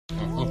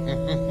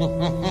I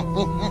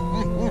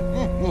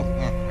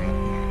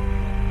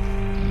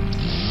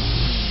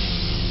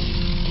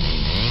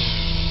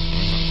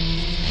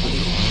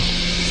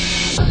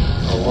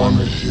want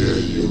to hear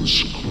you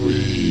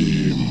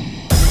scream.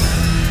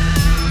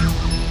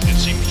 It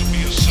seems to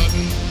be a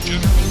sudden,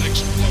 general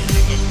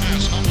explosion of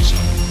mass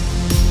homicide.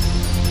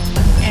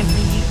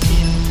 Whatever you do,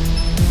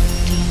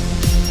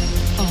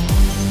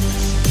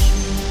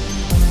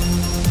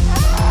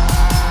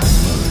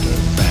 Murder,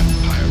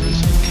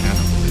 vampirism,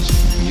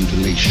 cannibalism,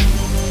 mutilation.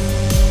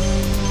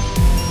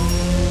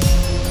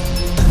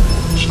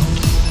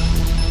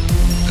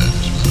 Sometimes that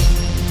is murder.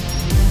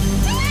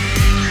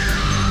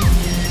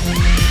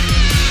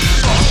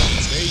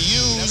 They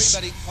use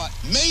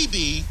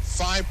maybe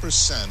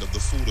 5% of the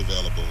food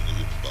available in the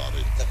human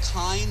body. The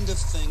kind of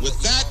thing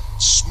With that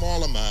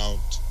small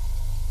amount,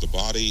 the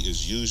body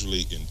is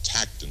usually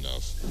intact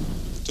enough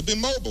to be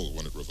mobile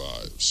when it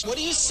revives. What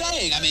are you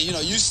saying? I mean,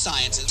 you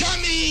scientists.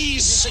 Dummies!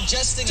 You're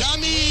suggesting...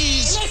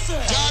 Dummies!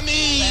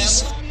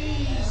 Dummies!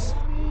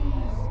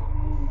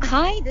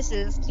 Hi, this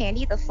is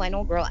Candy, the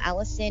final girl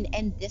Allison,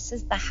 and this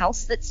is The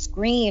House That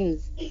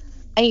Screams.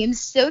 I am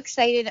so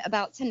excited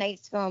about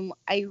tonight's film.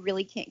 I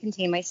really can't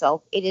contain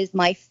myself. It is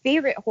my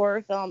favorite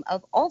horror film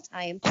of all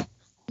time.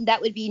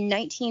 That would be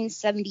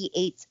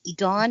 1978's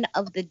Dawn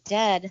of the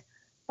Dead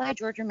by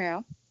George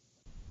Romero.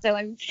 So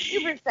I'm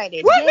super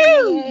excited.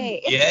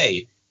 Yay!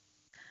 Yay.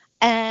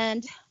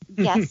 And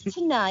guests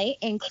tonight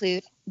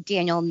include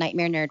Daniel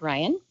Nightmare Nerd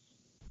Ryan,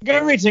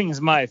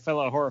 Greetings, my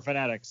fellow horror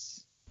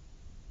fanatics.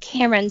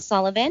 Cameron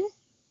Sullivan,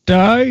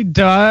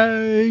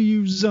 Die,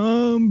 you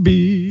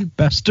zombie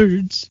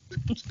bastards.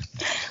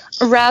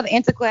 Rob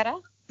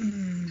Antiqueta,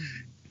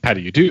 How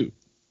do you do?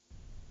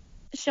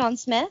 Sean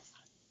Smith.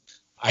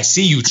 I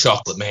see you,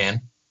 Chocolate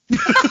Man.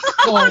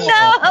 Oh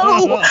no!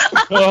 Oh,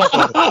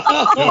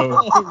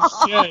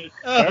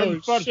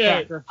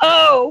 shit.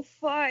 Oh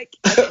fuck!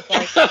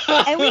 Okay,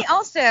 sorry. And we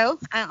also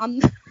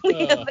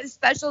we have a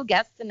special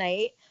guest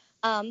tonight,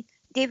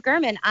 Dave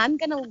Gurman. I'm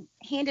gonna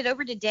hand it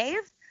over to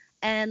Dave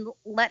and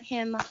let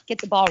him get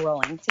the ball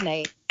rolling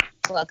tonight.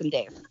 Welcome,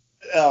 Dave.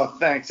 Oh,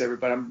 thanks,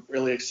 everybody. I'm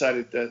really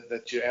excited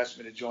that you asked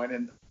me to join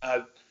in.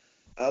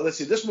 Let's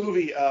see, this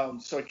movie,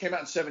 so it came out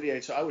in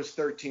 78, so I was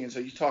 13, so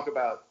you talk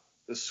about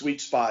the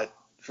sweet spot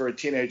for a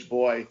teenage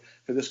boy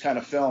for this kind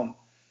of film.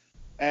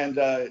 And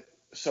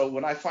so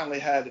when I finally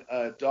had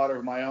a daughter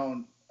of my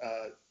own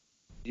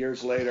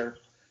years later,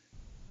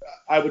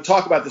 I would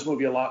talk about this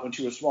movie a lot when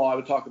she was small. I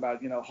would talk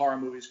about, horror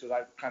movies because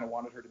I kind of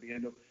wanted her to be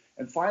into them.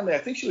 And finally, I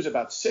think she was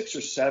about 6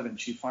 or 7,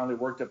 she finally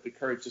worked up the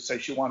courage to say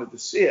she wanted to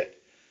see it.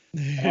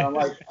 And I'm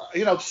like,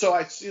 so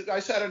I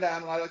sat her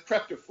down and I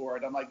prepped her for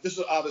it. I'm like, this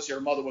is obviously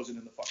her mother wasn't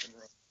in the fucking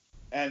room.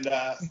 And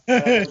so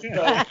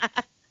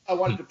I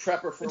wanted to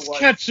prep her for what.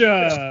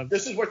 Ketchup.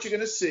 This is what you're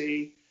going to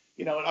see.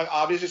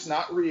 Obviously it's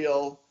not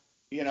real.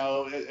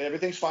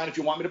 Everything's fine. If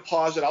you want me to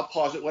pause it, I'll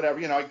pause it, whatever.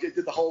 I did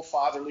the whole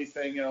fatherly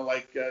thing,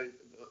 like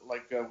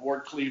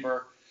Ward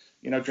Cleaver,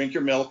 drink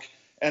your milk.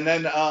 And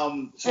then,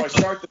 so I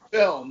start the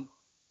film,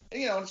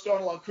 and it's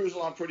going along, cruising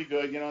along pretty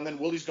good, and then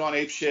Willie's gone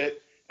ape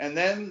shit. And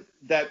then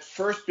that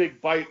first big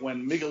bite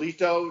when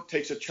Miguelito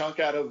takes a chunk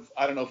out of,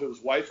 I don't know if it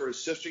was wife or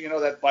his sister,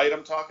 that bite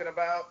I'm talking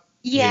about?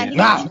 Yeah,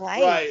 Yeah.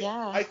 right.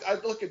 Yeah. I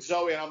look at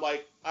Zoe and I'm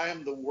like, I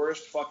am the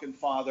worst fucking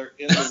father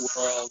in the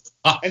world.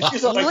 And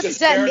she's like, What does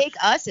that make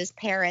us as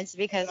parents?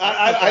 Because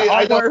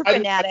we're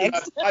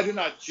fanatics. I do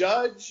not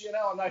judge,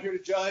 I'm not here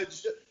to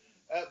judge.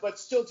 But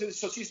still,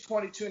 so she's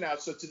 22 now.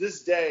 So to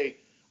this day,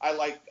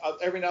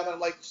 every now and then I'm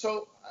like,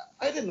 so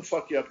I didn't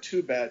fuck you up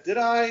too bad, did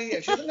I?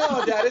 And she's like,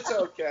 no, Dad, it's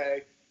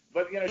okay.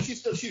 But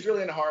she's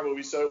really into horror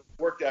movies, so it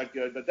worked out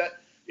good. But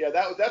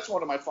that's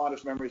one of my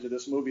fondest memories of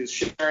this movie is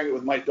sharing it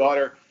with my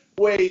daughter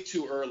way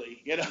too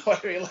early. You know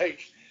what I mean?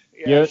 Like,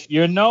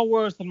 you're no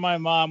worse than my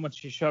mom when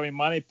she showed me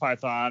Monty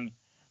Python.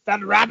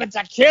 That rabbit's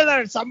a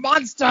killer. It's a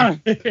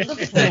monster.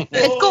 It's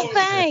got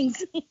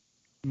fangs.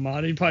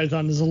 Monty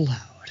Python is allowed.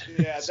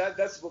 Yeah,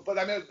 but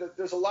I mean,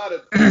 there's a lot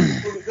of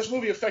this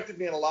movie affected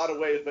me in a lot of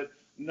ways, but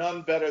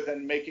none better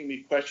than making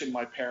me question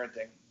my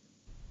parenting.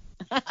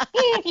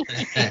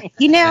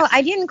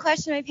 I didn't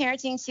question my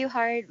parenting too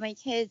hard. My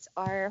kids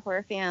are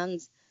horror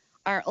fans.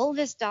 Our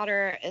oldest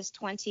daughter is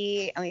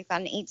 20, and we've got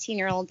an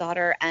 18-year-old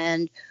daughter,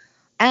 and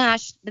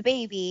Ash, the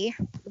baby,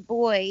 the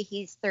boy,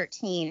 he's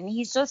 13, and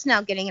he's just now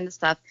getting into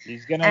stuff.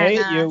 He's gonna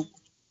hate you.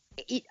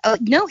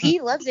 No,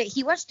 he loves it.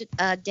 He watched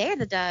Day of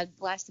the Dead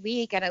last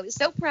week, and I was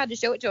so proud to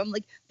show it to him.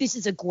 Like, this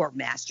is a gore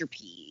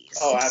masterpiece.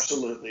 Oh,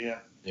 absolutely,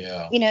 yeah.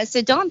 Yeah.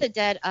 So Dawn of the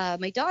Dead,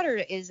 my daughter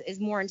is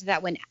more into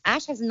that one.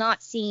 Ash has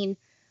not seen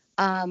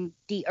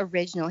the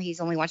original. He's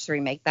only watched the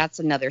remake. That's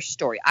another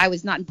story. I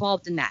was not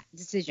involved in that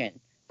decision,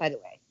 by the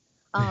way.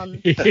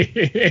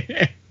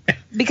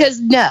 Because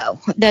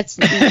no, that's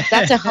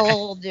a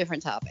whole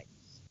different topic.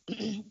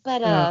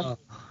 But I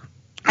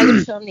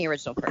would show him the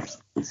original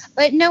first.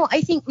 But no,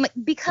 I think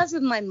because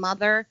of my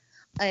mother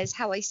is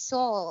how I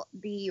saw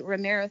the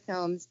Romero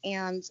films,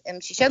 and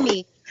she showed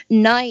me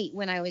Night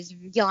when I was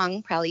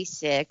young, probably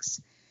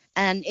 6,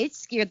 and it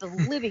scared the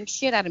living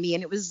shit out of me,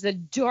 and it was the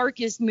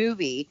darkest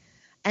movie.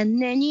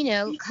 And then, you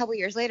know, a couple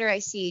years later, I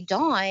see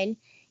Dawn,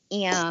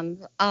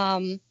 and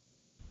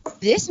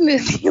this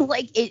movie,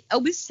 like, I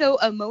was so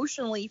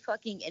emotionally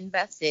fucking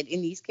invested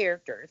in these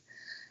characters.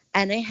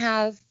 And I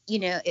have, you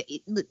know,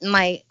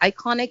 my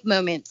iconic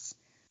moments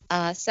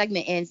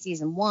segment in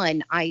season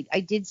 1, I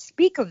did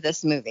speak of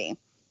this movie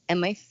and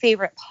my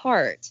favorite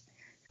part,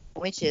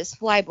 which is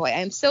Flyboy.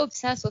 I'm so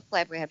obsessed with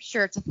Flyboy. I have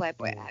shirts of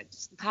Flyboy. I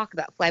just talk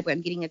about Flyboy.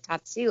 I'm getting a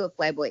tattoo of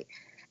Flyboy.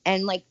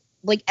 And like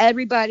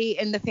everybody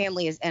in the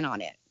family is in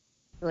on it.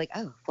 They're like,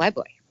 oh,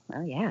 Flyboy.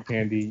 Oh, yeah.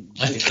 Candy,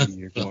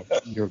 you're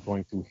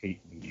going to hate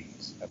me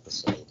this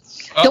episode.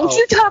 Don't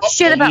you talk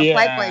shit about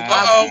Flyboy,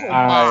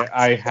 Bob.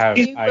 I have.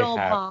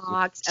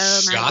 Box.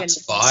 Oh, my Shots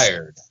goodness.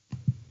 fired.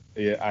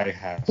 Yeah, I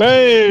have.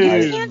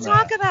 Hey! You can't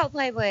talk about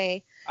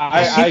Playboy.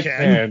 I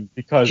can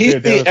because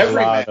there's a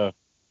lot of.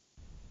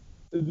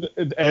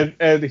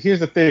 And here's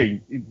the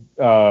thing,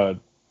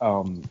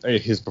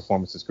 his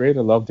performance is great. I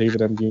love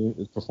David M.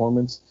 Gene's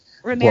performance.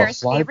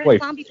 Ramirez's Flyboy,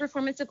 favorite zombie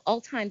performance of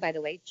all time, by the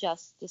way.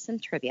 Just some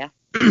trivia.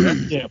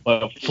 Yeah,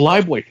 but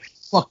Flyboy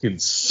fucking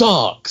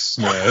sucks,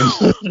 man.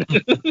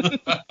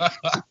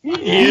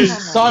 He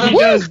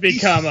does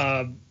become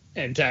a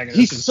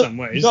antagonist in some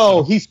ways.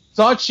 No, he's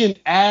such an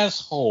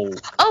asshole.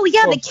 Oh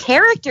yeah, the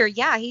character.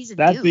 Yeah, he's a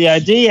That's douche. the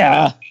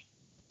idea.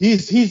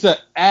 He's an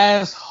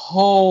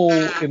asshole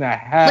in a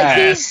hat.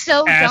 Like he's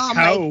so dumb.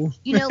 Asshole. Like,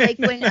 you know, like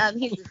when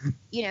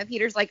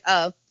Peter's like,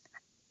 oh,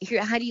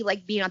 how do you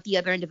like being at the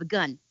other end of a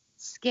gun?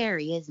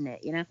 Scary, isn't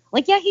it? You know,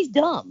 like yeah, he's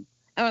dumb.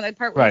 Oh, that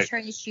part where he's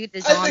trying to shoot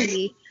the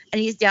zombie and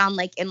he's down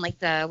like in like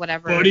the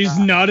whatever. But he's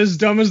not as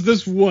dumb as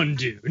this one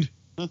dude.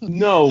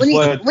 No, when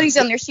he's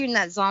down there shooting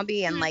that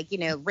zombie and like, you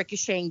know,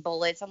 ricocheting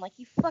bullets, I'm like,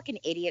 you fucking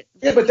idiot.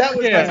 Yeah, but that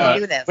was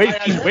do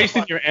this.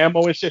 wasting your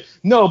ammo and shit.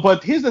 No,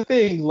 but here's the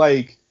thing,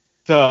 like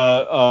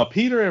the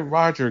Peter and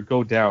Roger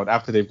go down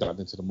after they've gotten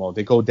into the mall.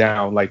 They go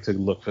down like to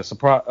look for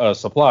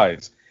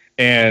supplies,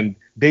 and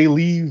they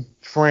leave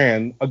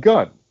Fran a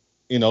gun,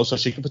 you know, so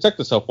she can protect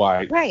herself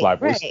while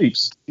Flyboy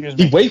sleeps.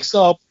 He wakes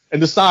up and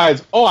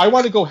decides, oh, I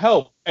want to go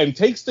help, and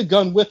takes the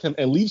gun with him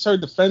and leaves her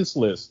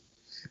defenseless.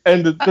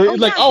 And I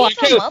can't.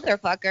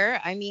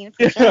 Motherfucker. I mean,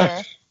 for sure.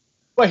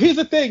 But here's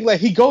the thing, like,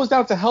 he goes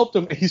down to help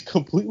them, and he's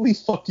completely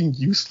fucking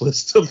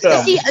useless to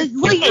them. See,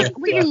 what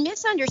you're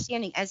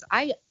misunderstanding is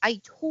I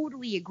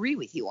totally agree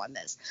with you on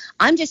this.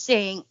 I'm just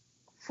saying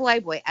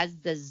Flyboy as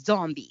the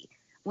zombie.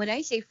 When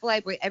I say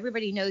Flyboy,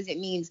 everybody knows it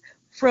means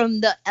from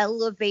the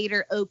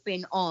elevator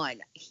open on.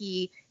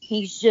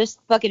 He's just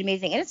fucking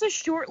amazing. And it's a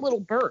short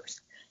little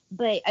burst.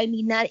 But, I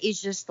mean, that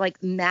is just,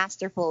 like,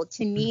 masterful.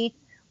 To me,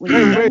 when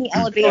you're in the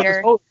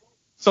elevator...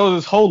 So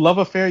this whole love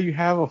affair you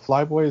have of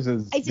Flyboy is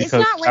it's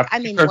not like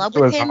I'm in love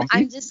with him.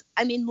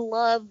 I'm in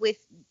love with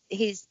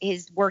his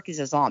work as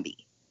a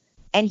zombie,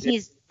 and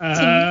he's to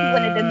me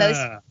one of the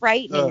most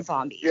frightening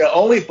zombies. Yeah,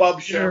 only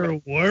Bob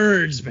Sherman. Your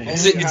words, man.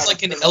 It's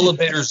like an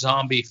elevator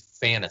zombie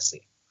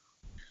fantasy.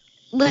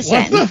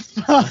 Listen, What the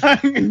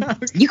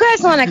fuck? you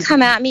guys want to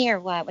come at me or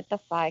what? What the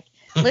fuck?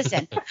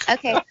 Listen,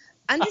 okay,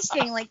 I'm just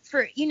saying, like,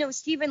 for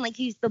Steven, like,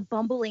 he's the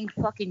bumbling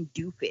fucking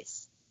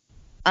doofus.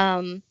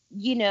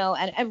 You know,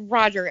 and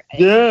Roger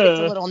gets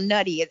a little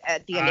nutty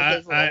at the end of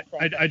his little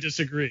thing. I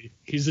disagree.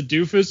 He's a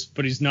doofus,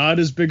 but he's not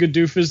as big a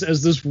doofus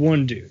as this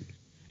one dude.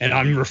 And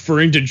I'm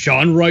referring to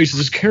John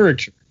Rice's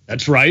character.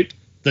 That's right,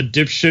 the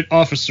dipshit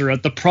officer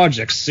at the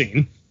project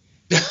scene.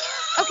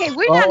 Okay,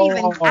 we're not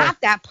even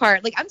at that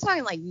part. Like, I'm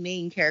talking like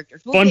main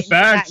characters. We'll Fun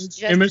fact,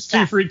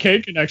 MST Free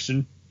K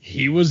Connection.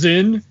 He was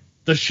in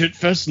the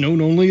shitfest known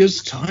only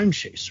as Time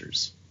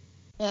Chasers.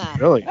 Yeah.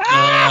 Really?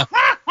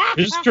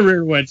 His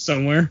career went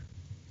somewhere.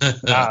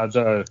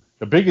 The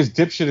biggest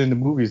dipshit in the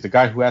movie is the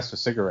guy who asked for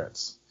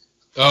cigarettes.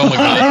 Oh my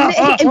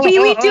god! And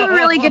we do a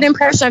really good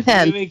impression of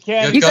him. Really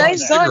can't You do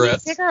guys that. got any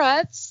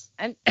cigarettes?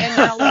 And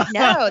they're like,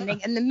 no.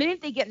 And the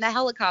minute they get in the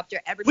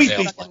helicopter, everybody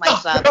fucking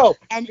lights up. No,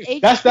 And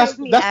it that's kills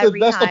me every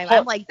the time. part-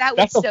 I'm like, that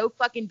would so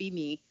fucking be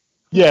me.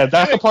 Yeah,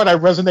 that's the part I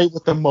resonate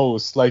with the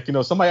most. Like,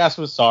 somebody asked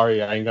for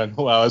sorry, I ain't got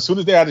no. As soon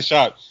as they had a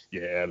shot,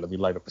 yeah, let me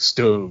light up a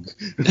stove.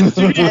 As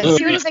soon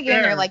as I get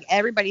in there, like,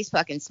 everybody's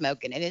fucking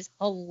smoking. It is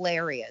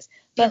hilarious.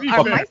 But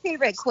my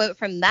favorite quote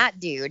from that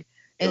dude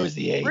is,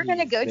 we're going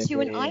to go to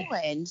an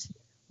island.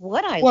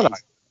 What island?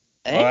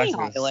 Any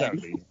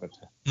island.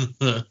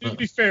 To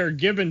be fair,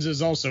 Gibbons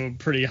is also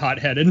pretty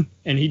hot-headed,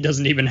 and he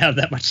doesn't even have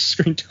that much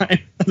screen time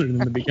other than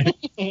the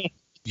beginning.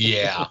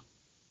 Yeah.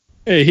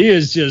 Hey, he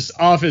is just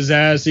off his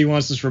ass. He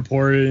wants this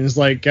reported, and it's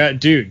like,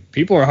 dude,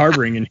 people are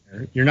harboring in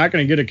here. You're not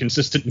going to get a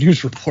consistent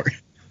news report.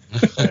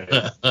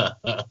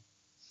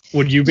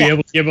 Would you be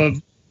able to give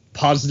a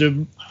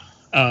positive,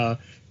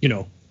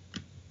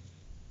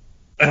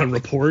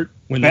 report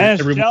when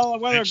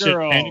everyone's weather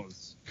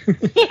girls?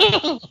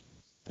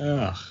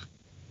 Ugh.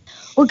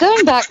 Well,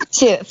 going back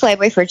to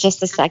Flyboy for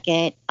just a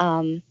second,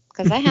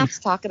 because I have to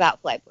talk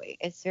about Flyboy.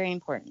 It's very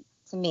important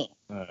to me.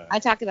 I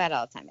talk about it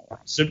all the time.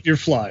 Sip your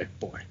fly,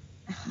 boy.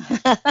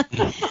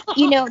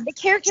 The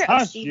character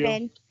of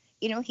Steven,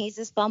 he's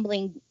this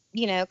bumbling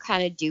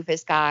kind of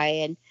doofus guy.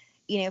 And,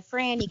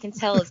 Fran, you can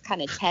tell is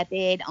kind of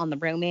tepid on the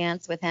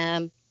romance with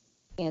him.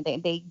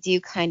 They do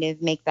kind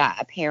of make that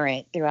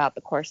apparent throughout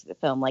the course of the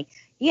film. Like,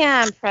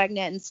 yeah, I'm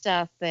pregnant and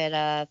stuff,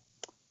 but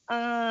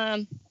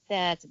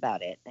that's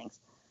about it. Thanks.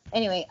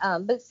 Anyway,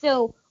 but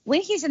so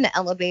when he's in the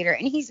elevator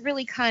and he's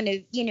really kind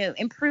of,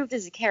 improved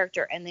as a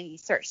character, and then you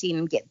start seeing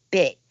him get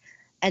bit,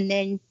 and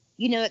then,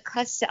 it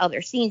cuts to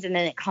other scenes, and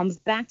then it comes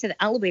back to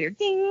the elevator,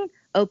 ding,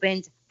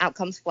 opened, out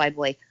comes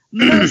Flyboy.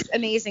 Most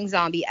amazing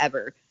zombie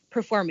ever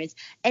performance.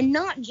 And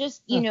not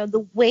just,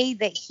 the way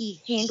that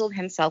he handled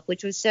himself,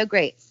 which was so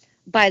great.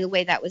 By the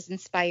way, that was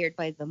inspired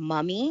by The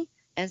Mummy,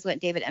 as what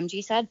David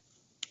MG said.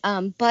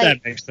 But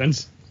that makes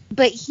sense.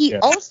 But he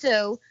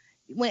also,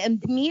 when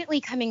immediately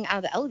coming out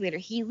of the elevator,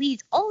 he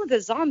leads all of the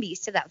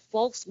zombies to that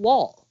false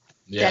wall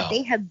that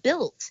they have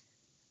built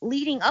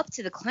leading up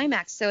to the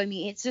climax. So, I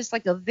mean, it's just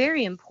like a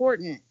very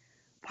important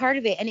part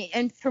of it.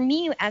 And for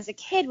me, as a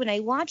kid, when I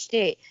watched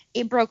it,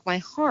 it broke my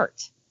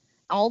heart.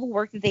 All the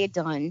work that they had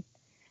done.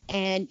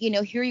 And,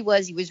 here he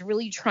was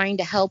really trying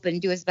to help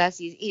and do his best.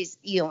 He's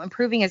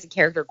improving as a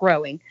character,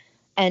 growing.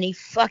 And he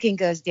fucking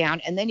goes down.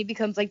 And then he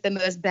becomes like the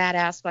most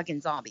badass fucking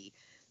zombie.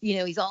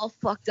 He's all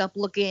fucked up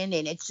looking.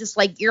 And it's just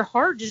like your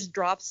heart just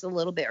drops a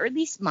little bit. Or at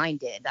least mine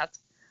did. That's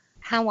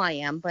how I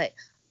am. But,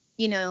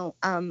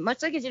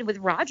 much like I did with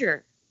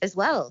Roger as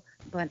well.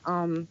 But,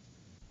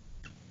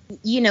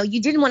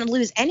 you didn't want to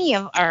lose any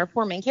of our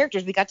four main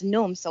characters. We got to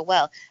know them so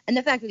well. And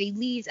the fact that he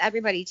leads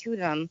everybody to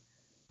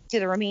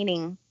the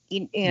remaining,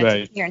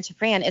 right. to Kieran, to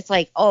Fran, it's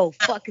like, oh,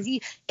 fuck. Because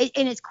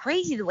and it's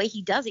crazy the way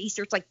he does it. He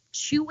starts, like,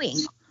 chewing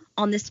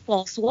on this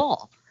false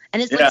wall.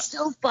 And it's, like,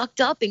 so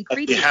fucked up and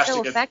creepy and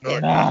so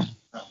effective.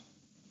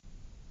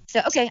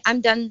 So, okay,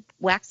 I'm done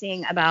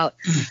waxing about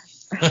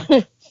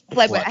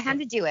Flyboy. I had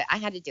to do it. I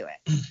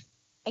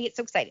get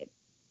so excited.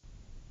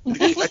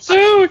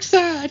 So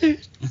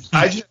excited.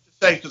 I just have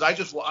to say, because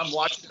I'm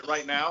watching it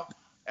right now,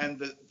 and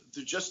the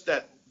just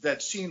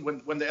that scene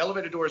when the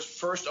elevator doors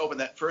first open,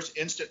 that first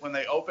instant when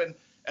they open,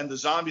 and the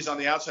zombies on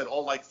the outside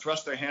all like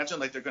thrust their hands in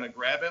like they're going to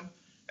grab him,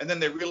 and then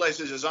they realize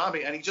there's a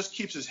zombie, and he just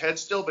keeps his head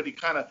still, but he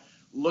kind of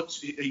looks,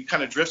 he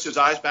kind of drifts his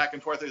eyes back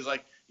and forth. And he's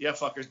like, "Yeah,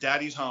 fuckers,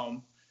 Daddy's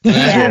home."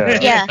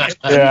 Yeah,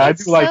 I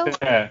do like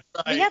that.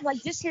 Right. Yeah,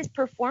 like just his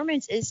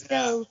performance is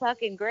so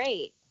fucking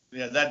great.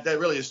 Yeah, that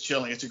really is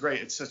chilling.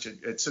 It's such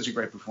a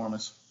great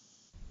performance.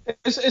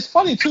 It's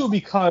funny too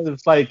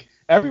because like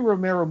every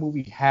Romero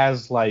movie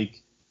has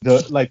like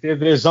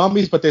there's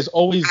zombies, but there's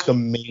always the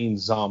main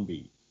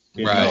zombie.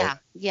 Right.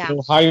 Yeah.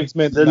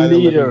 Heinzman, the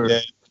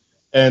leader,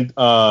 and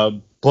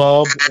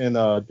Bub and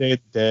Day of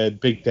the Dead,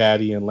 Big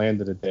Daddy, and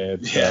Land of the Dead.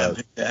 Yeah,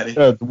 Big Daddy.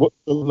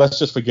 Let's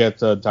just forget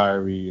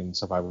Diary and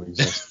Survival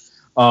Exists.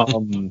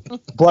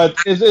 But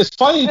it's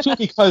funny too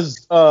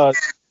because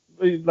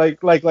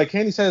like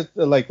Candy says,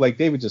 like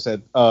David just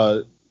said,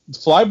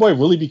 Flyboy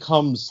really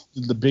becomes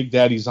the Big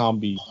Daddy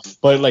zombie,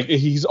 but like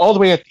he's all the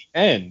way at the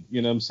end.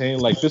 You know what I'm saying?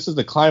 Like this is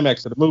the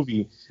climax of the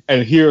movie,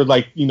 and here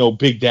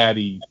Big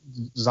Daddy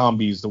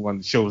zombie is the one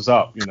that shows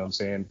up. You know what I'm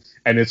saying?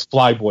 And it's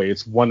Flyboy.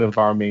 It's one of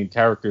our main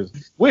characters,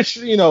 which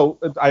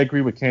I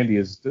agree with Candy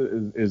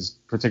is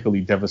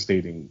particularly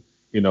devastating.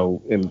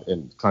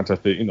 In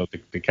contrast to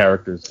the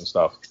characters and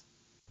stuff.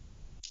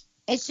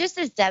 It's just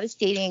as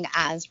devastating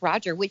as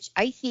Roger, which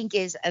I think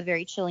is a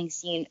very chilling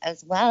scene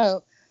as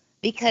well.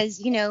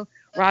 Because,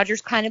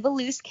 Roger's kind of a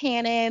loose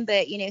cannon,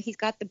 but, he's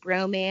got the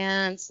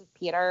bromance with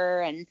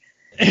Peter and,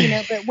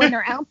 but when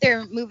they're out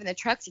there moving the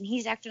trucks and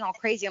he's acting all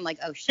crazy, I'm like,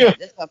 oh, shit,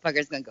 this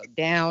motherfucker's going to go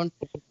down.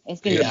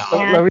 It's going to be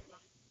bad.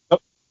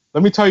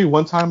 Let me tell you,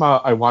 one time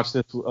I watched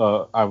this,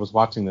 I was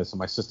watching this and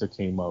my sister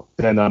came up.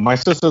 And my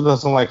sister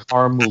doesn't like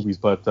horror movies,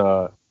 but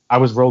I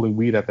was rolling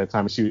weed at that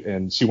time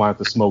and she wanted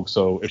to smoke.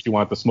 So if she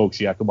wanted to smoke,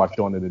 she had to watch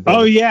Dawn of the Dead.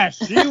 Oh, yeah,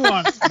 she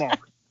wants smoke.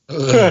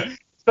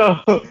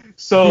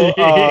 So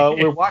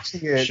we're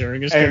watching it,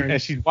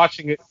 and she's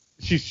watching it.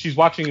 She's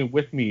watching it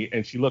with me,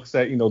 and she looks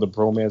at the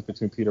bromance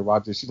between Peter and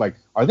Roger. She's like,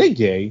 "Are they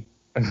gay?"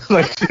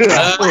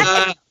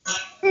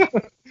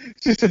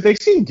 She said, "They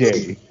seem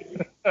gay."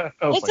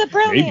 It's a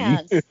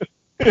bromance.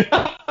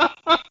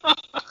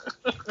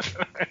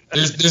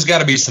 There's got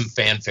to be some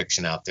fan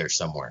fiction out there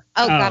somewhere.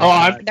 Oh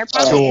God, they're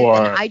probably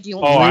sure. I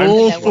do.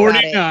 Rule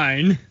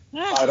 49.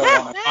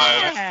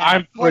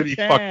 I'm pretty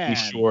fucking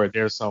sure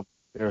there's some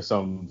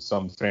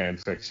fan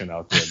fiction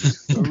out there.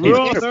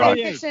 Rule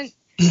 38.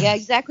 Yeah,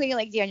 exactly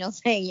like Daniel's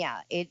saying.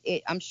 Yeah,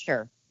 it I'm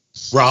sure.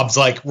 Rob's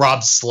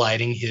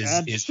sliding his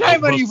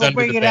somebody under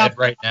bring the it bed up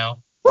right now.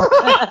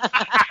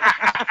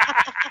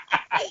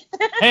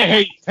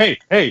 Hey!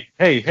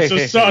 It's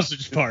a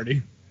sausage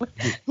party.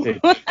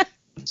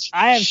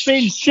 I have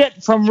seen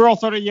shit from Rule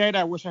 38.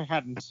 I wish I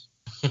hadn't.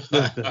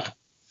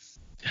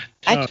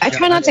 I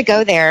try not to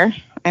go there.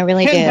 I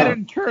really do. Pinhead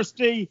and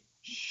Kirsty,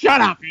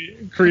 shut up.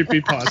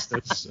 Creepy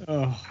pastas.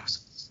 Oh.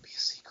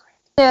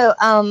 So,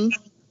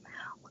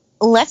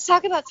 let's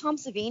talk about Tom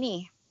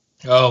Savini.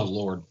 Oh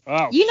Lord.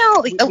 Oh.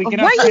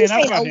 Why are you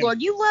saying, "Oh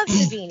Lord"? You love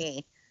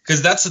Savini.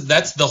 Because that's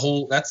the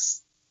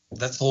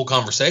whole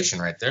conversation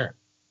right there.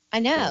 I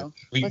know.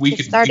 We Let's we get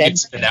could we started. could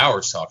spend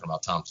hours talking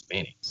about Tom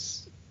Savini.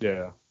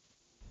 Yeah.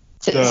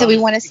 So we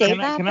want to save Can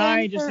that.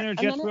 I then just for a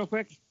interject minute? real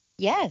quick?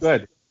 Yes.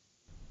 Good.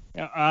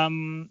 Yeah,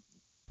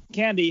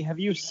 Candy, have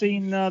you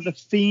seen The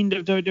Fiend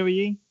of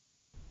WWE?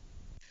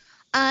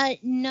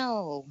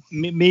 No.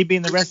 Me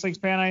being the wrestling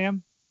fan I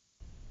am?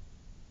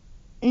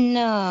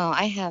 No,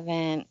 I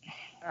haven't.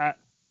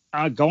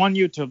 Go on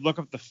YouTube, look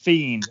up The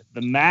Fiend,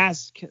 the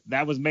mask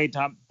that was made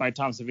by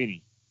Tom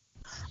Savini.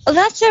 Oh,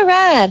 that's so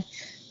rad.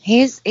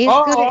 He's good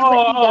at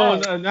what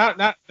he does.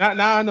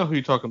 Now I know who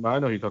you're talking about. I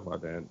know who you're talking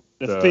about, Dan.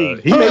 The Fiend.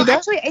 He made that?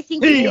 Actually, I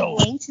think you Heel.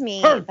 linked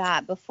me Hurt.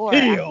 that before.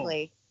 Heel.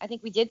 Actually, I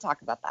think we did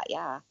talk about that.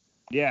 Yeah.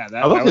 Yeah,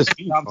 I love that was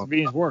this Tom song.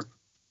 Savini's work.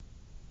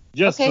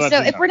 Just Okay, let so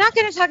you if know. we're not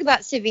going to talk about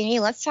Savini,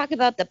 let's talk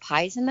about the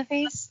pies in the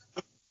face.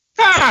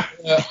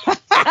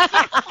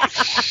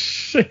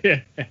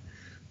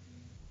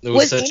 There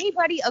Was such-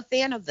 anybody a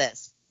fan of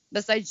this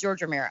besides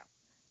George Romero?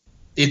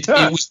 it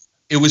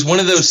was one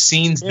of those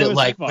scenes It that was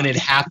like fun. when it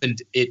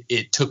happened,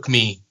 it took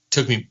me.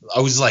 I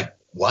was like,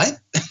 what?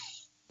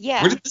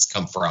 Yeah. Where did this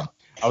come from?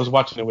 I was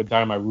watching it with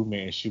Di, my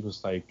roommate, and she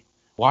was like,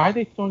 "Why are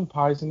they throwing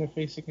pies in their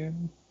face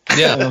again?"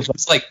 Yeah, And I was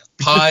it's like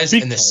pies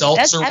and the That's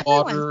seltzer everyone's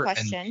water and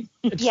question.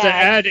 It's Yeah. to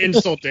add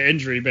insult to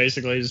injury,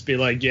 basically. Just be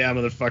like, yeah,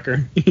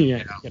 motherfucker.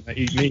 Yeah, you're gonna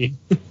eat me.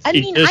 I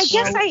Eat mean, this I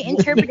guess shit. I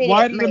interpreted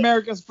Why it did my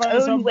Americans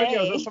find so own many?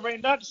 way. There's so many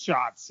nut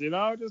shots, you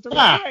know? Just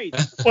Ah. great.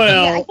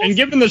 Well, Yeah, I guess- and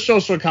given the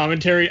social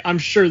commentary, I'm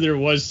sure there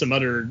was some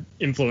other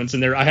influence in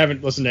there. I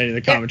haven't listened to any of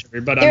the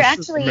commentary, but There I'm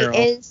actually sure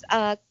Romero, is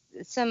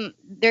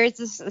there's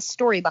this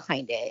story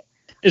behind it.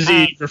 is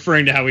he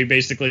referring to how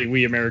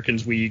we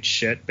Americans, we eat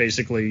shit,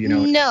 basically, you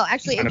know? No,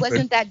 actually, kind it of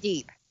wasn't that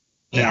deep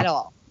Yeah. at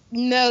all.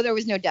 No, there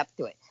was no depth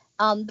to it.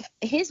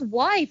 His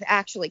wife,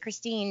 actually,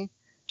 Christine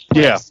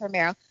Yeah.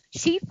 Romero,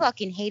 she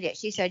fucking hated it.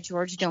 She said,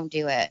 "George, don't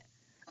do it."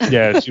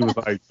 Yeah, she was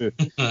like, "Yeah,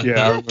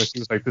 I remember." She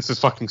was like, "This is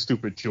fucking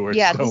stupid, George."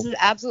 Yeah, So- this is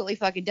absolutely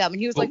fucking dumb.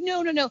 And he was like,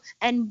 no.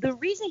 And the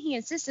reason he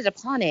insisted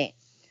upon it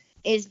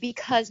is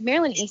because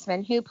Marilyn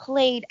Eastman, who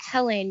played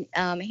Helen,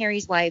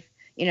 Harry's wife,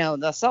 you know,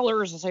 the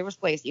cellar is the safest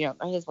place, you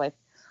know, his wife.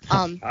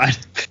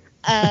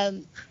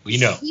 you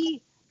know.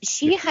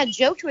 She had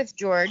joked with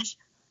George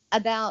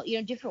about, you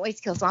know, different ways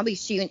to kill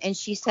zombies. And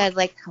she said,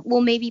 like,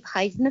 well, maybe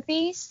pies in the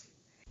face.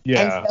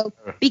 yeah. And so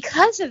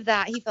because of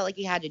that, he felt like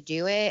he had to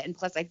do it. And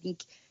plus, I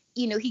think,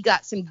 you know, he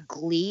got some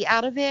glee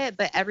out of it.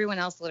 But everyone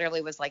else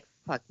literally was like,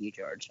 fuck you,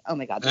 George. Oh,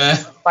 my God.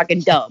 This is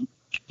fucking dumb.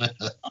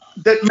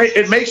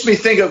 It makes me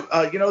think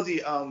of you know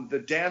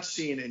the dance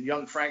scene in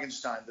Young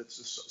Frankenstein. That's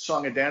a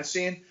song and dance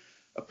scene.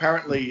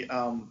 Apparently,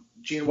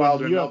 Gene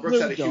Wilder and Mel Brooks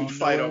had a huge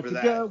fight over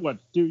that. What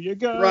do you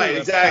go? Right,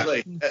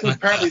 exactly.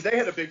 Apparently, they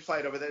had a big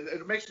fight over that.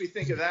 It makes me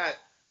think of that.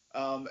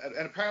 And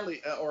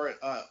apparently,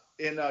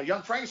 in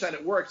Young Frankenstein,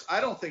 it works. I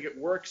don't think it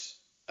works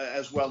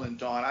as well in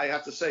Dawn. I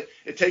have to say,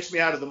 it takes me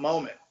out of the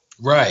moment.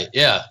 Right,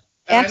 yeah.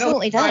 And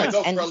Absolutely I know he's does. trying to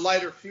go And for a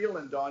lighter feel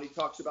in Dawn. He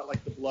talks about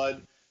like the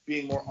blood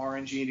being more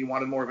orangey, and he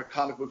wanted more of a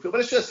comic book feel.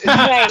 But it's just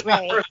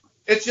right.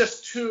 it's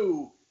just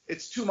too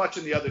much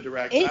in the other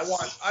direction.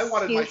 It's I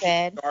wanted my shit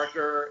stupid.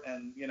 darker,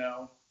 and you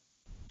know,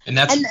 And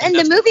that's And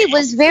that's the movie what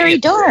was very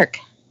dark.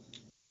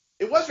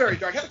 it was very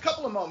dark. It had a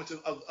couple of moments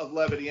of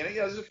levity in it.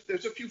 You know,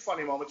 there's a few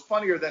funny moments,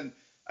 funnier than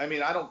I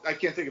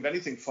can't think of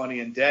anything funny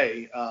in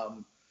Day.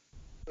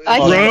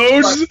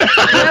 Rose?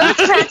 Rose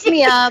cracks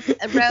me up.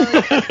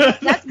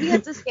 Rose. We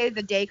have to save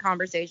the Day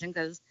conversation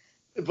because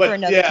for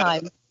another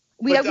time.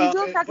 We will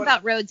talk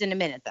about Rhodes in a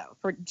minute, though,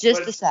 for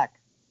just a sec.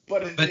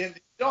 But in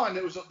Dawn,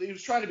 he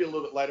was trying to be a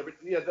little bit lighter. But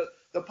yeah,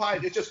 the pie,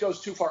 it just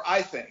goes too far.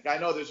 I think. I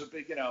know there's a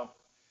big, you know,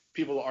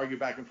 people argue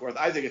back and forth.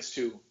 I think it's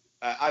too.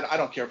 I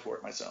don't care for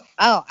it myself.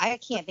 Oh, I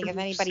can't think of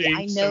anybody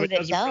I know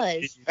that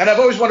does. And I've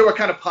always wondered what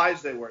kind of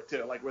pies they were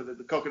too, like whether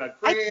the coconut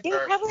cream. They were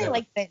probably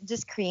like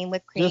just cream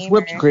with cream. Just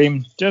whipped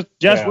cream. Just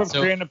whipped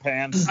cream in the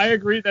pan. I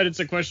agree that it's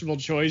a questionable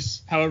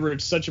choice. However,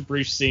 it's such a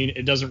brief scene,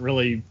 it doesn't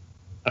really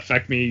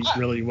affect me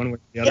really one way or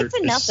the other. It's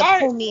enough to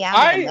pull me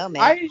out of the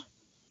moment.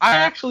 I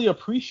actually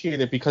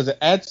appreciate it because it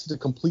adds to the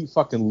complete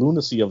fucking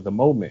lunacy of the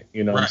moment.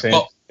 You know what I'm saying?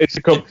 Well, it's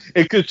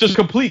just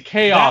complete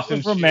chaos. That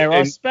was and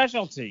Romero's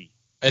specialty.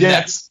 And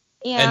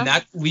Yeah. and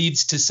that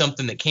leads to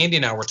something that Candy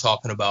and I were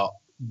talking about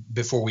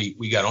before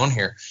we got on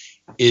here,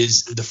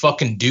 is the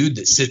fucking dude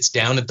that sits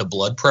down at the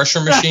blood pressure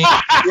machine.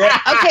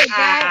 Okay,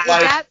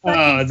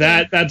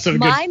 that's a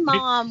good.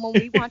 Mom, when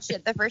we watched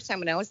it the first time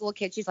when I was a little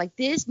kid, she's like,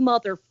 "This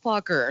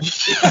motherfucker is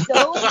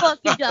so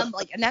fucking dumb."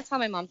 Like, and that's how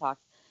my mom talks.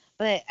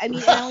 But I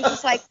mean, and I was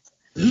just like,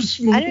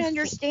 I didn't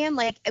understand,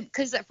 like,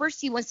 because at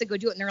first he wants to go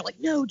do it, and they're like,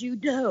 "No,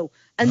 dude, no."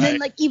 And then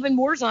like even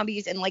more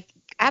zombies and like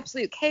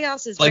absolute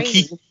chaos is Like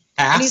reigning. he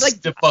has he's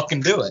like, to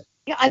fucking do it.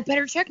 Yeah, I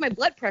better check my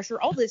blood pressure,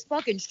 all this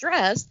fucking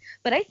stress.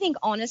 But I think,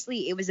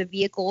 honestly, it was a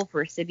vehicle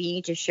for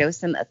Savini to show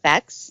some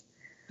effects.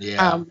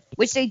 Yeah.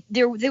 Which they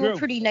were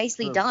pretty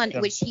nicely done,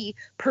 which he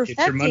Get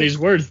your money's perfected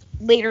worth.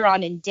 later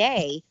on in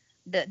Day,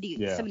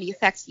 Yeah. some of the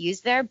effects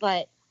used there.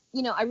 But,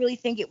 you know, I really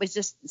think it was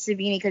just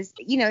Savini because,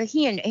 you know,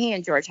 he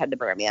and George had the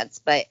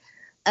bromance. But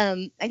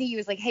I think he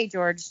was like, "Hey,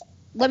 George,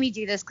 let me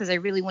do this because I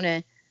really want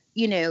to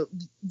do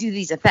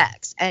these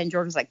effects. And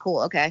George was like,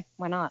 cool, okay,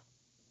 why not?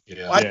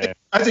 Yeah. I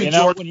think You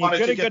know, George when you wanted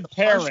get to a get good the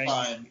pairing,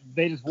 punchline.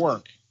 they just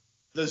work.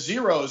 The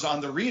zeros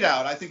on the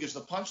readout, I think, is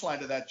the punchline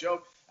to that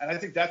joke. And I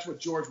think that's what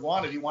George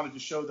wanted. He wanted to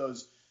show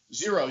those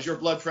zeros. Your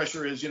blood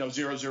pressure is, 0,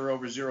 0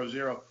 over 0,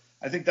 0.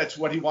 I think that's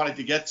what he wanted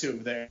to get to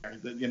there.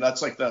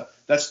 That's like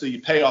that's the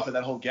payoff of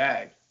that whole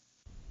gag.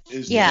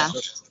 Yeah.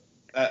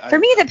 For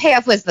me, the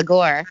payoff was the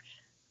gore.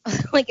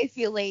 Like, I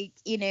feel like,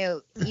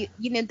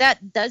 that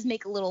does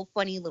make a little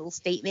funny little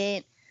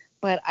statement,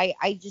 but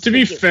I just to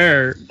be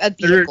fair, a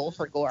vehicle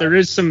for gore. There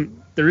is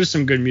some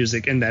good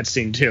music in that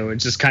scene too.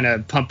 It's just kind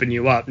of pumping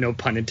you up, no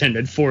pun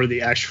intended, for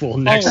the actual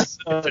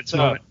next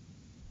moment.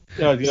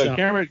 Yeah,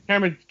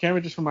 Cameron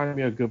just reminded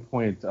me of a good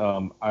point.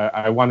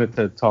 I wanted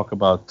to talk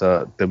about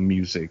the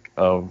music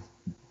of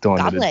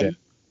Dawn of the Dead.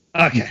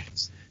 Okay.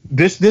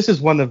 This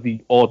is one of the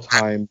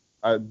all-time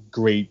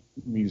great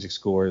music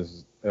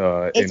scores.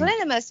 It's one of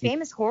the most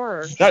famous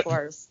horror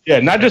scores. Yeah,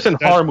 not just in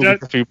horror movies.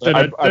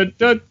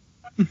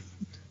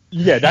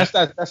 Yeah, that's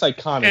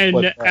iconic. And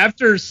but,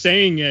 after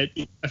saying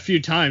it a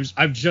few times,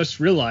 I've just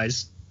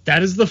realized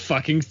that is the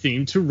fucking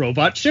theme to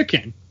Robot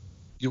Chicken.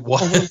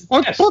 What?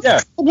 Yeah.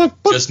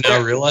 Just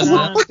now realized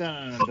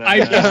that?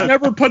 I just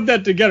never put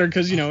that together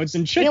because it's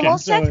in Chicken. Yeah, well,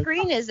 so Seth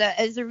Green is a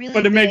really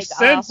but it big makes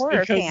sense horror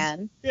because,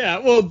 fan. Yeah,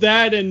 well,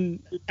 that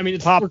and I mean,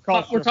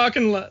 we're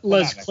talking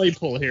Les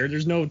Claypool here.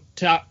 There's no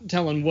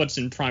telling what's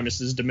in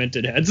Primus's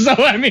demented head. So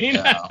I mean,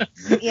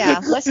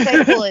 yeah, Les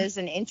Claypool is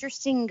an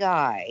interesting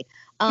guy.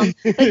 But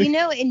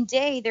in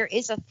Day there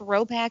is a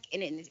throwback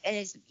and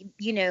it's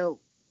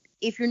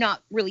if you're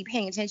not really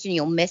paying attention,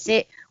 you'll miss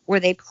it, where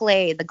they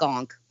play the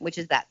gong, which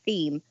is that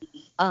theme.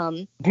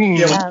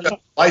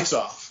 Lights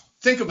off.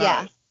 Think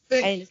about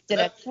it.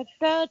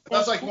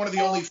 That's like one of the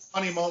only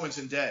funny moments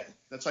in Day.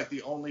 That's like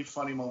the only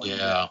funny moment.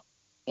 Yeah.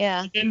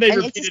 Yeah. And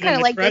it's just kind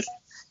of like this.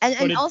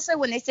 And also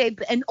when they say,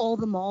 and all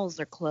the malls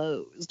are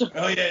closed.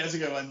 Oh, yeah, that's a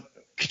good one.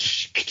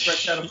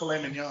 Fresh out of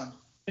filet mignon.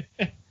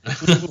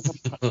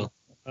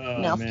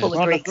 Full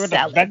of great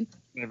salad.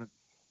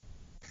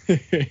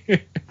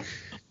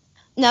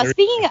 Now,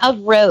 speaking of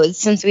roads,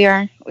 since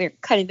we're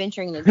kind of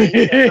venturing the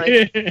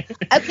day,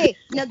 okay.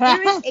 Now,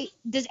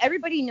 does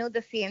everybody know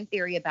the fan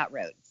theory about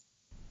roads?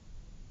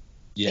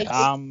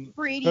 Yeah. It's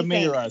pretty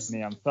Familiarize famous.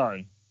 me. I'm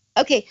sorry.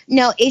 Okay,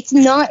 no, it's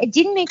not. It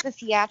didn't make the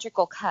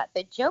theatrical cut,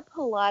 but Joe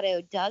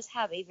Pilato does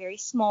have a very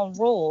small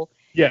role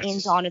in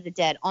Dawn of the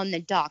Dead on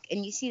the dock,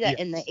 and you see that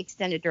in the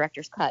extended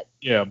director's cut.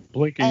 Yeah,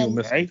 blink and you'll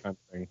miss it kind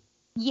of thing.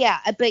 Yeah,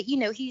 but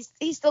he's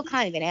still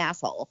kind of an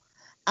asshole.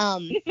 But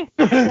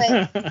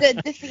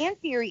the fan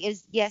theory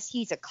is, yes,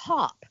 he's a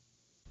cop,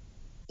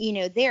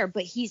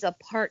 but he's a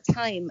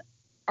part-time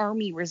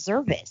Army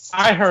reservist.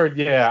 I heard.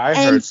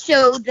 And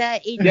so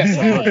that in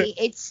Day,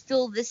 it's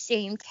still the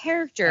same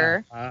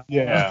character.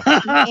 Yeah.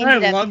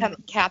 Ended up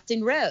becoming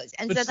Captain Rose,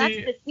 and so that's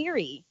the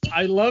theory.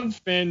 I love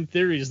fan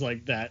theories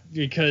like that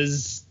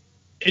because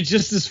it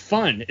just is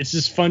fun. It's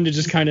just fun to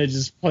just kind of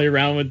just play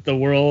around with the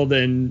world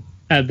and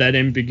have that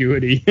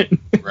ambiguity.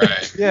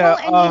 Right. Yeah.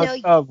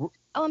 Well,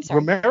 I'm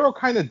sorry. Romero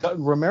kind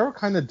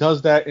of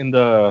does that in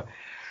the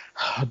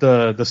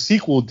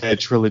sequel Dead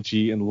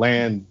trilogy in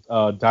Land,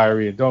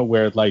 Diary and Dawn,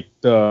 where like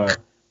the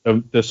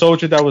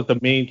soldier that was the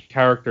main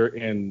character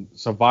in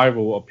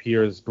Survival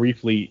appears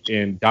briefly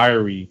in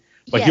Diary,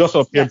 but he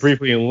also appeared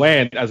briefly in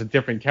Land as a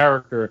different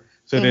character.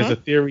 So there's a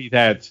theory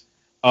that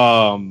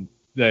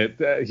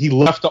that he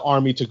left the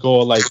army to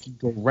go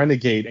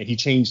renegade, and he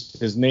changed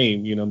his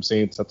name, you know what I'm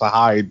saying, to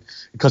hide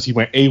because he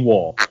went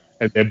AWOL,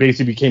 and then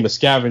basically became a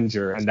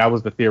scavenger, and that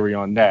was the theory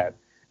on that.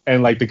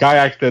 And like the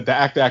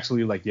actor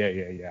actually I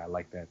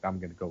like that. I'm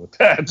gonna go with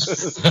that.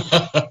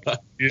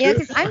 Yeah,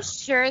 because I'm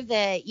sure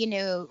that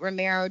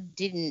Romero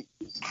didn't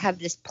have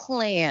this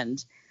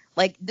planned.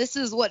 Like, this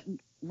is what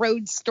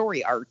Rhodes'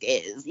 story arc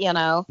is,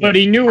 But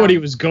he knew what he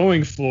was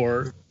going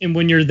for, and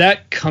when you're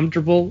that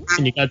comfortable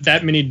and you got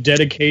that many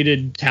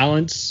dedicated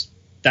talents,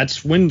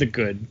 that's when the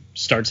good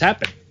starts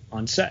happening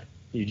on set.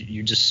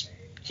 He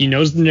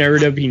knows the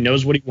narrative, he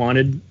knows what he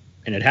wanted,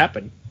 and it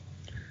happened.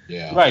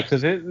 Yeah. Right,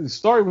 because the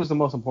story was the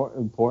most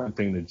important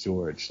thing to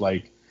George.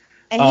 And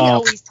he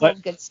always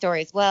told good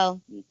stories.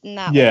 Well,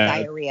 not with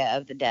Diarrhea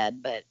of the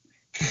Dead, but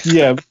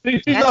yeah.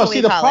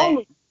 the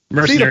problem.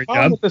 Mercenary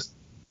Dub.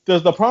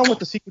 The problem with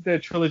the Secret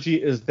Dead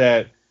trilogy is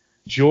that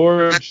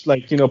George,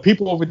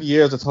 people over the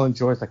years are telling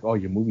George, oh,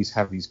 your movies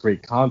have these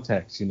great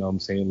contexts, you know what I'm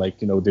saying?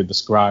 They're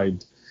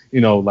described,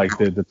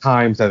 the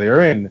times that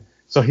they're in.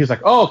 So he's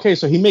like, oh, okay,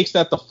 so he makes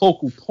that the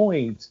focal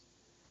point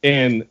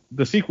in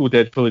the sequel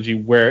Dead trilogy,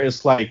 where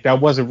it's that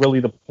wasn't really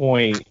the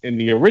point in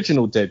the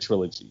original Dead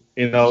trilogy.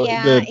 He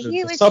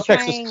the was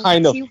subtext is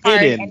kind of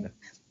hidden.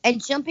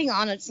 And jumping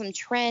on some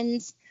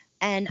trends.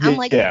 And I'm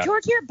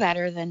George, you're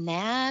better than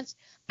that.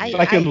 I do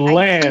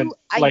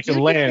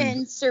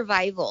defend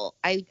Survival.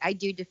 I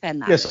do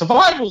defend that. Yeah,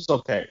 Survival's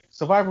okay.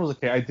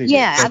 I dig it.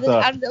 Yeah,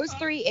 out of those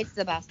three, it's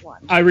the best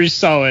one. I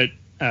resaw it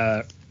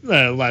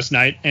last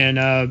night,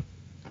 and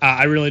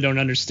I really don't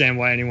understand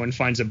why anyone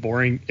finds it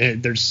boring.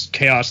 There's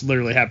chaos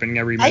literally happening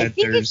every minute.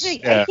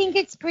 I think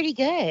it's pretty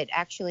good,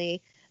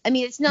 actually. I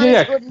mean, it's not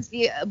as good as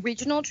the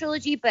original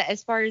trilogy, but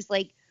as far as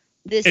like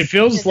this, it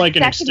feels like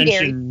an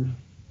extension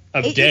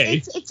of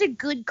Day. It's a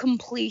good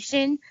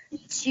completion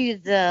to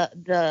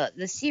the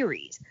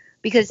series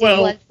because it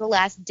was the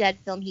last Dead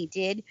film he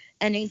did,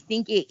 and I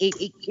think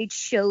it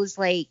shows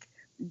like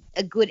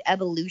a good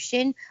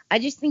evolution. I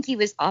just think he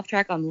was off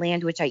track on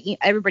Land, which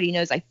everybody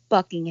knows I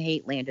fucking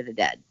hate Land of the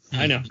Dead.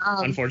 I know,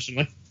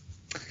 unfortunately.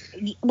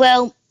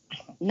 Well,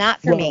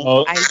 not for me.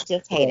 I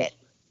just hate it.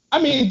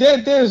 I mean,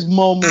 there's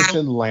moments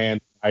in Land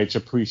I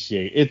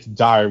appreciate. It's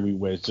Diary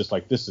where it's just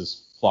like, this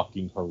is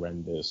fucking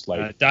horrendous.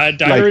 Like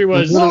Diary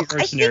was a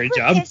mercenary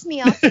job. What pissed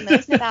me off the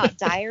most about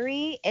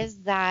Diary is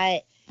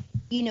that,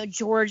 you know,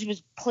 George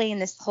was playing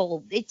this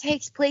whole, it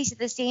takes place at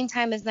the same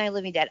time as Night of the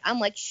Living Dead. I'm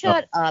like,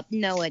 shut up.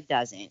 No, it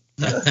doesn't.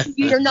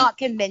 You're not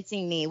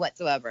convincing me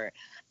whatsoever.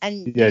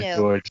 And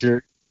George,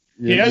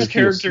 he has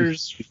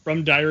characters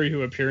from Diary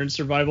who appear in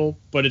Survival,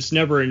 but it's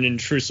never in an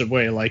intrusive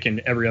way like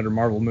in every other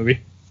Marvel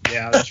movie.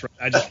 Yeah, that's right.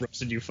 I just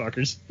roasted you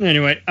fuckers.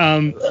 Anyway,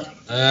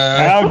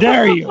 how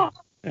dare you?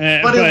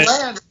 But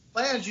in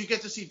Land, you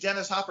get to see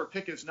Dennis Hopper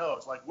pick his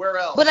nose. Like, where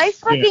else? But I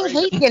fucking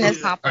hate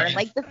Dennis Hopper.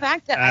 Like, the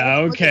fact that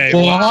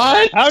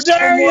what? How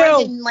dare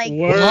you? Than, like,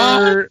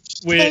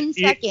 10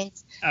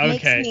 seconds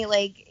makes me,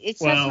 like, it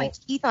sets my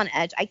teeth on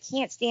edge. I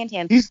can't stand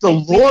him. He's the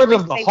Lord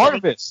of the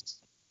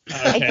Harvest.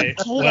 Okay,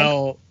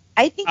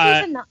 I think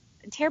he's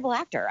a terrible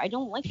actor. I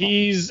don't like him.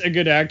 He's a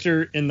good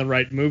actor in the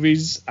right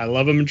movies. I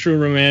love him in True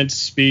Romance,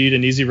 Speed,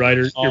 and Easy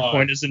Rider. Your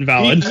point is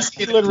invalid.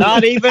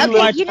 Not even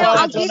I'll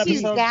give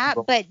you that,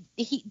 but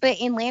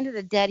in Land of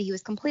the Dead, he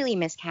was completely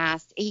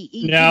miscast.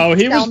 He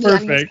was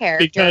perfect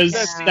because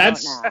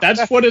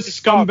that's what a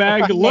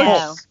scumbag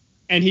looks.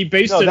 And he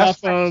based it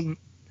off of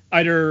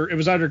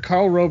either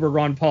Karl Rove or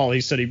Ron Paul. He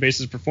said he based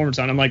his performance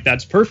on. I'm like,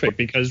 that's perfect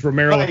because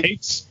Romero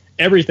hates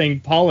everything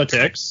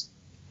politics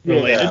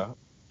related. Yeah.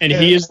 And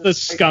he is the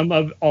scum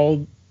of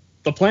all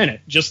the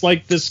planet. Just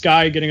like this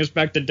guy getting us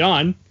back to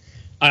Dawn.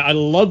 I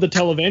love the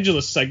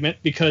televangelist segment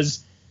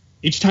because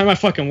each time I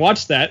fucking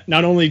watch that,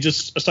 not only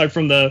just aside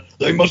from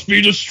they must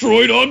be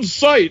destroyed on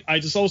sight, I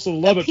just also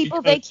love it.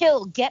 People they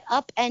kill, get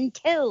up and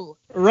kill.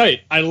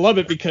 Right. I love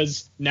it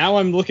because now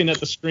I'm looking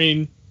at the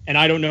screen and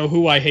I don't know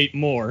who I hate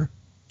more.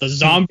 The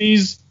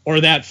zombies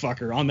or that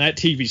fucker on that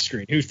TV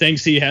screen who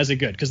thinks he has it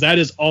good. Because that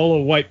is all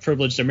a white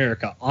privileged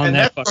America on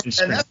that fucking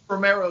screen. And that's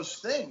Romero's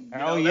thing.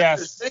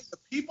 Yes. The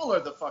people are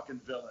the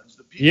fucking villains.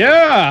 The people,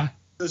 yeah.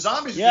 The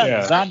zombies.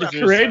 Yeah. The zombies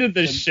created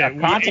this shit.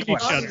 We hate each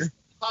other.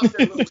 Pop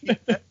their little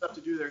stuff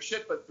to do their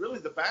shit, but really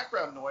the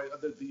background noise,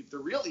 the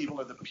real evil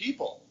are the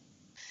people.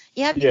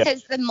 Yeah,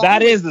 because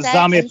that is the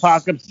zombie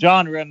apocalypse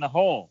genre in the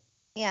whole.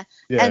 Yeah.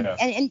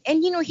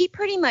 And you know, he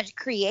pretty much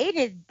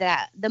created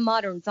the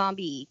modern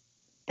zombie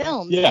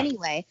film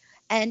anyway,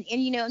 and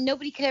you know,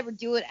 nobody could ever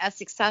do it as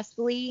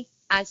successfully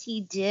as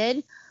he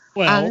did.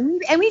 Well,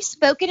 and we've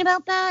spoken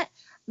about that,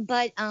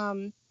 but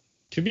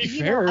to be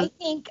fair, I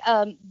think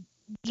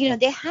you know,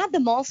 they had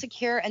them all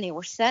secure and they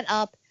were set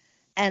up,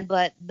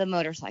 but the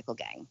motorcycle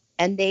gang,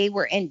 and they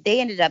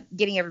ended up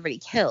getting everybody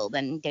killed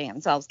and getting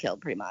themselves killed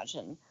pretty much.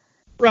 And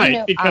right, you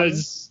know,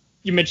 because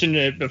you mentioned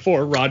it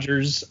before,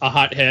 Roger's a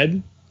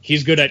hothead.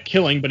 He's good at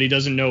killing, but he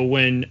doesn't know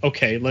when.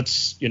 Okay,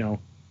 let's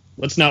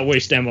not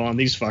waste ammo on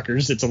these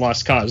fuckers. It's a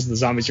lost cause. The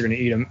zombies are going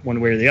to eat them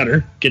one way or the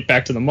other. Get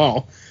back to the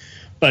mall.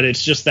 But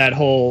it's just that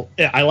whole...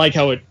 I like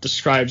how it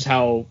describes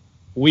how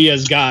we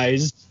as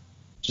guys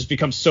just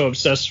become so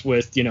obsessed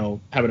with, you know,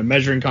 having a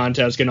measuring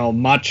contest, getting all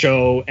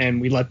macho,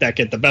 and we let that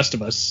get the best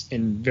of us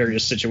in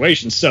various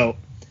situations. So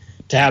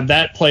to have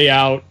that play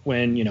out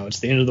when, you know, it's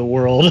the end of the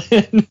world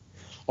and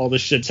all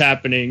this shit's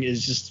happening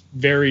is just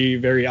very,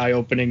 very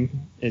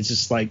eye-opening. It's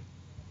just like,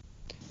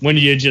 when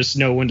do you just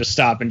know when to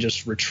stop and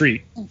just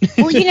retreat?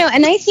 Well, you know,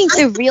 and I think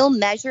the real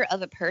measure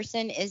of a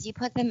person is you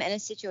put them in a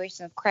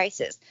situation of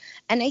crisis.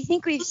 And I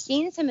think we've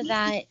seen some of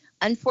that,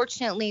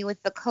 unfortunately,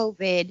 with the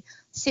COVID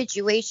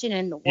situation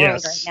in the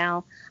world right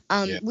now.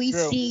 We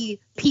see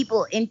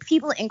people in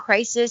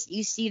crisis.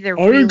 You see their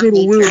real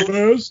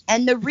nature.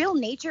 And the real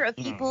nature of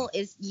people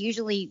is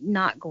usually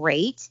not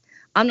great.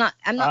 I'm not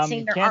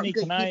saying there aren't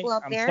good people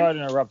out there. I'm sorry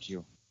to interrupt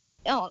you.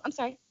 Oh, I'm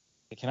sorry.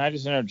 Can I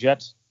just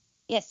interject?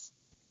 Yes.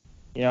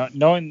 You know,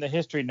 knowing the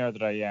history nerd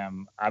that I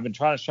am, I've been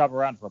trying to shop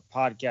around for a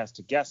podcast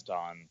to guest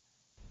on.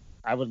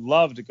 I would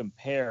love to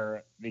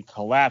compare the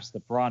collapse of the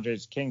Bronze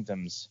Age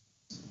kingdoms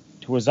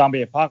to a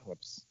zombie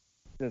apocalypse.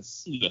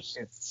 It's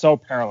so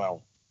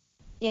parallel.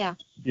 Yeah.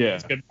 Yeah.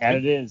 And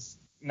it is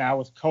now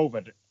with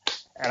COVID.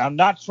 And I'm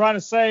not trying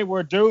to say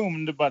we're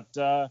doomed, but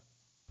the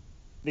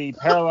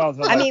parallels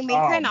are we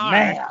kind of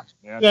are.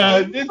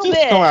 Yeah, just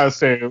come out and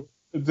say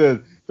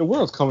the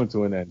world's coming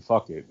to an end.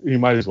 Fuck it. You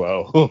might as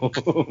well.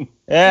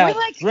 Yeah.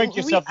 Drink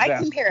yourself to I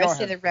death. compare us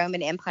to the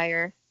Roman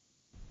Empire.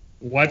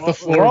 Wipe the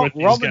floor with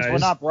these Romans guys. were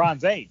not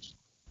Bronze Age.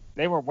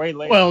 They were way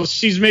later. Well,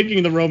 she's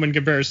making the Roman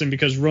comparison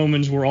because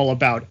Romans were all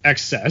about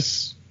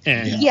excess.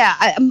 And Yeah,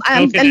 I'm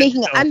Okay,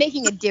 I'm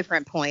making a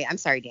different point. I'm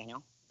sorry,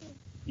 Daniel.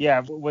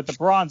 Yeah, with the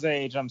Bronze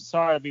Age, I'm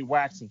sorry to be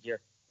waxing here.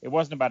 It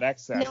wasn't about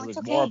excess. No, it was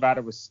it's more okay. about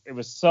it was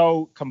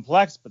so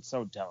complex but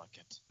so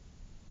delicate.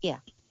 Yeah.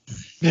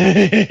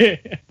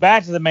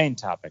 Back to the main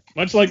topic.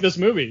 much like this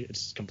movie,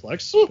 it's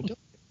complex.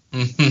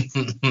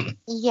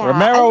 Yeah.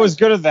 Romero was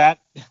good at that.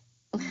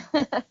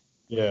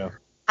 Yeah.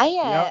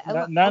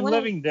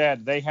 Non-Living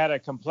Dead, they had a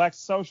complex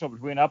social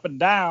between up and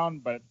down,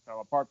 but it fell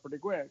apart pretty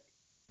quick.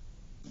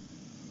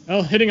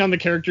 Well, hitting on the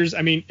characters,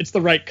 I mean, it's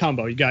the right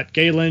combo. You got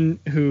Galen,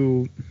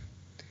 who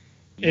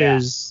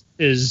is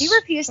She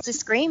refused to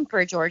scream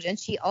for George, and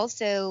she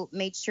also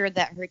made sure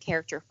that her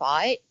character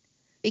fought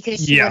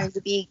because she wanted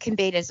to be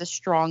conveyed as a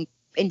strong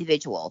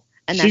individual,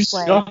 and that's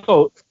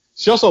why.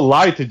 She also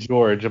lied to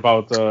George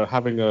about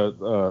having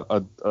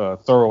a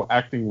thorough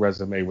acting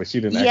resume where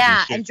she didn't. Yeah,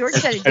 actually and George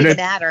said it didn't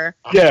matter.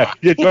 Yeah,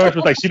 George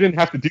was like, she didn't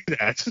have to do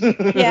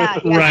that. Yeah.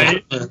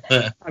 Right.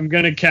 I'm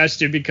gonna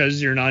cast you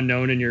because you're not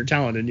known and you're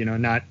talented,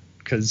 not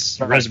because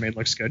your resume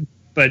looks good.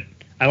 But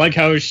I like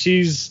how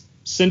she's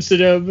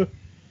sensitive.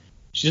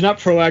 She's not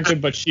proactive,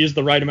 but she is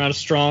the right amount of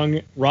strong.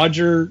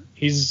 Roger,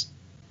 he's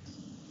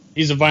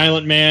a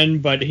violent man,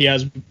 but he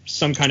has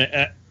some kind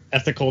of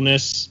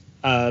ethicalness.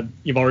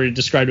 You've already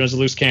described him as a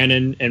loose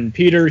cannon. And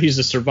Peter, he's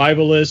a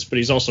survivalist, but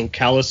he's also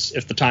callous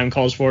if the time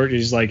calls for it.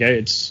 He's like, hey,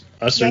 it's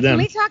us or them. Can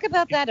we talk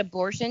about that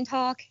abortion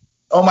talk?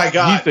 Oh my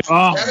God!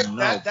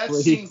 That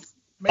scene.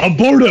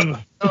 Abortive.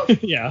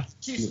 Yeah.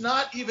 She's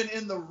not even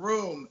in the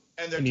room,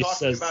 and they're And he talking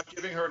says- about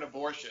giving her an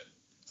abortion.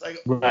 It's like,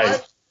 Right.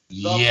 what?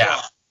 Yeah.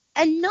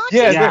 And not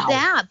Yeah, just yeah.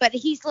 that, but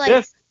he's like,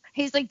 Yes.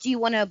 do you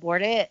want to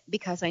abort it?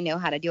 Because I know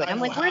how to do it. I I'm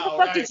know like, where the how,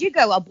 fuck right. did you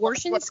go?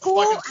 Abortion What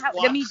school? fucking How,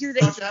 let me do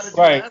squat? this.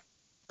 Right.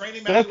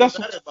 Training That's-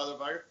 manual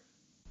motherfucker.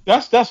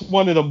 That's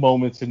one of the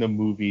moments in the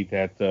movie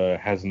that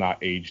has not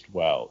aged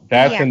well.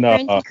 That's Yeah, in the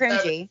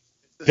cringy.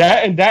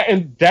 that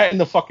and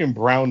the fucking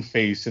brown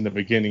face in the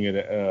beginning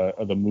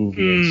of the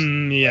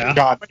movie. Yeah.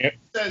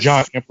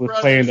 John Amplis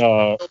playing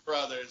Real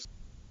brothers.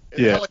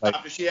 In the Yeah,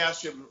 helicopter, she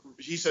asked him.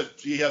 He said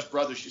he has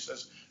brothers. She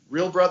says,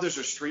 real brothers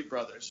or street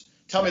brothers?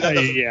 Tell me that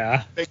doesn't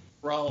Yeah. make it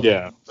wrong.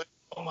 Yeah. It's like,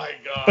 oh my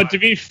God. But to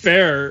be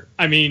fair,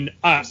 I mean,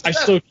 I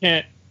still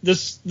can't.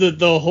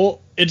 The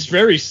whole. It's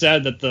very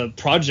sad that the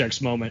projects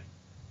moment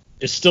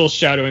is still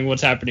shadowing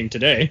what's happening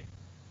today.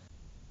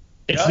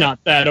 It's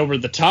not that over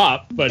the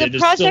top, but The it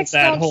is still projects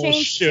that don't whole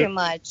change too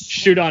much.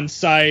 shoot on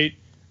sight.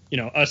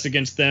 Us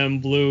against them,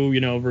 blue.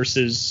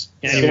 Versus.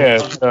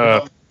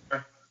 Yeah.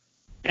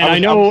 And I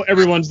know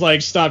everyone's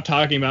like, stop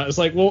talking about it. It's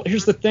like, well,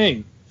 here's the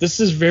thing. This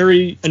is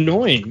very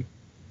annoying.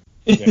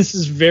 This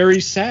is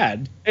very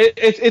sad.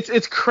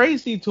 It's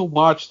crazy to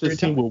watch the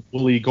scene with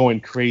Wooly going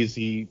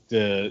crazy.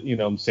 What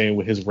I'm saying,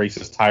 with his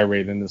racist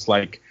tirade, and it's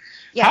like,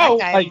 Yeah, how,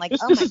 that guy, I'm like,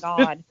 this- oh this my is-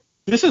 God.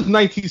 This is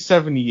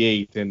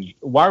 1978, and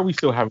why are we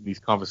still having these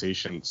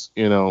conversations?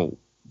 You would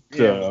have it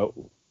hoped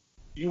is-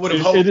 you would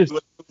have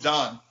moved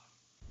on.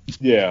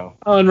 Yeah.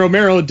 Oh, and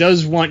Romero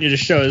does want you to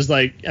show is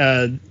like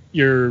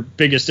your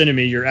biggest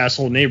enemy, your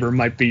asshole neighbor,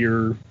 might be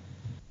your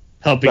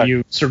helping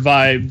you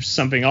survive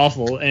something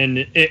awful, and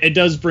it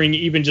does bring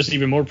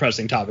even more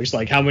pressing topics.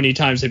 Like, how many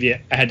times have you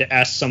had to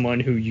ask someone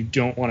who you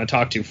don't want to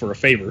talk to for a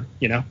favor?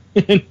 Yeah.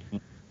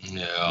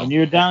 And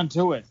you're down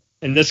to it.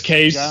 In this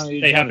case, Yeah,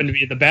 they happen to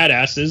be the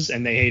badasses,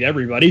 and they hate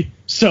everybody.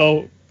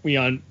 So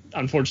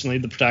unfortunately,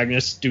 the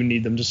protagonists do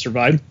need them to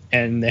survive,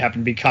 and they happen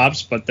to be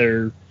cops, but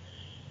they're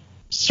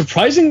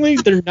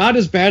not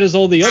as bad as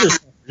all the other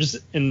fuckers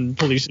in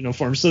police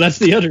uniforms. So that's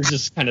the other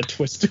just kind of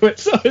twist to it.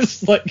 So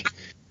it's like,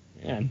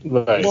 man.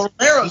 Right. Well,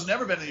 Romero's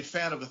never been any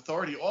fan of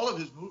authority. All of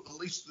his, at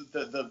least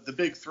the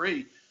big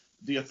three,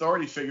 the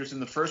authority figures in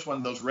the first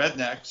one, those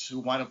rednecks who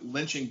wind up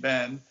lynching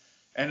Ben,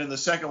 and in the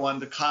second one,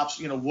 the cops,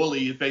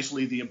 Wooly is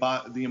basically the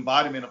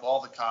embodiment of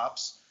all the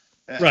cops.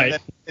 And Right.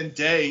 then in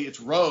Day, it's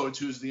Rhodes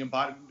who's the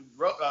embodiment.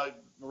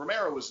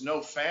 Romero was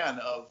no fan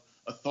of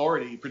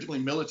authority,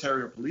 particularly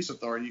military or police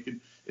authority.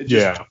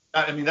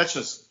 That's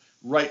just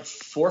right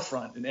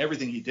forefront in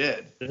everything he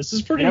did. This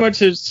is pretty much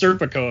his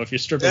Serpico if you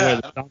strip away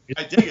the zombies.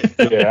 I dig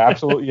it. Yeah,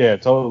 absolutely. Yeah,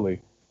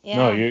 totally. Yeah.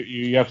 No,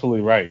 you're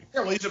absolutely right.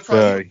 Yeah, well, he's a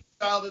product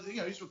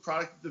he's a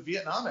product of the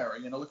Vietnam era.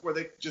 Look where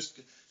they just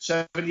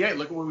 78.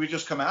 Look at where we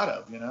just come out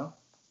of.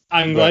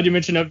 I'm glad you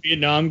mentioned up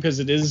Vietnam because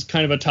it is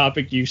kind of a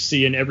topic you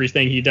see in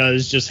everything he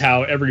does, just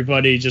how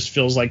everybody just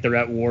feels like they're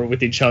at war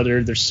with each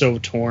other. They're so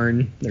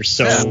torn. They're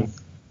so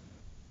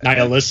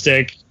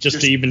nihilistic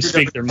just to even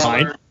speak their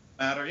mind.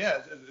 Matter,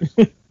 yeah.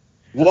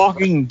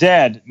 Walking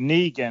Dead,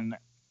 Negan,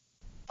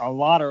 a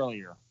lot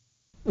earlier.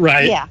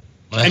 Right. Yeah.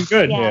 And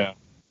good. Yeah.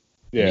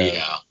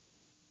 Yeah.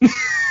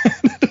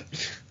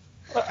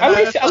 I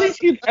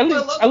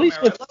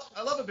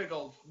love a big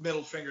old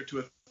middle finger to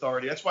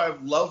authority. That's why I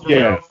love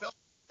Romero film.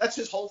 That's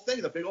his whole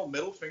thing, the big old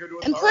middle finger to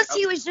authority. And plus,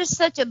 he was just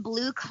such a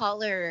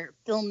blue-collar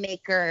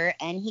filmmaker,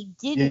 and he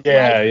didn't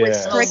Yeah, like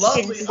yeah.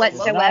 restrictions Not the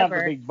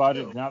whatsoever. big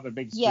budget, not the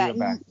big Yeah, studio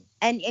back.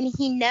 and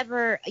he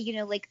never,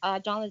 like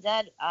Dawn of the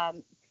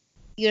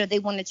Dead, they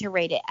wanted to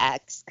rate it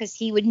X because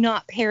he would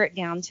not pare it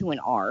down to an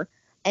R.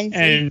 And so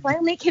he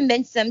finally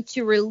convinced them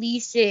to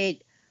release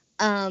it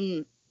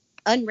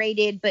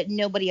unrated, but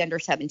nobody under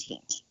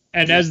 17.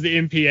 And as the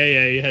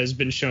MPAA has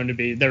been shown to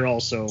be, they're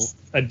also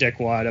a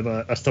dickwad of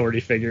a authority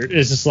figure.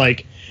 It's just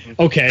like,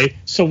 okay,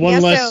 so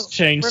one less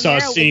chainsaw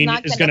scene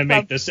is going to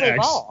make this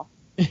X.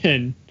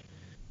 And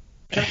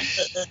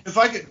if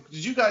I could, do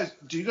you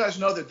guys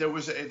know that there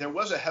was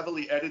a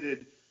heavily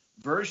edited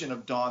version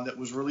of Dawn that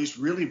was released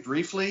really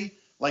briefly,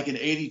 like in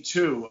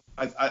 '82?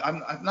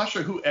 I'm not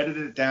sure who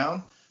edited it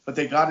down, but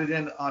they got it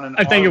in on an.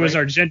 I think it was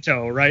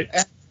Argento, right?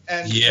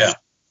 And yeah.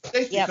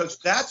 Because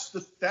that's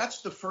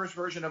the first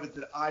version of it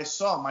that I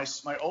saw. My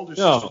older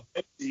sister,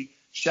 Stacey,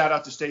 shout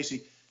out to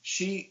Stacy,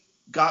 she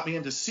got me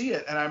in to see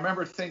it, and I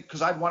remember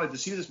because I'd wanted to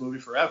see this movie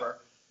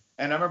forever,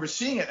 and I remember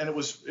seeing it, and it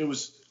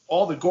was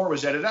all the gore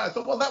was edited out. I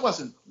thought, well, that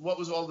wasn't what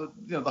was all the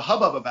the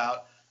hubbub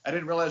about. I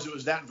didn't realize it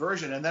was that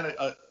version, and then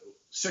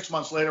 6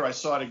 months later, I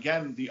saw it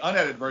again, the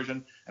unedited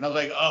version, and I was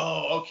like,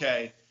 oh,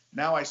 okay,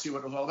 now I see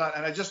what it was all about.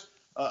 And I just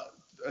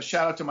a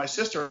shout out to my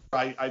sister.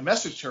 I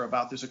messaged her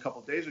about this a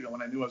couple of days ago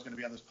when I knew I was going to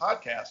be on this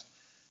podcast,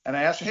 and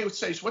I asked her, hey,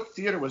 Stace, what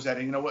theater was that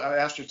in? I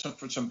asked her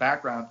for some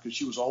background because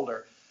she was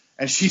older,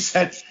 and she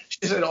said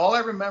all I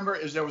remember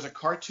is there was a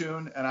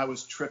cartoon and I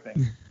was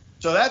tripping.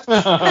 So that's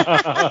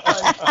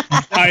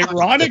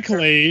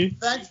ironically,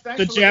 thanks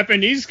the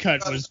Japanese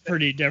cut was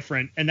pretty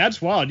different, and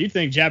that's wild. You'd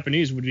think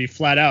Japanese would be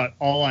flat out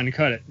all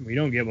uncut it. We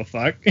don't give a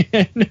fuck.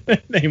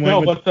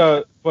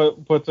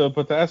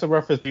 But as a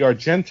reference, the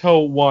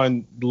Argento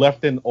one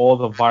left in all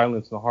the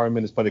violence and the horror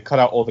minutes, but it cut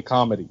out all the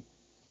comedy.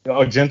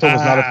 Argento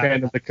was not a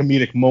fan of the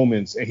comedic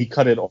moments, and he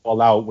cut it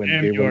all out when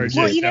they were.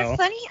 Well,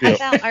 funny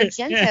about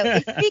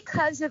Argento, it's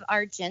because of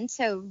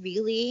Argento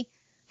really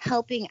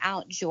helping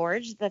out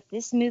George that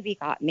this movie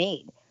got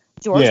made.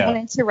 George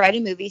wanted to write a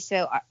movie,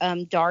 so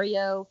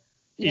Dario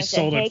he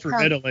sold it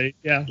for Italy.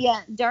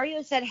 Yeah,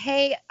 Dario said,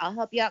 hey, I'll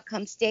help you out,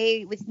 come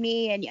stay with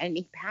me, and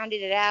he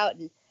pounded it out,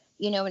 and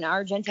and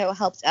Argento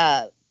helped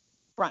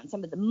front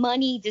some of the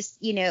money, just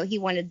he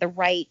wanted the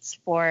rights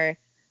for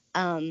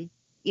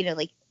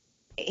like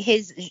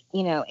his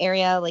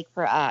area, like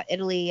for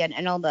Italy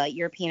and all the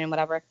European and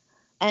whatever,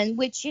 and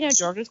which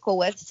George was cool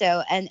with.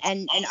 So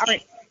and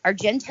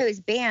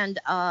Argento's band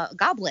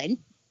Goblin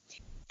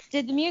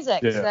did the music.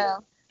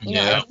 So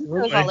it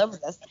was all over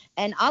this.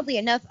 And oddly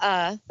enough,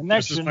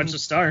 this is much a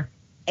star.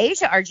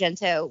 Asia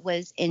Argento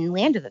was in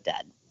Land of the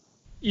Dead.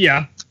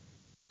 Yeah.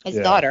 His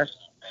daughter.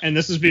 And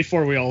this is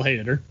before we all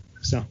hated her.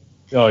 So.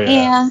 Oh yeah.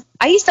 Yeah,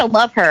 I used to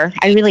love her.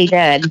 I really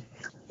did.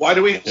 Why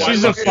do we?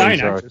 She's a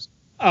fine actress.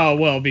 Oh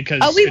well,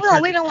 because. Oh, we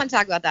don't want to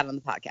talk about that on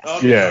the podcast.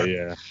 Okay.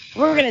 Yeah.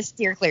 We're gonna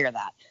steer clear of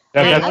that.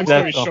 That's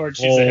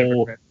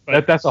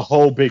a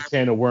whole big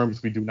can of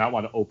worms we do not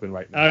want to open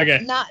right now.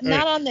 Okay.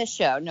 Not on this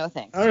show. No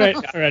thanks. All right.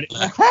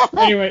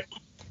 Anyway.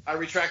 I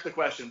retract the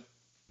question.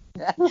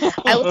 I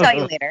will tell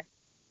you later.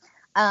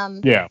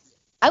 Yeah.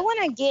 I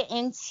want to get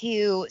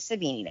into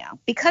Savini now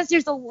because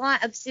there's a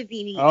lot of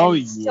Savini. Oh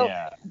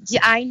yeah. Yeah,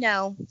 I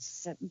know.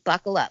 So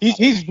buckle up.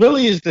 He's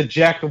really is the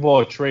jack of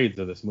all trades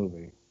of this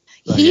movie.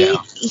 So,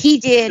 he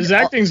did. His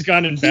acting's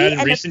gotten bad in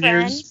recent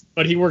years,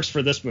 but he works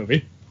for this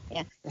movie.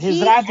 Yeah.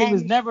 His acting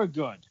was never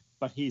good,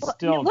 but he's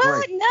still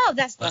great. No,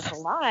 that's a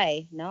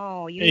lie.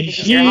 No, you need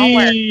to do your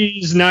homework.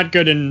 He's not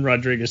good in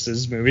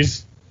Rodriguez's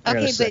movies.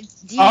 Okay, but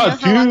do you know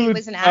how long he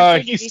was an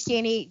actor?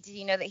 Did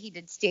you know that he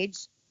did stage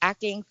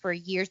acting for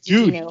years?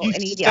 Did you know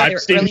any of the other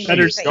early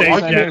movies? The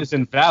argument is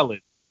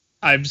invalid.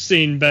 I've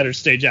seen better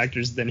stage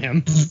actors than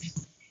him.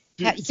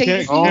 So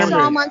you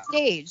saw him on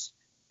stage.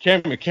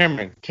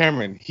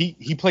 Cameron,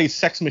 he plays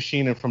Sex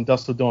Machine and From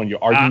Dusk Till Dawn.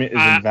 Your argument is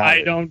invalid.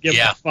 I don't give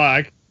a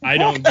fuck. I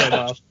don't give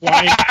a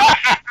flying.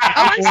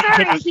 I'm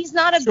sorry, he's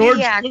not a George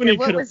B actor. Clooney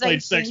What could was have I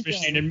played Sex thinking?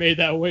 Machine and made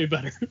that way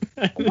better.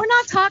 We're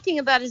not talking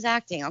about his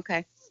acting,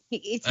 okay?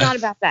 It's not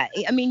about that.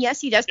 I mean,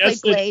 yes, he does play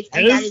Blade,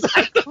 and that is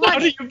iconic. How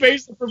do you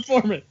base the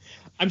performance?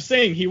 I'm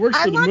saying he works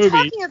for the movie. I'm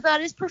not talking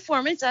about his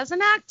performance as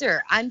an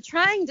actor. I'm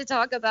trying to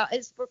talk about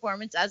his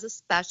performance as a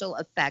special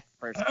effects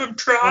person. I'm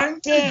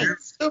trying to.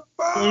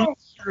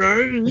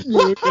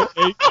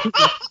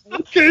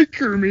 Okay,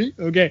 Kermit.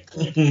 Okay.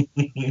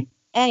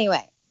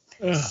 Anyway,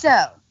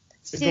 so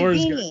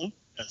Savini,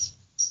 yes.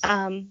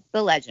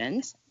 the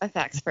legend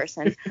effects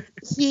person,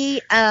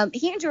 he and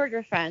George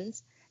are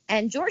friends,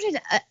 and George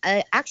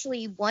had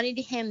actually wanted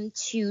him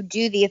to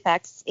do the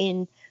effects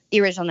in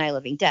the original Night of the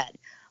Living Dead,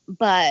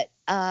 but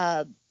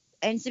and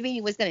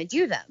Savini was going to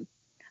do them,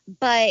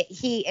 but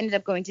he ended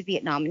up going to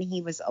Vietnam, and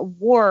he was a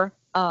war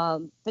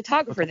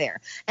photographer there,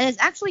 and it's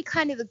actually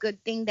kind of a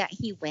good thing that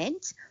he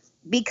went,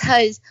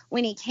 because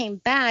when he came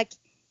back,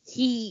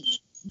 he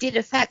did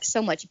effects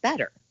so much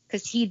better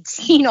because he'd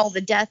seen all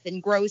the death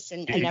and gross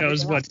and he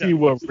knows what he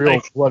was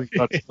real bloody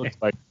looks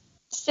like.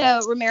 So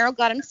Romero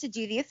got him to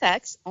do the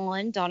effects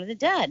on Dawn of the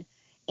Dead,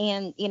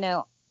 and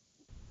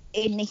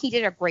and he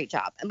did a great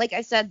job. And like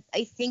I said,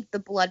 I think the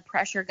blood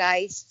pressure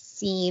guy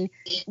scene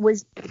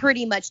was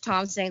pretty much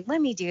Tom saying,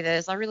 "Let me do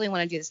this. I really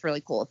want to do this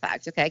really cool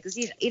effect, okay?" Because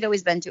he'd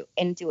always been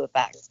into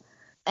effects.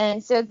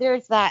 And so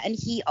there's that, and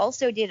he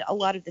also did a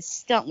lot of the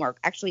stunt work.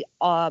 Actually,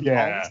 all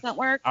the stunt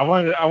work. I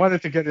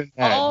wanted to get in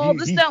that. All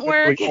the stunt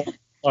work.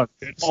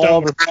 It's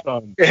all the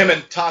stunt. Him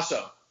and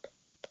Tasso.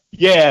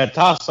 Yeah,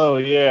 Tasso.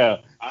 Yeah.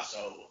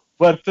 Tasso.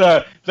 But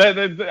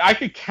I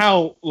could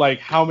count like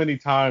how many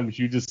times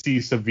you just see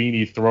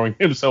Savini throwing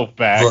himself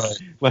back. Right.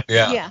 Like,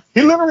 Yeah.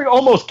 he literally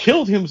almost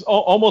killed him,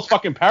 almost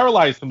fucking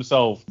paralyzed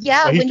himself.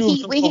 Yeah, Like, when threw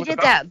he himself did over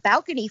that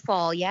balcony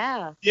fall,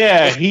 yeah.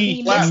 Yeah, He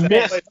he missed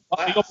missed. it.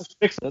 He almost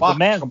fixed the The box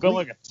man's built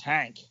completely. like a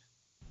tank.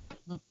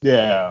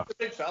 Yeah. He's a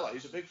big fella.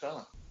 He's a big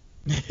fella.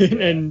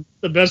 And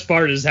the best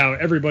part is how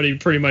everybody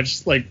pretty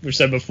much, like we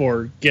said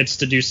before, gets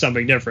to do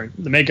something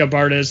different. The makeup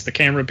artists, the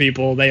camera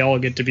people, they all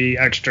get to be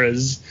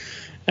extras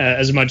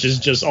as much as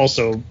just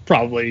also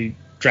probably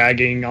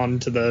dragging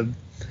onto the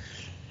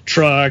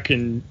truck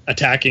and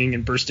attacking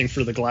and bursting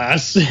through the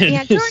glass.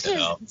 Yeah,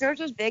 George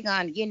was big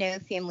on,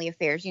 family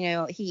affairs. He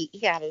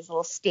had his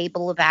little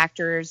stable of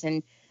actors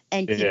and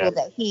people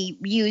that he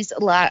used a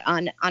lot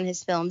on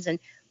his films. And,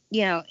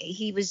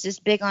 he was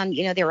just big on,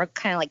 they were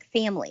kind of like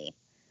family.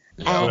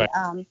 Yeah.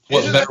 And,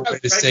 What better way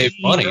to save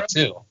money,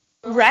 too?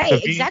 right,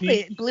 Savini,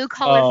 exactly. Blue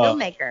collar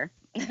filmmaker.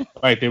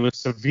 Right, there was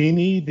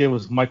Savini, there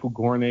was Michael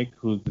Gornick,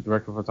 who's the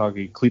director of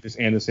photography, Cletus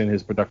Anderson,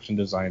 his production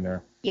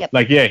designer. Yep.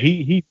 Like, yeah,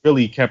 he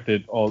really kept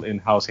it all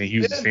in-house, and he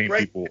used the Didn't same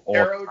Greg people all the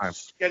Nicotero time.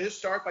 get his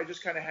start by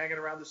just kind of hanging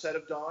around the set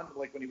of Dawn,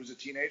 like when he was a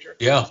teenager?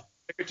 Yeah.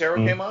 Nicotero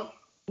Mm. came up?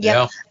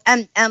 Yeah.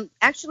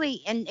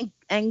 Actually,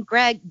 and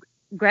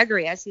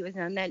Gregory, as he was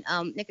known then,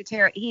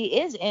 Nicotero,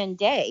 he is in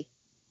Day.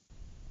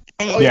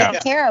 And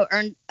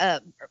Nicotero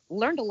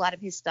learned a lot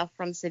of his stuff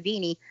from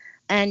Savini,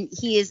 and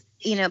he is,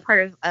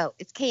 part of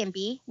it's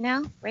K&B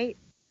now, right?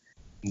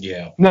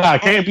 Yeah. Nah,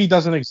 KMP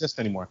doesn't exist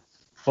anymore.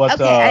 But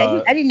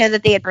Okay, I didn't know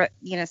that they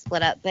had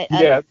split up, but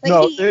yeah, but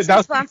no, he's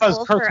that's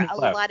responsible because for Kurtzman a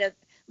left. lot of,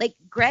 like,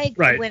 Greg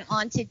Right. went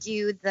on to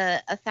do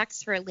the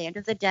effects for Land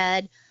of the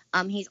Dead.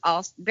 He's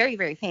also very,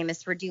 very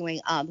famous for doing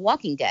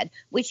Walking Dead,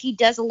 which he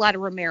does a lot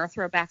of Romero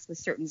throwbacks with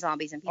certain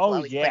zombies, and people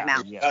always point him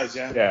out. Does,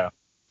 yeah. Yeah.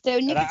 So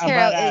And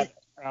Nicotero is.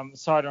 I'm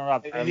sorry to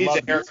interrupt. He I needs love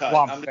a haircut.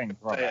 Swamp I'm Thing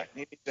just throwback. saying, he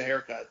needs a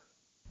haircut.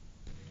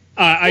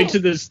 I to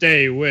this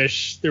day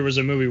wish there was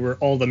a movie where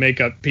all the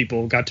makeup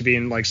people got to be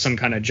in like some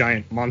kind of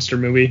giant monster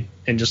movie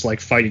and just like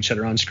fight each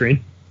other on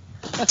screen.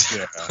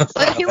 Yeah.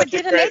 But who would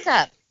do the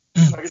makeup?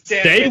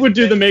 They would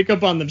do the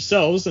makeup on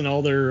themselves and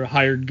all their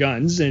hired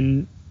guns,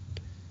 and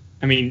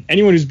I mean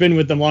anyone who's been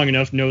with them long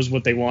enough knows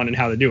what they want and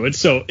how to do it.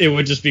 So it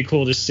would just be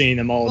cool just seeing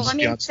them all. Well, just I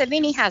be mean, on-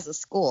 Savini has a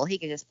school. He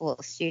could just pull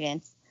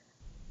students.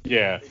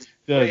 Yeah.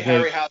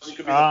 Harryhausen could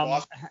be the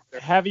boss.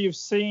 Have you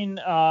seen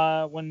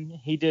when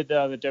he did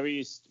the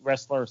WWE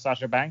wrestler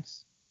Sasha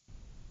Banks?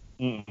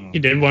 He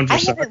did one for I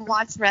some. haven't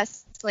watched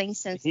wrestling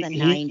since the He-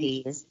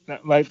 90s.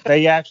 Like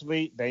they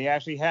actually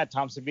had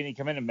Tom Savini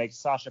come in and make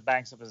Sasha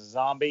Banks up as a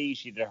zombie.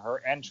 She did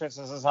her entrance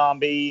as a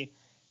zombie,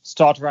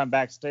 stalked around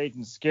backstage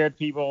and scared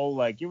people.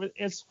 Like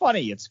it's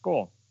funny. It's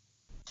cool.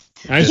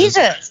 He's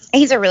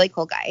a really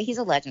cool guy. He's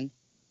a legend.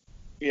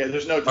 Yeah,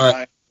 there's no All denying.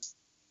 right.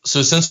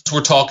 So since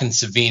we're talking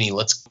Savini,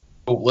 let's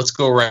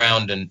go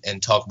around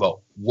and talk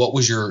about what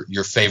was your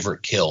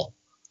favorite kill.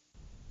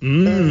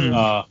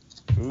 Mm.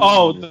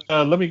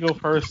 Let me go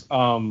first.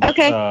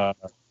 Okay.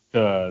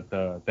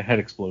 The head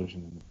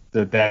explosion.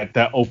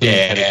 That opening.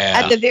 Yeah.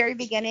 Head At the very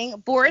beginning,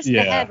 Boris the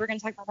Yeah. Head. We're going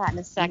to talk about that in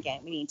a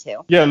second. We need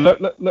to. Yeah,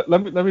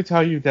 let me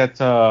tell you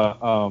that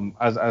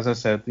as I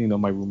said,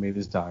 my roommate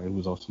is Di,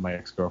 who's also my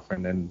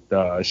ex-girlfriend,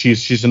 and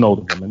she's an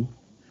older woman.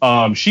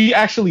 She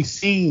actually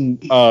seen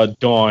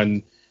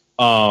Dawn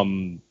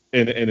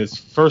in his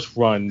first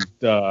run,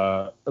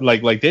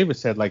 like David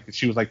said, like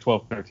she was like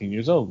 12, 13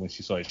 years old when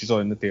she saw it. She saw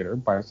it in the theater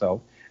by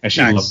herself, and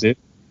she Nice. loved it.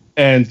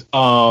 And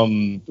I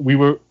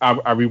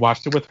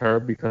rewatched it with her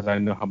because I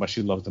know how much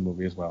she loves the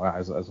movie as well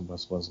as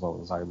well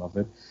as I love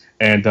it.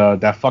 And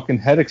that fucking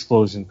head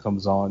explosion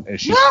comes on, and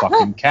she's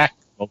fucking cackling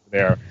over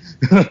there.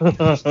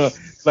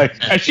 Like,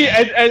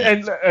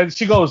 and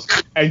she goes,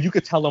 and you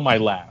could tell him I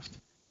laughed.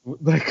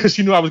 Like, because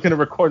she knew I was going to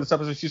record this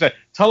episode. She said,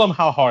 "Tell him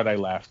how hard I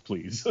laughed,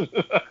 please."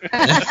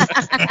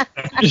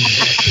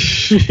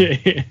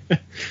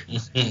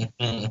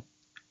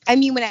 I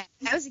mean, when I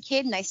was a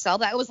kid and I saw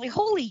that, I was like,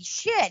 holy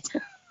shit.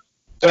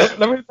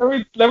 Let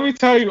me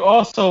tell you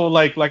also,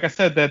 like I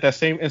said, that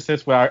same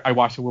instance where I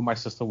watched it with my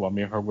sister while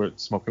me and her were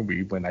smoking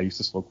weed when I used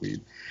to smoke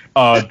weed.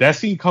 That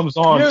scene comes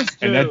on,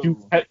 and that dude,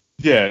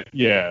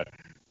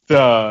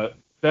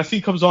 that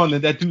scene comes on,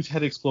 and that dude's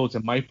head explodes,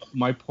 and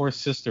my poor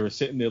sister is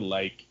sitting there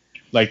like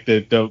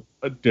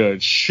the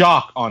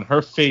shock on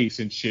her face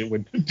and shit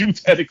when the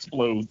dude's head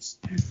explodes.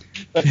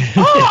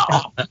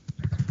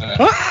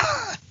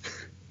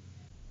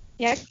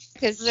 Yeah,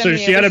 because So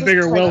she had a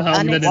bigger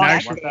Wilhelm than an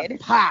actual.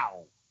 Pow.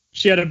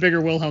 She had a bigger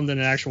Wilhelm than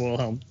an actual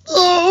Wilhelm.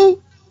 It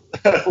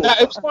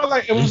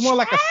was more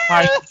like a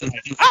sigh.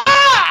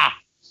 Ah!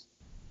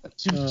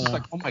 She was just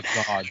like, oh my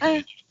god.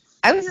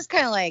 I was just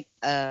kind of like,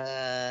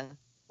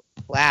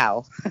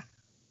 wow.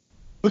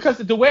 Because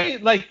the way,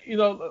 like,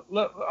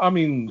 I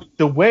mean,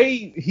 the way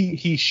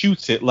he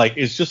shoots it, like,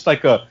 it's just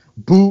like a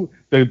boo.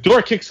 The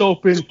door kicks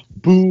open,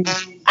 boom,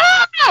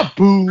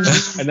 boom,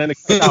 and then it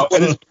comes out,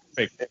 and it's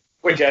perfect.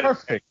 Quick It's edit.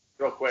 perfect.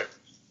 Real quick.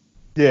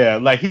 Yeah,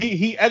 like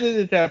he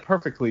edited that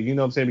perfectly. You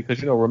know what I'm saying?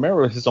 Because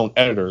Romero is his own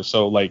editor,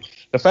 so like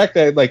the fact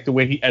that like the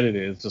way he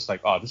edited it is just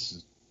like, oh, this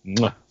is,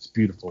 it's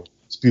beautiful.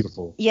 It's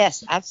beautiful.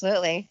 Yes,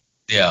 absolutely.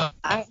 Yeah.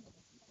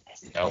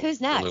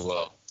 Who's next? Really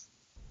well.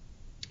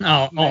 May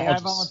I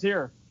I'll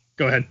volunteer?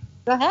 go ahead.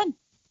 Go ahead.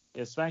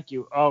 Yes, thank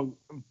you. Oh,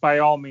 by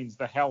all means,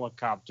 the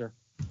helicopter.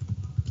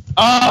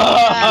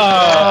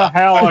 Ah!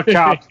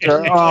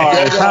 Helicopter. Oh,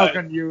 Yeah. how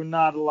can you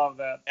not love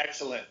that?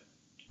 Excellent.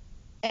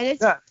 And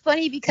it's Yeah.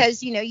 funny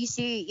because, you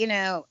see,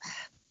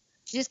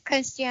 just kind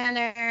of stand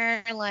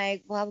there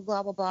like blah,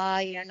 blah, blah,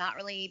 blah, blah, not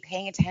really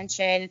paying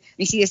attention.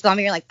 You see a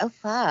zombie, you're like, oh,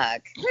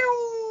 fuck.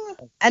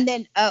 And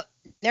then, oh,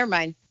 never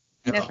mind.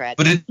 No threat.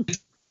 But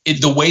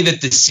the way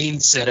that the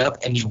scene's set up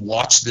and you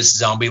watch this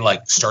zombie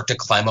like start to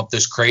climb up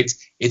those crates,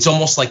 it's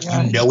almost like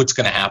it's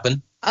going to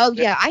happen. Oh,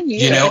 yeah, I knew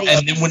You know, it.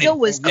 and then when still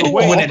was and cool.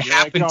 when it Like,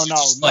 happens, no, it's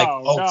just like,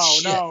 no, oh, no,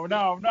 shit.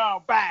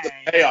 no, bang.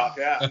 Payoff,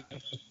 yeah.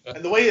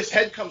 And the way his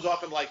head comes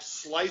off in like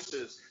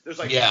slices, there's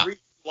like 3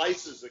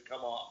 slices that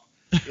come off.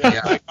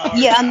 Yeah.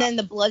 Yeah, and then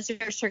the blood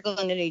starts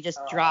trickling and he just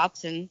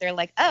drops, and they're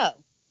like, oh,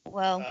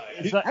 well.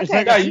 It's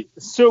Okay. like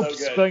soup So good.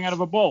 spilling out of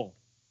a bowl.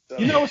 So,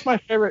 You know what's my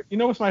favorite? You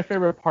know what's my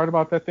favorite part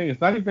about that thing?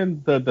 It's not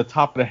even the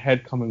top of the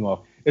head coming off.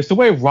 It's the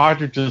way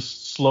Roger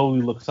just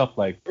slowly looks up,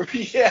 like,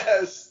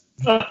 yes.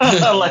 like,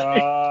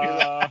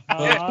 Yeah,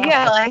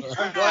 like,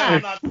 I'm glad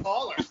I'm not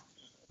taller.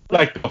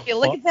 like the hey,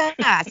 look at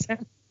that.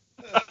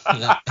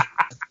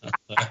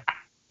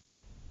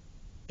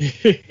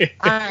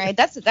 All right,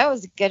 that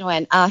was a good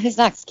one. Who's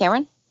next,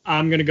 Cameron?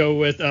 I'm gonna go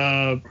with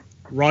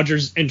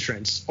Roger's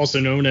entrance, also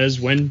known as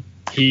when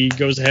he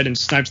goes ahead and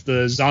snipes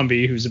the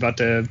zombie who's about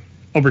to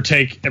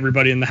overtake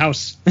everybody in the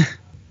house.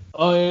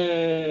 Oh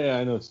yeah,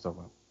 I know what you're talking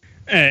about.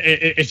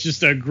 It's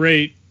just a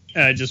great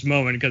just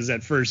moment because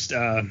at first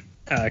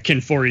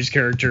Ken Foree's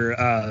character,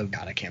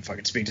 God, I can't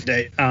fucking speak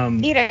today.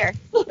 Peter.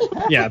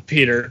 Yeah,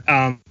 Peter.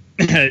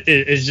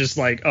 It's just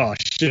like, oh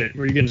shit,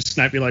 were you gonna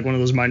snipe me like one of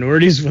those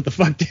minorities? What the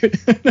fuck, dude?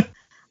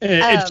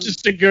 It's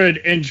just a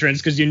good entrance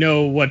because you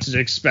know what to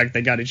expect.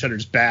 They got each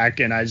other's back,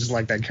 and I just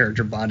like that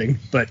character bonding.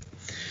 But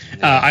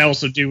I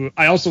also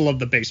love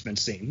the basement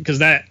scene because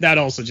that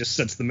also just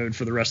sets the mood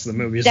for the rest of the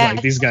movie. It's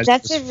like these guys.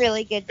 That's a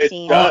really good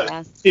scene. does.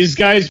 Yes. These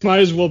guys might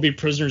as well be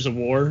prisoners of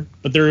war,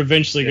 but they're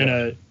eventually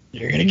they're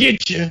gonna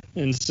get you.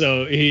 And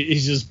so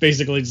he's just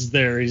basically just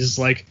there. He's just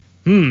like,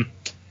 who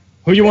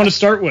you want to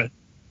start with?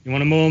 You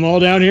want to mow them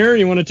all down here?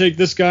 You want to take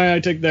this guy? I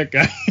take that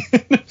guy.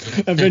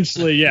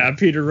 Eventually,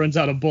 Peter runs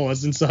out of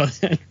bullets, and so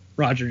then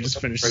Roger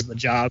just finishes the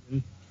job.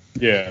 And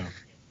Yeah.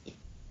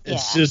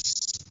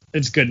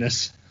 it's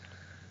goodness.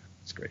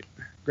 It's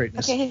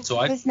greatness. Okay, So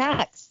who's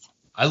next?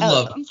 I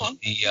love I'm sorry.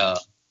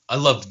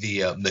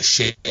 the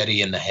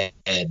machete in the head.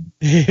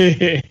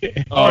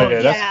 Oh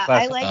yeah, that's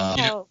I classic. like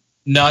how.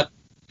 Not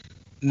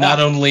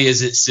only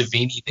is it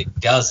Savini that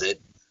does it,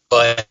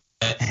 but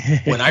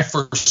when I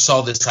first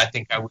saw this, I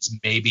think I was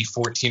maybe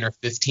 14 or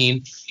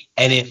 15,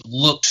 and it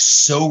looked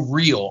so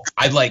real.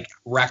 I like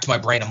racked my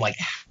brain. I'm like,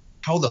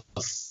 how the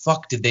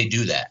fuck did they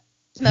do that?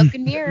 Smoke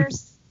and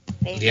mirrors.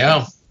 Baby.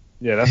 Yeah.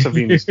 Yeah, that's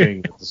Savini's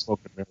thing with the smoke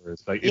and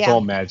mirrors. Like, it's Yeah.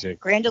 all magic.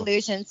 Grand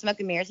illusion, smoke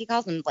and mirrors. He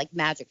calls them like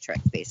magic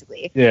tricks,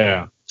 basically.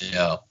 Yeah.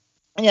 Yeah.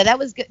 Yeah, that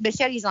was good.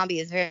 Machete Zombie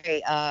is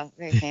very,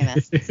 very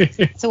famous.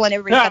 So when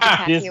everybody's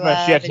got the Yes, tattoo up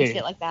and machete.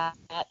 shit like that.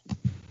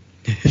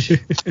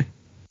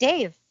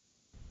 Dave.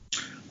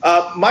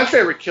 My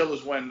favorite kill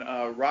is when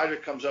Roger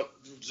comes up,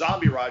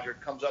 zombie Roger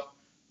comes up,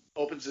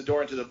 opens the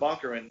door into the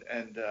bunker,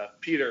 and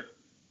Peter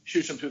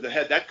shoots him through the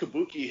head. That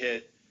kabuki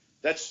hit,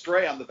 that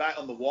spray on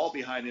the wall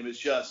behind him is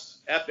just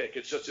epic.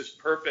 It's just this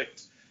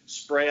perfect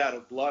spray out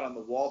of blood on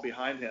the wall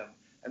behind him.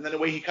 And then the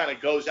way he kind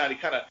of goes down, he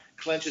kind of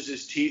clenches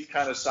his teeth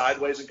kind of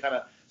sideways and kind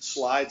of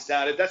slides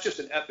down. That's just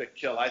an epic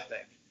kill, I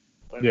think.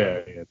 When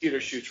Peter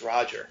shoots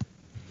Roger.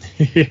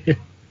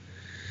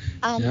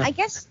 I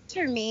guess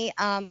for me,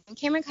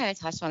 Cameron kind of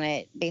touched on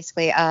it.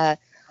 Basically,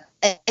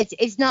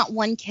 it's not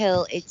one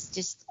kill. It's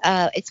just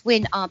it's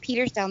when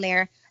Peter's down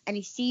there and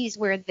he sees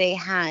where they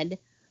had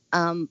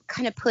kind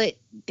of put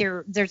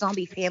their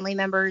zombie family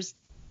members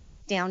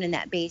down in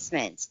that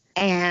basement,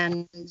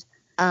 and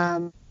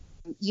and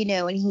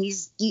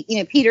he's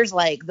Peter's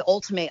like the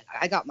ultimate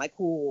I got my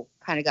cool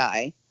kind of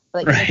guy,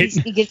 but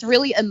he gets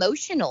really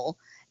emotional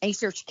and he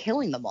starts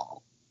killing them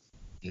all.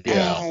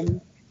 Yeah.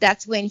 And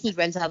that's when he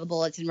runs out of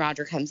bullets and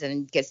Roger comes in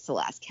and gets the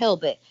last kill.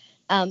 But,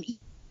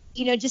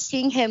 just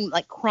seeing him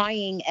like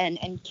crying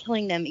and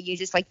killing them,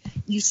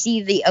 you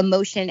see the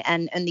emotion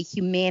and the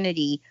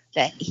humanity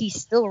that he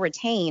still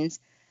retains.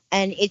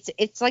 And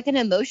it's like an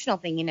emotional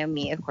thing,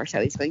 me, of course,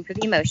 always going for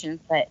the emotions.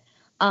 But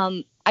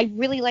I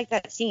really like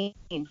that scene.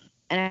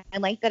 And I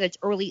like that it's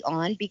early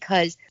on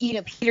because,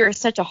 Peter is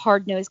such a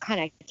hard-nosed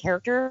kind of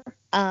character.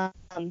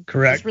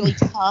 Correct. He's really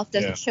tough,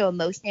 doesn't show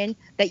emotion.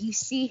 That you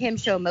see him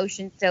show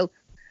emotion. So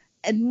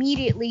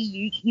immediately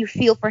you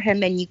feel for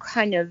him and you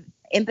kind of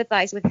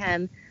empathize with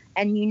him,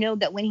 and you know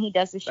that when he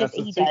does the shit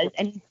that he does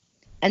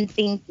and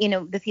think, you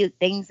know, the few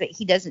things that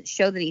he doesn't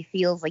show that he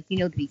feels, like, you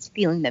know, that he's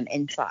feeling them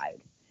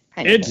inside.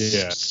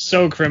 It's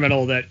so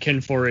criminal that Ken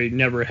Foree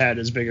never had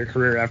as big a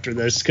career after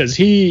this, because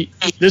he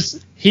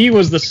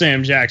was the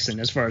Sam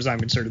Jackson, as far as I'm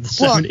concerned, of the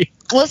 70s.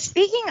 Well,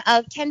 speaking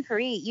of Ken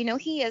Foree, you know,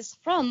 he is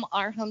from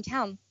our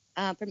hometown,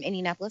 from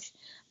Indianapolis.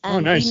 Oh,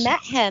 nice. We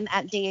met him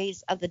at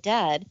Days of the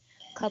Dead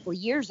a couple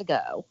years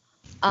ago.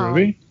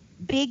 Really?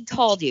 Big,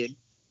 tall dude.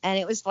 And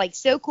it was, like,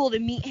 so cool to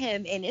meet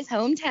him in his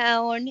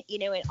hometown, you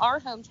know, in our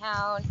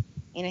hometown.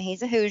 You know,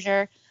 he's a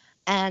Hoosier.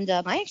 And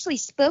I actually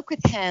spoke with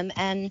him,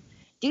 and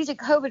due to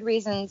COVID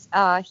reasons,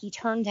 he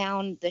turned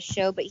down the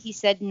show, but he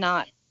said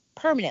not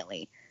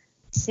permanently.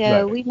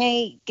 So we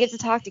may get to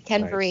talk to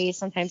Ken Foree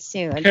sometime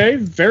soon. Okay,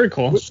 very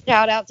cool.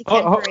 Shout out to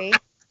Ken Foree.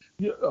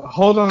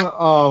 Hold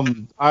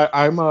on.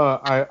 I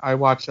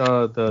watch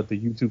the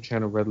YouTube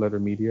channel Red Letter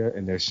Media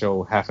and their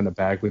show Half in the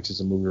Bag, which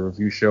is a movie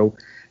review show,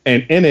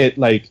 and in it,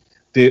 like,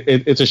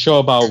 it's a show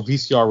about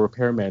VCR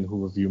repairmen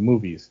who review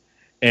movies,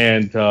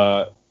 and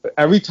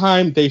every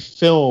time they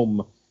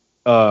film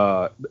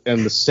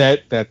in the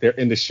set that they're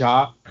in the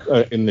shop,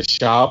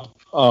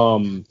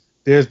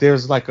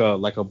 there's like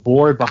a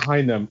board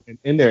behind them, and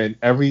in there, in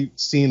every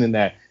scene in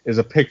that is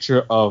a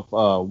picture of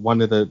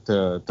one of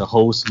the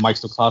hosts, Mike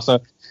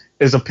Stoklasa,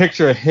 is a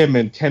picture of him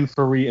and Ken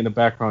Foree in the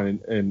background,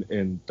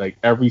 in like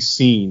every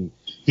scene.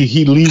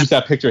 He leaves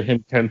that picture of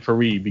him, Ken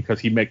Foree, because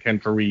he met Ken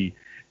Foree,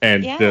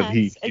 and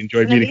he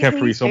enjoyed meeting Ken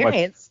Foree so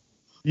much.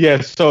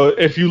 Yeah, so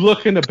if you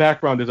look in the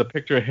background, there's a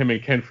picture of him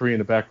and Ken Foree in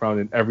the background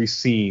in every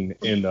scene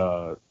in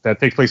that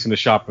takes place in the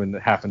shop in the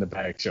Half in the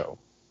Bag show.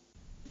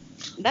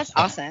 That's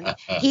awesome.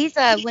 He's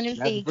one of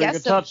the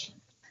guests of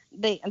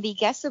the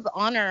guests of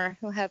honor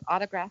who have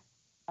autographed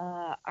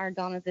our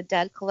Dawn of the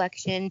Dead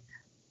collection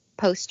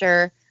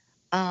poster.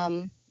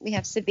 We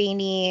have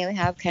Savini, we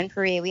have Ken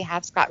Foree, we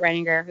have Scott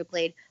Reininger, who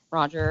played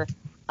Roger.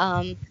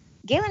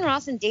 Galen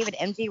Ross and David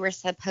Emsey were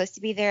supposed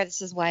to be there.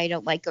 This is why I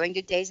don't like going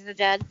to Days of the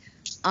Dead.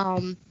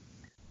 And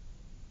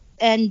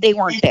they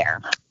weren't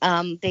there.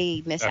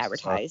 They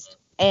misadvertised.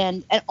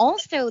 And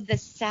also the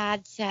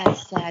sad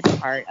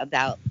part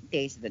about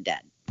Days of the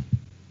Dead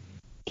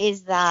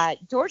is that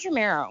George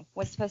Romero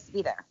was supposed to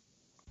be there.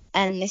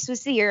 And this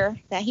was the year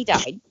that he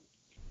died.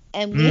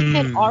 And we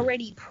had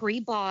already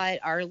pre-bought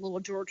our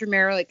little George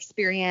Romero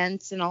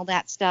experience and all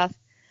that stuff.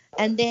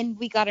 And then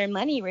we got our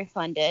money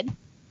refunded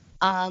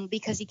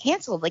because he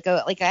canceled like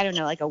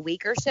a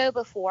week or so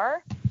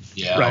before.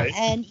 Yeah. Right.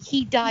 And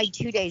he died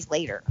 2 days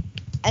later.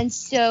 And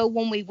so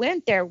when we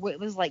went there, it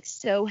was like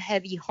so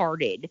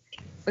heavy-hearted.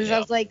 Because I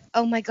was like,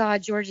 oh my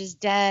God, George is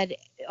dead.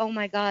 Oh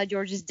my God,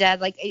 George is dead.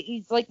 Like,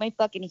 he's like my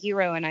fucking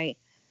hero. And it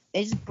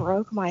just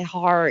broke my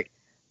heart.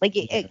 Like,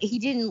 he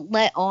didn't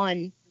let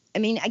on. I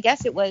mean, I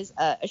guess it was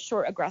a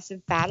short,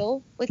 aggressive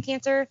battle with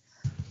cancer.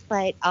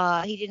 But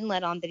he didn't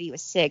let on that he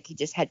was sick. He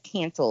just had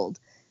canceled.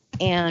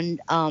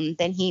 And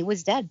then he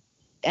was dead.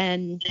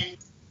 And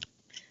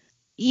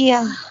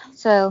yeah,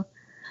 so,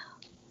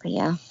 but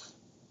yeah.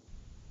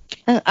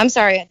 I'm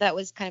sorry, that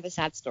was kind of a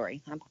sad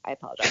story. I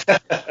apologize.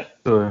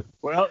 Sure.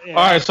 Well, yeah,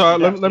 all right. So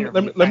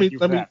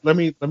let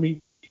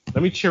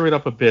me cheer it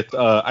up a bit.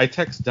 I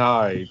text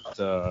died.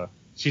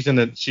 She's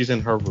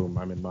in her room.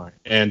 I'm in mine.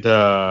 And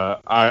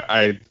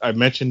I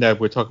mentioned that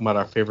we're talking about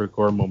our favorite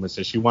gore moments,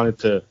 and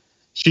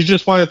she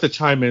just wanted to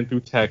chime in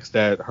through text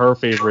that her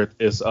favorite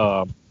is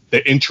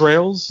the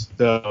entrails.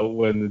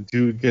 When the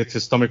dude gets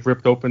his stomach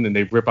ripped open and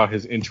they rip out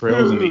his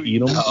entrails and they eat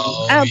them.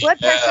 Blood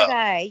pressure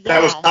guy. Yeah.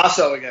 That was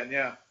Tasso again.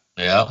 Yeah.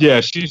 Yeah.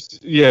 Yeah, she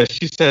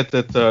said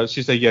that.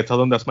 She said, yeah, tell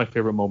them that's my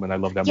favorite moment. I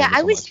love that moment. Yeah,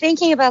 I so was much.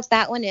 thinking about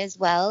that one as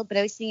well, but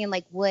I was thinking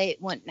like what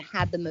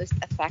had the most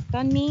effect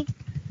on me,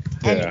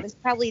 and it was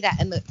probably that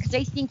because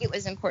I think it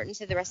was important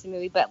to the rest of the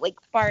movie. But like,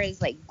 as far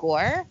as like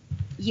gore,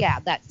 yeah,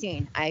 that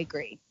scene, I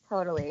agree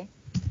totally.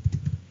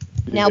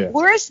 Now,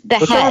 Boris the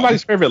What's head.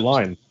 everybody's favorite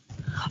line?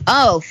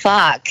 Oh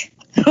fuck,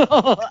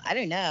 I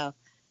don't know.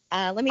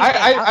 Let me.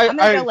 I'm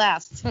gonna go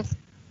last.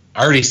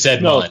 I already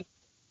said mine.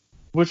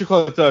 What you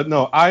call it?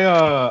 No,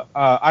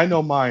 I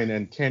know mine,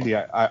 and Candy,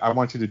 I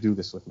want you to do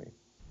this with me.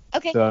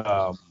 Okay.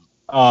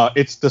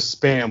 It's the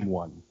spam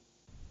one.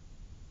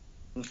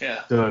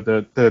 Yeah.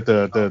 The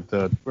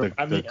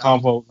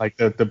convo, like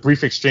the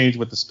brief exchange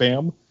with the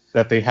spam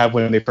that they have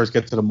when they first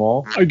get to the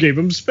mall. I gave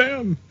him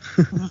spam.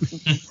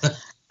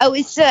 Oh,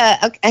 it's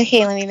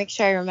okay. Let me make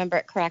sure I remember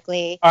it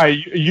correctly. All right,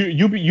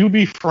 you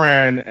be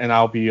Fran, and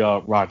I'll be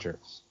Roger.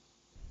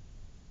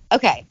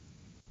 Okay.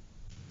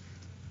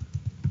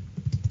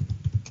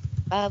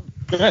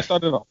 Yeah,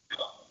 start it off.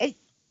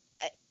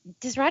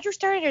 Does Roger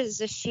start it or is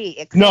this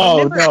she?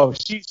 No.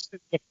 She's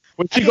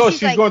when she goes,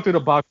 she's like, going through the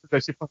box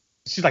that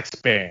she's like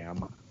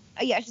spam.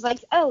 Yeah, she's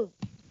like, oh,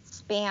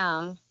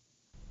 spam,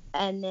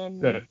 and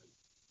then.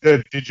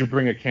 Did you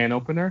bring a can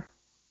opener?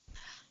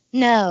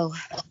 No.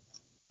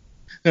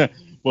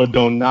 Well,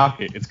 don't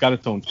knock it. It's got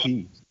its own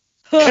key.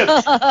 Sorry,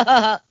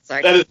 I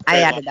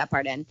added that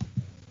part in.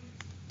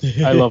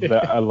 I love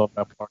that. I love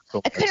that part so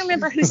I much. couldn't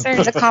remember who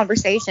started the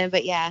conversation,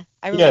 but yeah,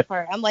 I remember that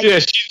part. I'm like, Yeah,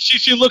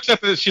 she looks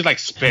at the. She's like,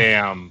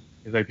 spam.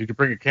 He's like, did you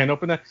bring a can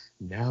opener?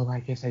 No, I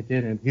guess I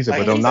didn't. He's like,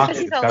 well, don't knock it.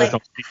 She's all like,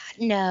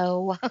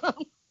 no.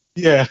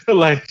 Yeah,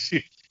 like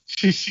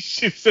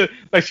she's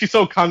like she's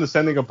so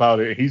condescending about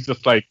it. He's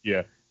just like,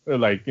 yeah,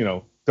 like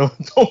don't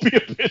be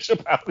a bitch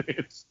about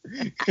it.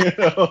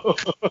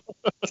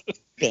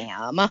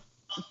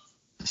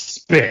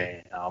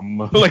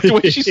 Spam. Like the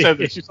way she says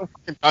it, she's so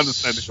fucking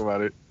condescending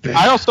about it.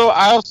 I also.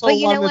 But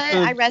you know what? To,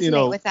 I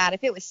resonate with that.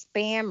 If it was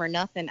spam or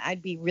nothing,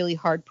 I'd be really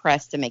hard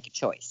pressed to make a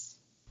choice.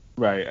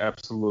 Right,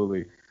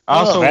 absolutely. I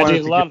also I wanted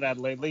did to a lot of that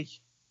lately.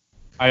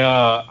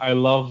 I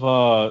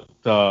love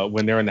the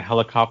when they're in the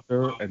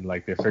helicopter and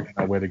like they're figuring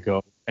out where to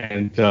go,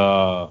 and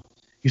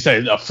he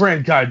said a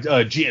friend got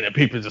Janet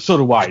papers and so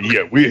do I.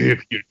 Yeah, we're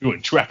here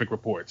doing traffic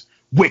reports.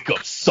 Wake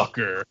up,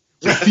 sucker.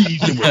 We're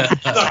thieves and we're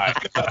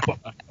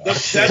The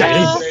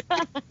 70s.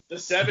 The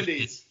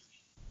 70s.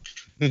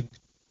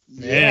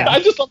 Yeah. I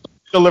just love the way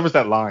he delivers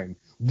that line.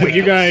 Have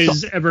you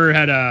guys Sucker. ever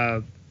had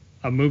a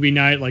movie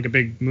night, like a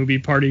big movie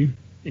party,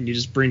 and you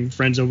just bring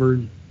friends over?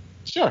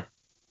 Sure.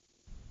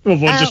 Well,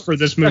 just for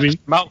this movie.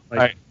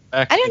 Right.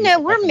 I don't know.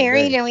 We're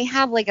married and we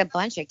have like a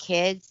bunch of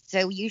kids,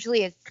 so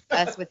usually it's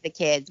us with the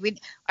kids.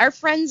 Our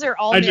friends are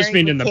all I married just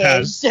mean with in the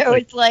kids, past, so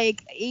like- it's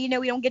like we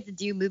don't get to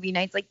do movie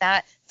nights like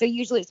that. So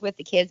usually it's with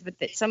the kids, but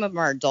some of them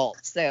are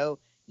adults. So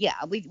yeah,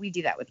 we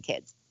do that with the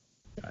kids.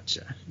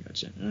 Gotcha.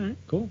 All right,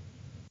 cool.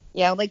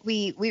 Yeah, like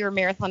we were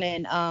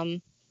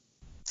marathoning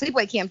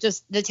sleepaway camp,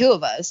 just the two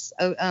of us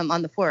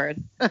on the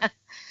 4th.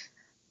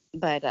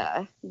 But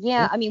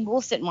yeah, I mean, we'll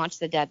sit and watch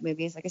the Dead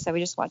movies. Like I said, we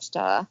just watched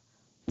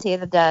Day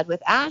of the Dead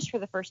with Ash for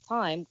the first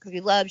time because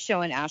we love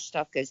showing Ash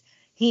stuff because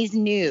he's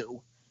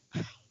new.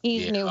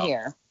 He's new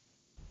here.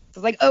 So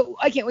it's like, oh,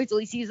 I can't wait till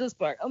he sees this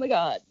part. Oh my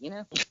god,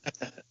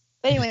 But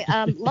anyway,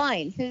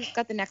 line. Who's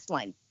got the next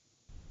line?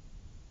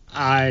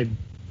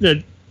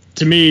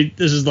 To me,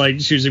 this is like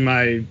choosing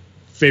my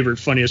favorite,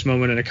 funniest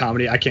moment in a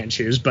comedy. I can't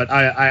choose, but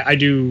I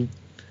do.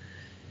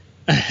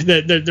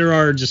 There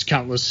are just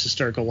countless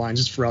hysterical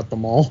lines throughout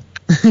them all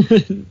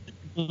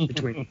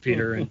between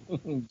Peter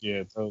and.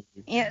 Yeah, totally.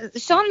 Yeah,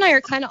 Sean and I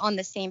are kind of on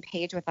the same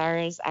page with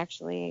ours,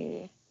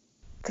 actually.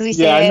 Because we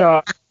Yeah, say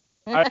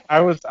I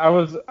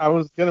know. I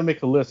was gonna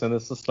make a list, and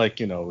it's just like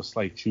it's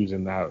like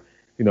choosing out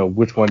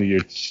which one of your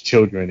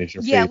children is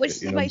your favorite. Yeah, which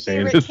is you know my what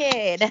I'm favorite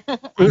saying? kid. I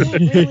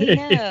don't really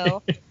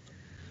know.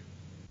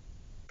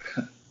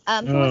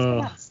 Who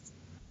wants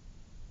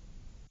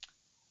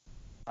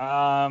to go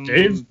next?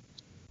 Dave?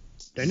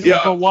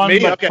 Simple one, me?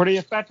 but Okay. pretty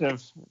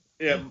effective.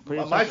 Yeah, Pretty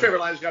my effective. favorite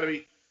line has got to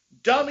be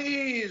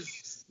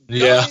dummies.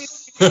 Yeah.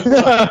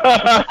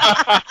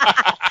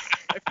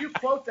 If you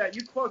quote that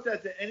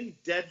to any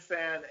Dead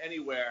fan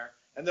anywhere,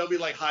 and they'll be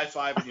like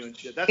high-fiving you and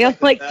shit. That's Feels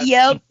like, that's,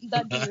 yep,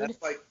 that dude.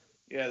 That's like,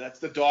 yeah, that's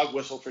the dog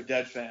whistle for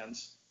Dead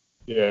fans.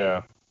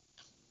 Yeah.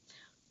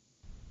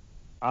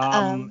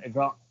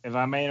 If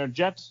I may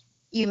interject,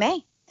 You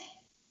may.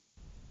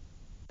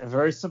 a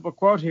very simple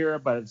quote here,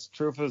 but it's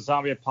true for the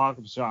zombie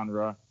apocalypse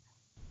genre.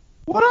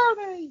 What are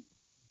they?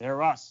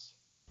 They're us.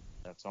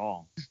 That's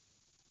all.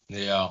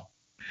 Yeah.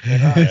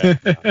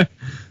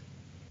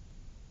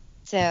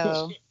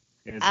 So,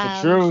 It's the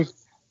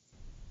truth.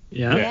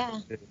 Yeah. yeah.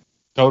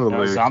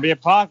 Totally. Zombie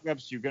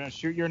apocalypse. You gonna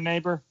shoot your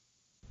neighbor?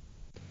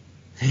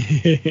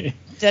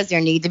 Does there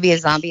need to be a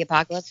zombie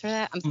apocalypse for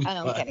that? I'm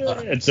kidding.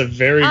 It's a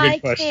very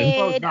good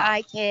question.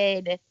 I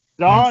kid.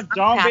 Don't be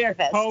a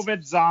pacifist.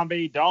 COVID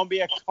zombie. Don't be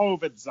a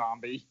COVID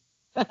zombie.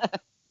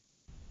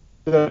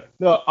 The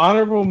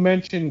honorable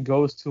mention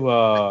goes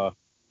to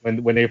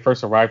when they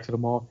first arrived to the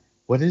mall.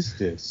 What is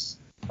this?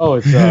 Oh,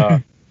 it's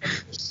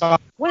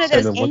One of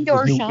those Center,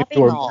 indoor new shopping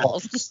indoor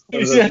malls.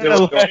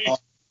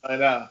 I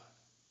know.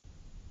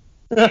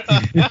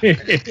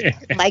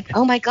 Like,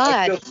 oh my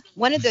god,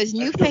 one of those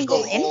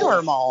newfangled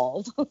indoor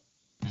malls.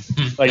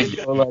 like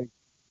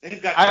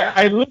They've got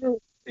I literally,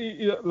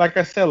 like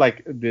I said,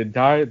 like the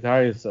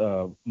Di is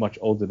much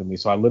older than me,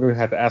 so I literally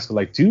had to ask her,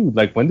 like, dude,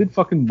 like when did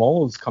fucking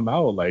malls come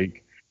out?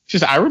 Like,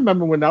 just I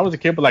remember when I was a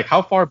kid, but like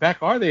how far back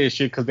are they and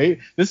shit? Because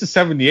this is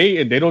 78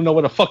 and they don't know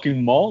what a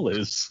fucking mall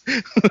is.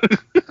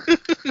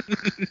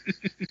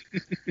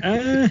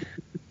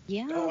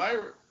 Yeah. No,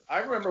 I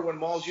remember when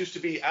malls used to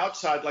be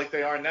outside like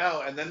they are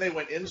now, and then they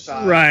went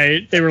inside.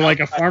 Right. They were like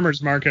a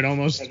farmer's market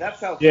almost. And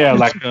that's how. Yeah,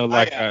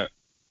 Right?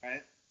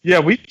 yeah,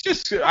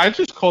 I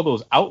just call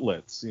those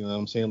outlets. You know what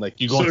I'm saying? Like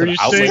you go So into are the you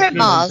outlet. saying- Strip you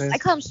know what I'm malls. saying? I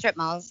call them strip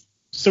malls.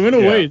 So in a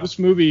Yeah. way, this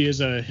movie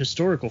is a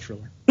historical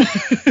thriller.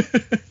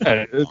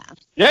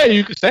 Yeah,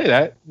 you could say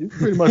that. You could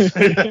pretty much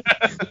say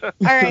that.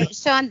 All right,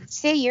 Sean,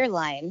 say your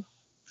line.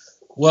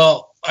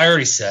 Well, I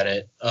already said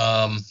it.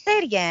 Say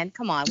it again.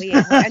 Come on.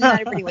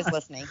 Not everybody was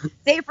listening.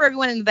 Say it for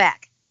everyone in the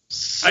back.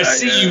 I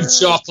see you,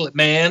 chocolate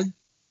man.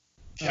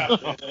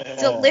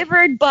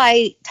 Delivered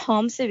by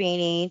Tom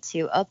Savini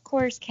to, of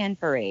course, Ken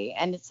Furry.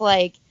 And it's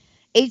like,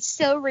 it's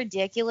so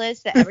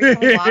ridiculous that every time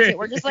we watch it,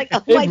 we're just like,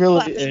 oh my really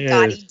fucking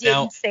god, is. he didn't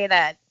Now- say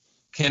that.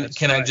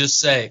 Can I just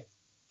say,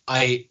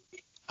 I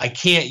I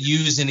can't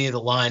use any of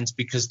the lines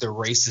because they're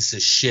racist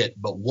as shit.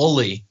 But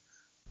Wooly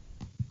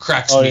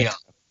cracks me up.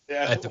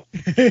 Yeah.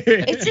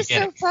 It's just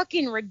so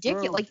fucking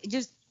ridiculous. Like,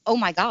 just, oh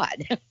my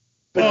God.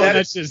 But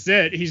that's just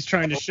it. He's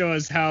trying to show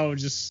us how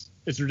just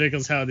it's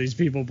ridiculous how these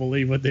people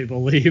believe what they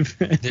believe.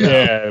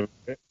 Yeah.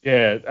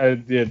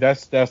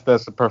 That's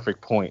the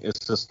perfect point.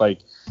 It's just like,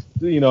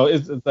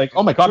 it's like,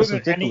 oh my God, it's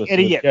ridiculous.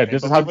 Idiot. Yeah,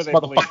 this is how these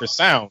Whatever they motherfuckers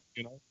sound.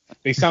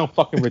 They sound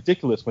fucking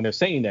ridiculous when they're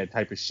saying that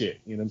type of shit.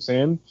 You know what I'm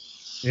saying?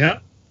 Yeah.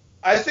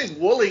 I think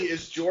Wooly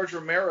is George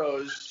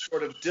Romero's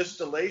sort of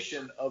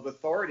distillation of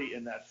authority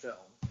in that film.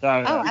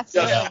 Oh,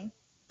 absolutely.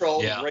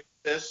 Controlled,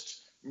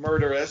 racist,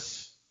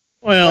 murderous.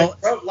 Well,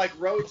 like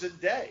Rhodes and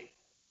Day.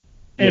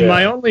 And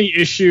my only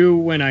issue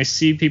when I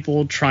see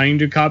people trying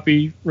to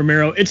copy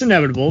Romero, it's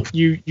inevitable.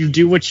 You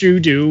do what you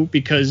do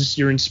because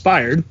you're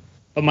inspired.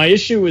 But my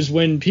issue is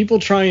when people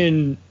try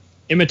and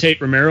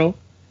imitate Romero,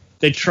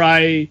 they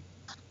try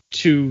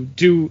to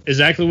do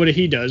exactly what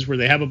he does, where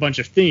they have a bunch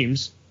of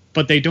themes,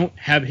 but they don't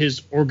have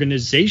his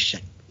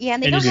organization. Yeah,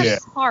 and they don't have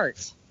his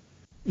heart.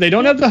 They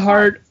don't have the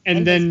heart,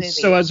 and then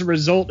so as a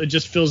result, it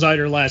just feels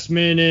either last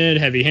minute,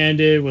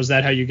 heavy-handed. Was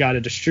that how you got a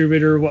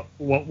distributor?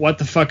 What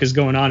the fuck is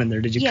going on in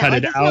there? Did you cut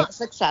it out? Not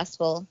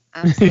successful.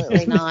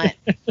 Absolutely not.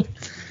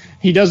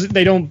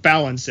 They don't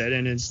balance it,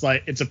 and it's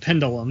like it's a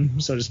pendulum,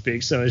 so to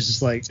speak. So it's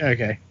just like,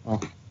 okay,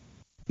 well.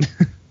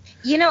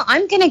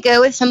 I'm gonna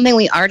go with something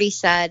we already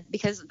said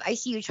because I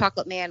See You,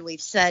 Chocolate Man.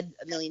 We've said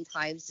a million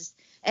times.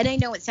 And I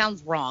know it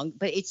sounds wrong,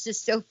 but it's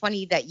just so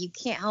funny that you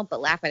can't help but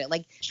laugh at it.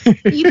 Like,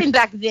 even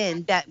back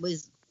then, that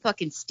was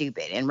fucking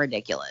stupid and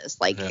ridiculous.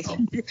 Like,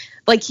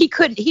 he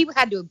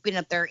had to have been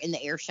up there in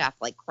the air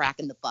shaft, like,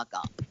 cracking the fuck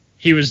up.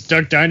 He was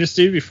Duck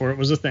Dynasty before it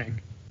was a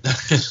thing.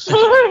 So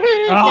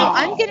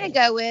I'm going to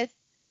go with,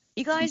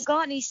 you guys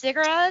got any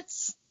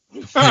cigarettes?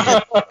 And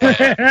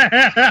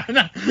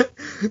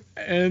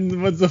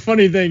what the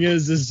funny thing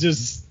is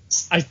just,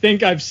 I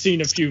think I've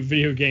seen a few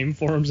video game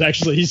forums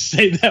actually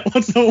say that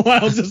once in a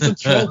while just to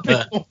troll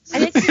people.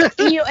 And it's just,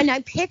 and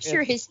I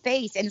picture his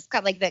face, and it's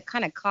got like that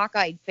kind of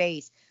cockeyed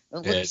face. It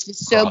looks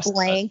just so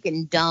blank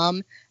and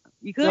dumb.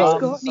 You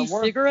guys got any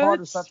cigarettes? Part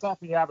of stuff's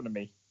actually happened to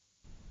me.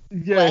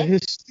 Yeah,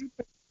 his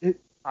stupid.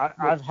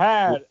 I've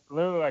had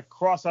literally like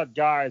cross-eyed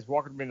guys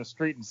walking to me in the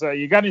street and say,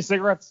 "You got any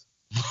cigarettes?"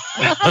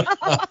 No,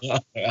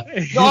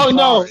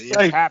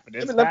 it's happened.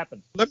 It's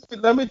happened.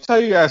 Let me tell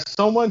you, as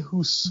someone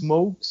who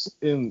smokes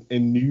in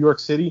New York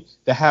City,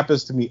 that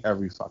happens to me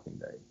every fucking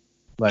day.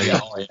 Like,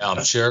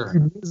 I'm sure.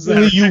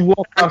 You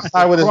walk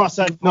outside with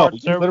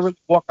you literally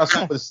walk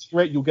outside with a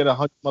cigarette, you'll get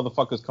 100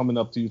 motherfuckers coming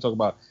up to you talking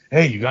about,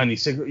 "Hey, you got any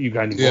cigarette? You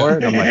got any more?"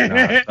 And I'm like,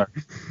 nah. Sorry.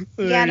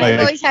 Yeah, and I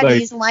always had to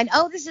use the line,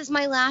 "Oh, this is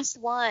my last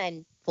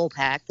one." Full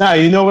pack. Nah,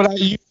 you know what I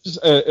use?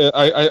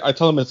 I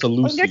tell them it's a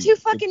Lucy. They're too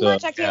fucking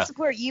much. I can't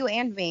support you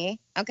and me.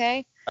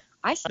 Okay,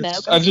 I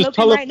smoke. I'm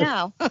smoking right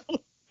now.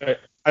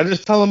 I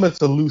just tell them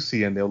it's a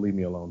Lucy, and they'll leave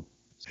me alone.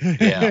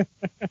 Yeah.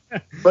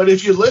 But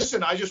if you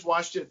listen, I just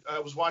watched it. I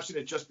was watching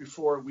it just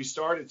before we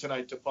started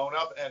tonight to phone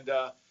up, and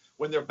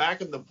when they're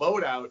backing the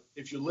boat out,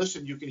 if you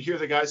listen, you can hear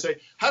the guy say,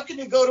 "How can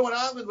you go to an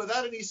island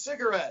without any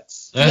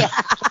cigarettes?" Yeah.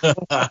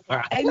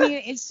 I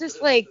mean, it's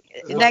just like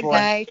that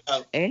guy,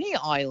 any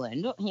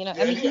island, I mean,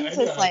 he's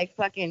just like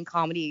fucking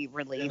comedy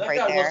relief right there.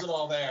 That guy wasn't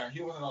all there.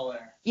 He wasn't all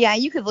there. Yeah,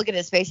 you could look at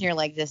his face and you're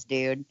like, this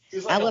dude.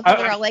 I love how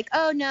they're all like,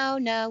 oh, no.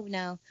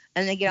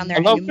 And they get on there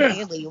and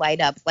immediately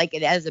light up like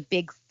it has a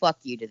big fuck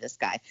you to this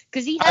guy.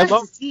 Because he has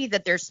to see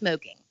that they're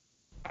smoking.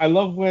 I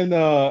love when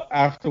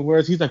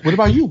afterwards he's like, "What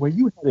about you? Where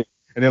you headed?"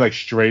 And they're like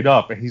straight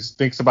up, and he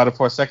thinks about it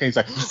for a second. He's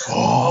like,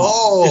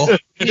 "Oh,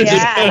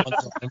 yeah,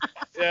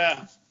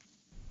 yeah."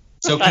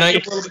 So can I?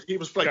 He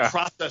was like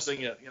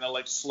processing it,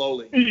 like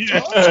slowly.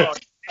 Yeah.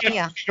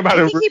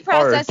 I think he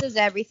processes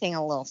everything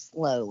a little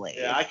slowly.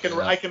 Yeah, I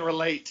can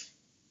relate.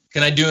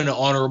 Can I do an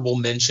honorable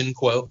mention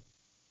quote?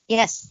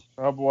 Yes.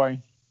 Oh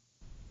boy.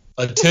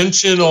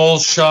 Attention, all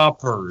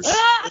shoppers.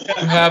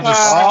 You have a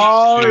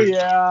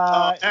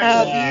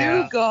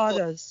Have you got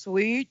a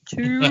sweet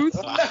tooth?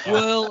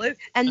 Well,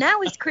 and that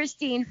was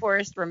Christine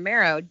Forrest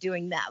Romero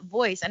doing that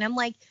voice, and I'm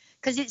like,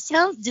 because it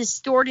sounds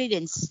distorted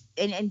and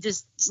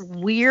just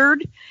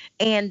weird,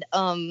 and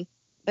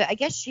but I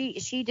guess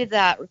she did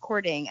that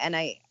recording,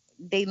 and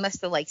they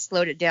must have like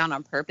slowed it down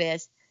on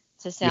purpose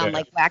to sound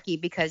like wacky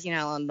because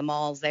the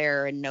mall's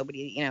there and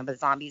nobody, the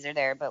zombies are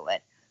there, but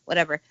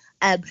whatever.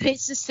 But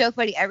it's just so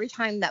funny. Every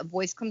time that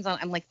voice comes on,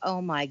 I'm like,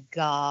 oh my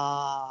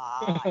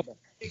god.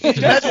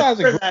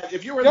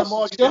 If you were in the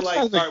mall, you'd be like,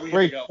 all right, we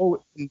need to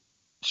go.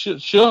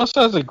 She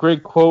also has a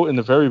great quote in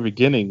the very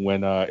beginning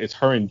when it's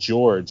her and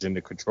George in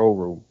the control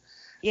room.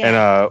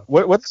 Yeah. And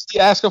what does he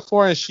ask her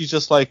for? And she's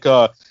just like,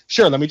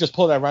 sure, let me just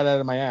pull that right out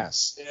of my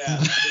ass.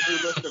 Yeah.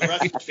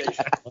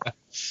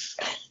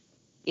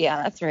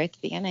 Yeah, that's right at the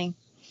beginning.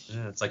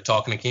 Yeah, it's like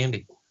talking to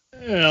Candy.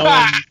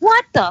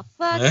 What the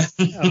fuck?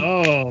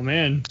 Oh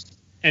man!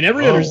 And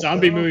every other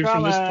zombie movie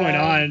from this point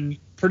on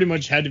pretty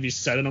much had to be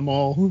set in a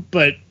mall.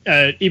 But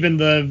even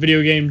the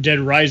video game Dead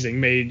Rising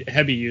made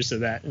heavy use of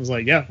that. It was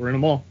like, yeah, we're in a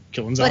mall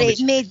killing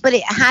zombies. But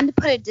it had to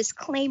put a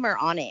disclaimer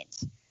on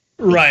it.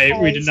 Right,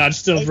 we did not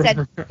steal from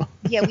Romero.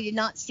 Yeah, we did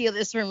not steal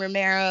this from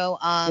Romero.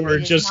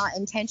 It is not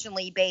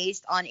intentionally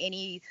based on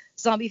any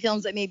zombie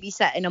films that may be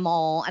set in a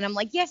mall. And I'm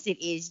like, yes,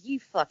 it is. You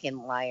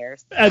fucking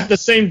liars. At the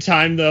same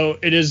time, though,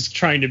 it is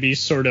trying to be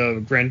sort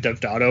of Grand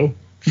Theft Auto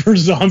for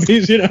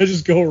zombies.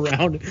 Just go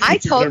around. I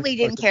totally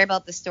didn't care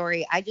about the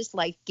story. I just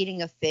liked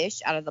getting a fish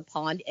out of the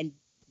pond and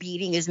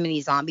beating as many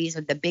zombies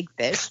with the big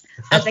fish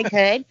as I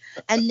could.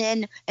 And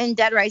then in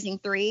Dead Rising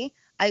 3,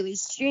 I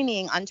was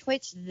streaming on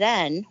Twitch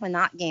then when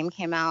that game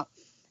came out.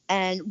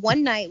 And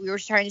one night we were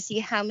trying to see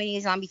how many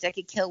zombies I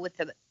could kill with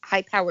the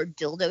high-powered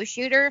dildo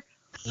shooter.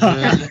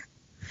 Yeah.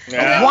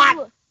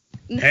 What?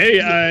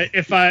 Hey,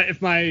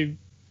 if my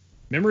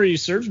memory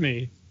serves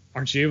me,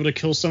 aren't you able to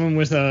kill someone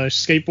with a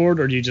skateboard,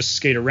 or do you just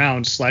skate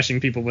around slashing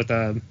people with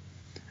a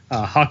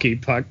hockey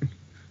puck?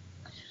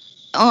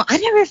 Oh, I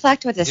never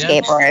fucked with a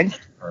skateboard.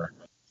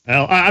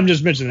 Well, I'm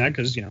just mentioning that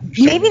because,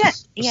 maybe that,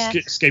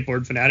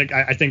 skateboard fanatic.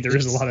 I think there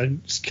is a lot of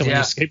killing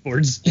with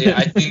skateboards. Yeah,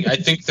 I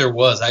think there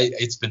was.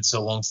 It's been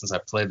so long since I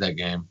played that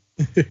game.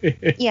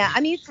 Yeah,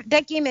 I mean,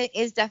 that game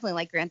is definitely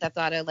like Grand Theft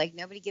Auto. Like,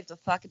 nobody gives a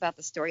fuck about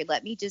the story.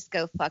 Let me just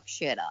go fuck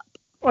shit up.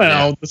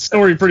 Well, the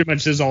story pretty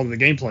much is all the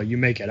gameplay. You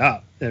make it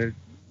up.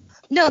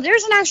 No,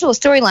 there's an actual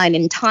storyline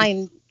and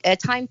time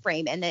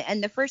frame,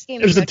 and the first game.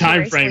 There's a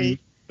time frame.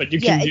 But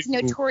it's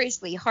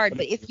notoriously hard.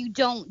 But if you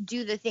don't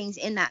do the things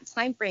in that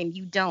time frame,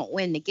 you don't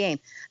win the game.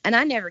 And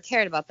I never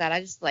cared about that.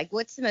 I just like,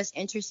 what's the most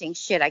interesting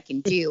shit I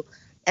can do?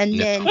 And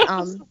then,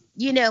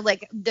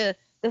 like the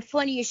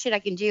funniest shit I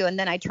can do. And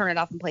then I turn it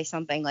off and play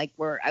something like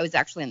where I was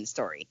actually in the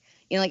story.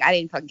 Like I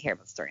didn't fucking care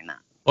about the story in that.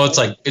 Well,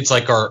 it's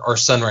like our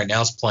son right now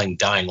is playing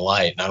Dying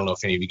Light. And I don't know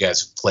if any of you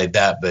guys have played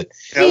that, but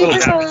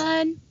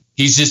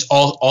he's just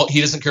all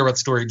he doesn't care about the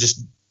story.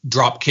 Just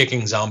drop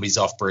kicking zombies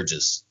off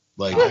bridges.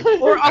 Like,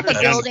 or off a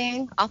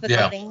building.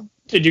 Building.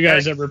 Did you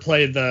guys ever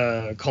play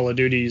the Call of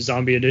Duty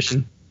Zombie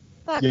Edition?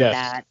 Fuck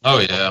that. Oh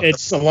yeah.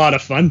 It's a lot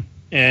of fun,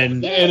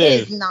 and it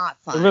is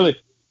not fun.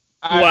 Really,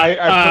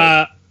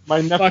 my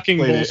nephew played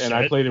bullshit. it, and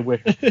I played it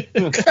with.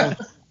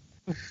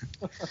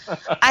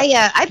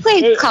 I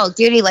played Call of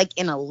Duty like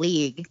in a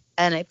league,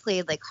 and I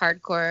played like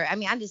hardcore. I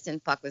mean, I just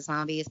didn't fuck with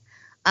zombies.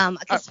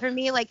 Because for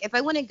me, like if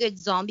I want a good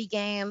zombie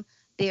game,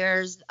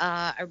 there's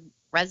a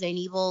Resident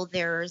Evil.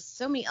 There's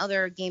so many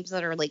other games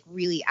that are like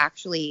really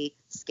actually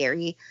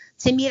scary.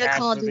 To me, the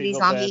Call of Duty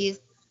zombies.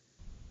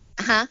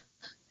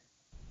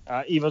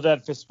 Evil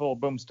Dead Fistful of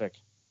Boomstick.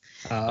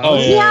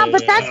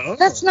 But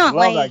that's not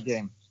Love like that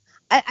game.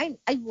 I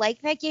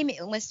like that game.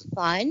 It was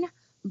fun,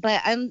 but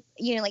I'm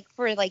like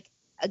for like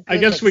a good, I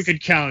guess we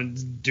could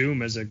count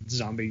Doom as a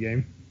zombie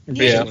game.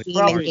 Yeah,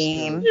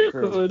 game.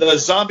 The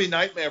Zombie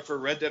Nightmare for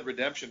Red Dead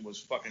Redemption was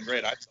fucking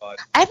great. I thought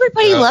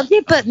everybody loved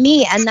it, but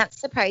me, and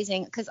that's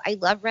surprising because I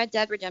love Red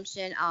Dead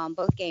Redemption,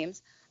 both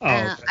games.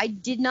 Okay. I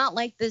did not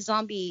like the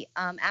zombie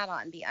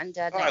add-on, the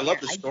Undead. I love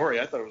the story.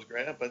 I thought it was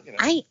great, but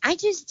I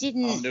just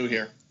didn't. I'm new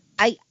here.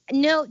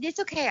 No,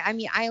 it's okay. I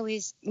mean,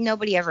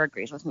 nobody ever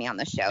agrees with me on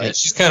the show. Yeah,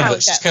 she's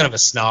kind of a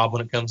snob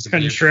when it comes to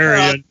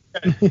contrarian.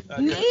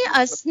 Me,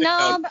 a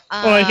snob.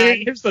 Well,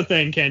 here's the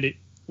thing, Candy.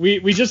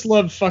 We just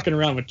love fucking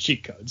around with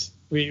cheat codes.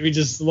 We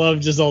just love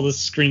just all the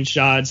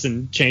screenshots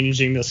and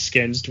changing the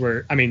skins to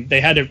where, I mean,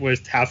 they had it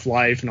with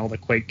Half-Life and all the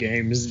Quake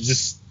games. It's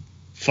just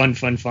fun.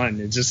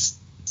 It's just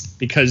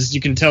because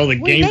you can tell the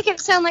game. Make it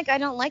sound like I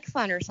don't like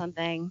fun or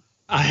something.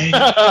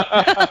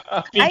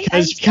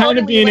 Because kind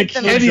of being a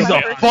kid, he's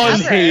a fun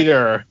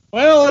hater.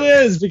 Well, it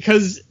is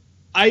because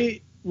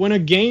when a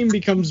game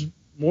becomes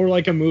more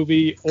like a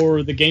movie,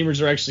 or the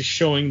gamers are actually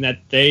showing that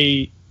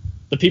the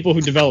people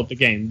who develop the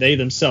game, they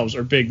themselves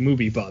are big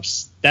movie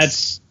buffs.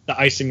 That's the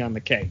icing on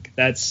the cake.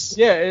 That's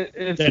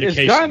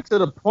it's gotten to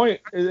the point.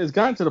 It's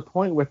gotten to the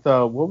point with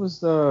what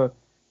was the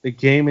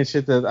game and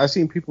shit that I've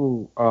seen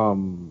people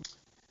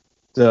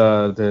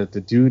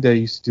the dude that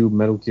used to do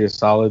Metal Gear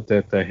Solid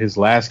his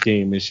last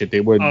game and shit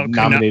they were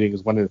nominating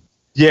as one of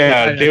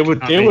they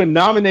were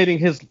nominating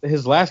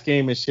his last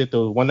game and shit,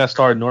 the one that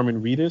starred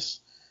Norman Reedus.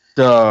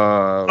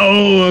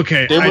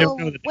 Okay.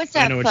 What's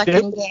that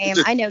fucking game?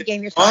 I know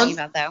game you're talking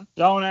about though.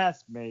 Don't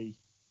ask me.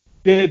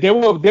 They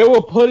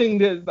were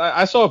putting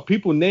I saw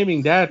people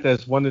naming that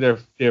as one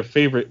of their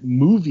favorite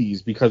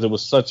movies because it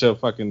was such a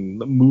fucking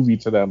movie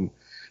to them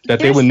that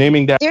they were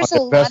naming that. There's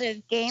a lot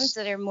of games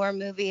that are more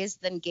movies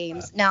than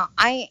games. Now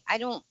I'm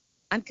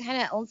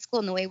kind of old school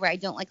in the way where I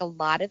don't like a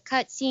lot of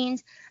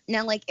cutscenes.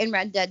 Now, like in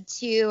Red Dead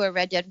 2 or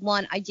Red Dead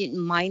 1, I didn't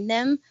mind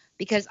them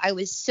because I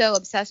was so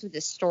obsessed with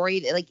the story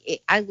that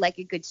I like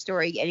a good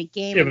story in a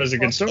game. Yeah, but it was a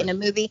good story. In a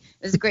movie,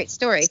 it was a great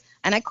story,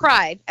 and I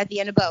cried at the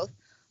end of both.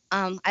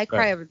 I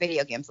cry over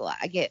video games a lot.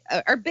 I get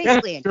or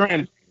basically.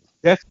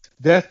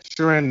 Death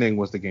Stranding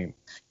was the game.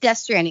 Death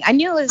Stranding. I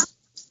knew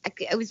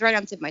it was right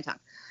on the tip of my tongue,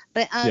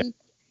 but I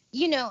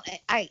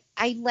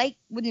like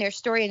when there's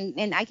story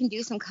and I can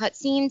do some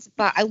cutscenes,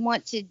 but I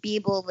want to be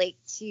able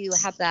to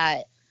have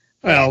that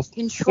Well,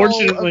 control over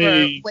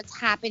fortunately, what's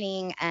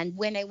happening and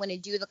when I want to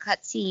do the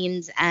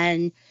cutscenes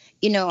and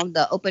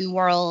the open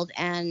world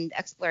and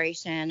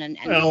exploration and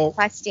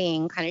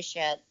questing kind of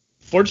shit.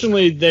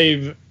 fortunately,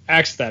 they've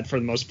axed that for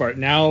the most part.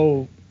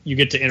 Now you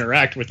get to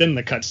interact within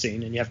the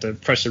cutscene, and you have to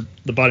press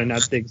the button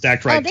at the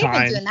exact right they've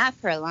time. been doing that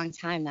for a long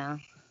time now.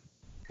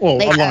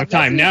 Well, a long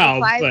time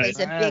now,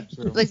 Resident but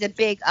Evil 5 was a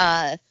big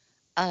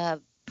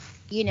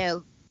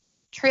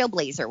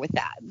trailblazer with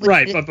that.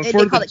 Right, but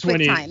before they call the it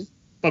QuickTime.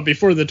 But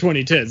before the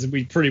 2010s,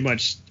 we pretty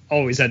much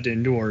always had to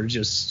endure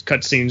just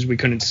cutscenes we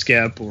couldn't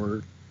skip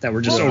or that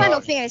were just over.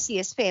 Final Fantasy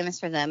is famous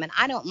for them, and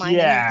I don't mind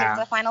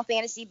any of Final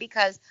Fantasy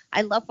because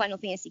I love Final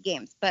Fantasy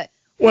games. But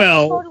we're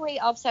totally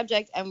off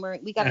subject, and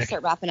we got to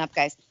start wrapping up,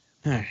 guys.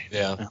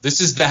 Yeah,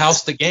 this is the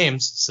house that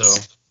games, so.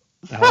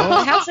 The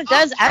house that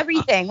does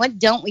everything. What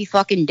don't we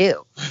fucking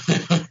do?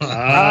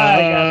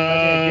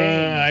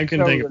 I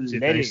can think of two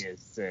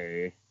things.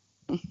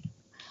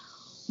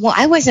 Well,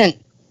 I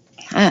wasn't.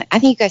 I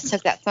think you guys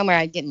took that somewhere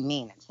I didn't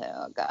mean it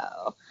to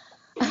go.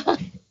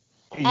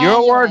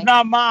 Your word,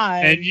 not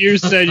mine. And you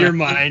said your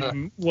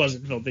mind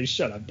wasn't filthy.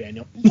 Shut up,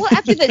 Daniel. Well,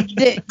 after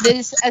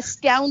this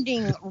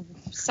astounding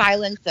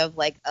silence of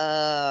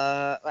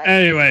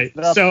Anyway,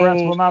 the press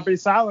will not be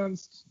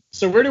silenced.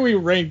 So where do we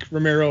rank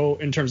Romero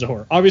in terms of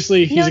horror?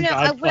 Obviously, he's a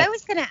god. What I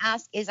was going to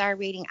ask is our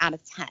rating out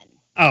of 10.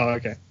 Oh,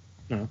 okay.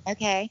 No.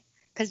 Okay,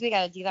 because we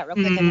got to do that real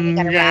quick, and then we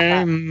got to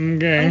wrap up.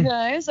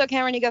 Okay, so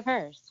Cameron, you go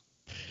first.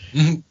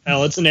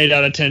 Well, it's an 8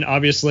 out of 10.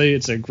 Obviously,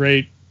 it's a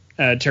great,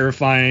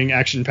 terrifying,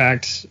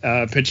 action-packed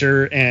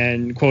picture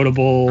and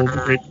quotable,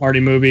 great party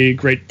movie,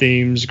 great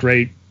themes,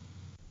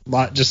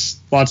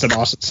 just lots of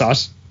awesome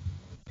sauce.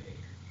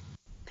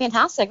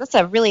 Fantastic. That's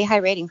a really high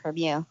rating from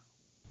you.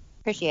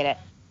 Appreciate it.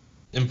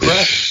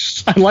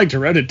 Impressed. I liked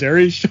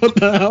Hereditary. Shut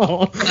the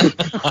hell.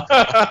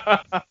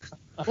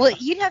 Well,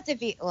 you'd have to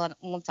be. Well,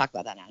 we'll talk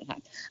about that another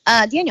time.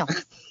 Daniel.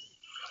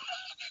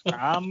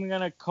 I'm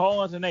gonna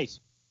call it an 8.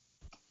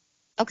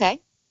 Okay,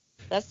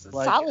 that's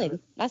solid.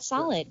 That's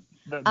solid.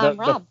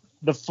 Rob.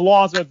 The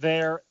flaws are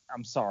there.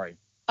 I'm sorry.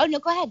 Oh no,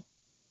 go ahead.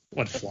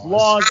 What the flaws?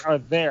 Flaws are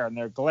there and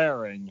they're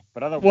glaring,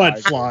 but otherwise,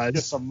 what flaws?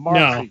 It's just a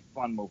markedly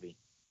fun movie.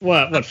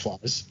 What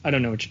flaws? I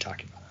don't know what you're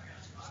talking about.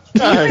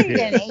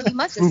 You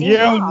must have seen You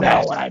know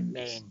what I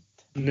mean.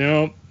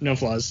 No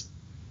flaws.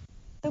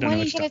 So why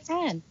did you get a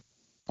 10?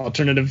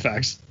 Alternative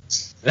facts.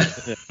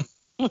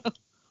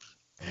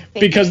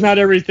 Because not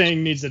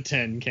everything needs a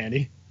 10,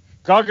 Candy.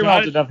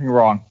 Gargamel did nothing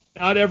wrong.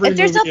 Not every. If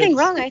there's nothing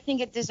wrong, I think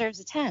it deserves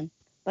a 10.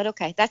 But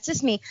okay, that's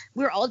just me.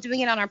 We're all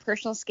doing it on our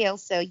personal scale,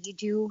 so you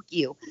do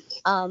you.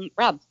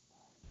 Rob.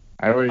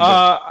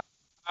 I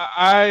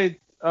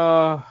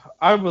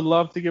would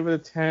love to give it a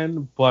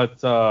 10,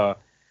 but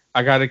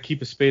I got to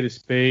keep a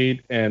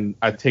spade, and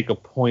I take a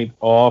point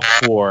off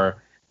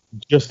for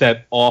just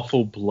that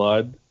awful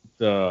blood.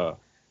 I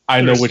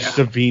know which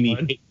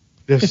Savini.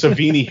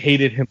 Savini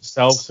hated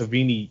himself.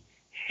 Savini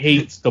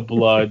hates the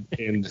blood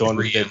in Dawn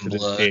of the Dead to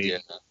this day.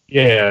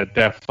 Yeah,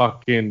 that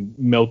fucking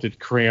melted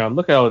crayon.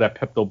 Look at all that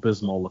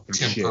Pepto-Bismol looking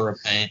shit. It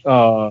looks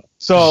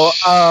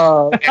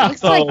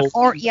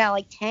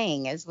like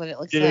Tang is what it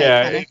looks like.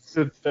 Yeah,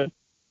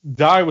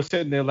 Di was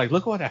sitting there like,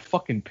 look at all that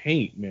fucking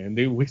paint, man.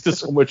 They wasted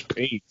so much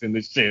paint in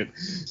this shit.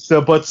 So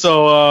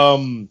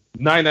 9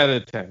 out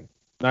of 10.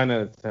 9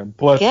 out of 10.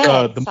 But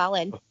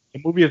solid.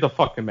 The movie is a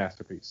fucking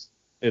masterpiece.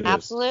 It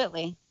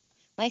Absolutely. is.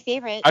 My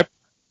favorite.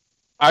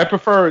 I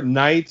prefer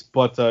Night,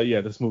 but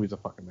this movie's a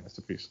fucking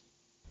masterpiece.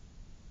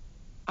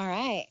 All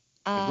right.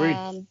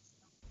 Agreed.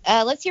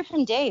 Let's hear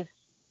from Dave.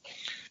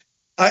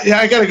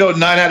 I got to go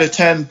 9 out of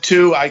 10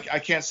 too. I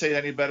can't say it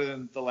any better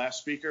than the last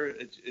speaker.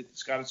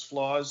 It's got its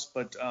flaws,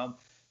 but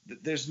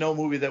there's no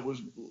movie that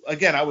was.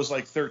 Again, I was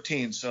like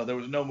 13, so there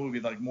was no movie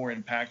like more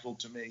impactful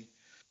to me.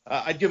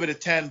 I'd give it a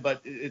 10,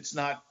 but it's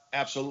not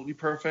absolutely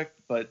perfect,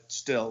 but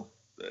still.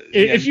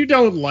 If you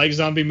don't like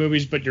zombie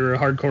movies, but you're a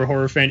hardcore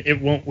horror fan, it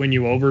won't win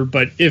you over.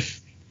 But if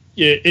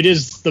it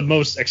is the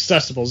most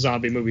accessible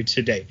zombie movie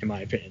to date, in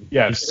my opinion.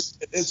 Yes,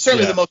 it's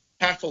certainly the most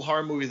impactful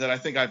horror movie that I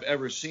think I've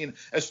ever seen,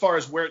 as far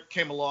as where it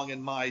came along in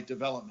my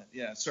development.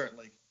 Yeah,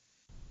 certainly.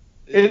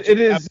 It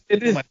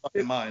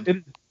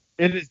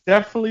is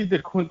definitely the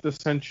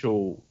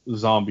quintessential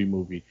zombie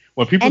movie.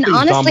 When people and think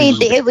honestly,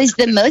 zombie it was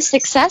the most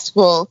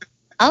successful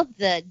of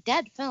the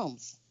Dead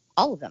films,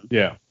 all of them.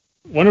 Yeah.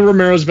 One of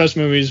Romero's best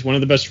movies, one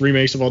of the best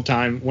remakes of all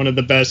time, one of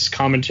the best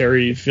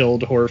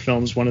commentary-filled horror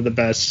films, one of the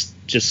best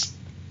just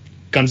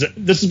guns.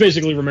 This is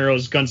basically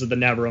Romero's Guns of the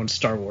Navarone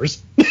Star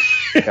Wars.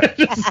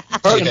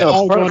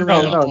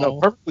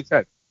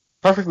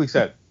 Perfectly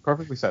said.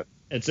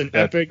 It's an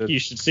epic. You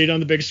should see it on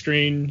the big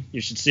screen.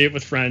 You should see it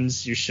with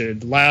friends. You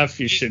should laugh.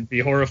 You should be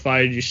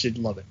horrified. You should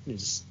love it.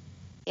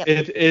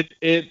 It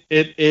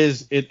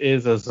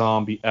is a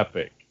zombie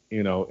epic.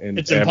 You know, in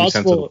it's every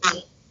impossible. sense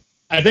of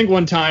I think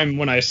one time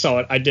when I saw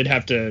it, I did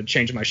have to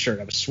change my shirt.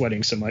 I was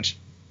sweating so much.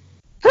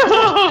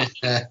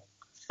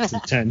 It's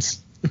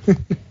intense. All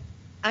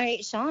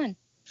right, Sean.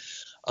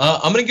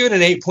 I'm gonna give it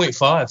an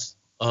 8.5.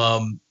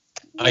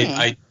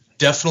 I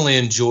definitely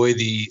enjoy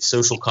the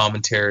social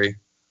commentary.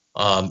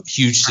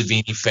 Huge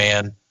Savini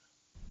fan.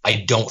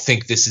 I don't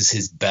think this is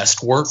his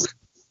best work.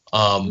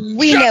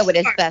 We know what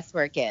his best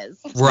work is.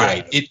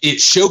 Right. It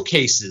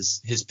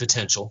showcases his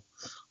potential.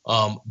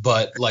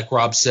 But like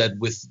Rob said,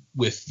 with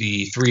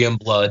the 3M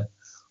Blood,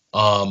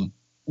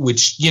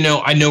 which,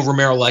 I know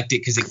Romero liked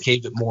it because it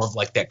gave it more of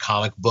like that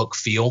comic book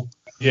feel.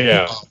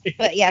 Yeah.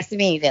 But yeah,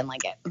 Savini didn't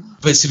like it.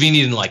 But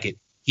Savini didn't like it.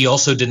 He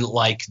also didn't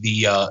like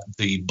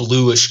the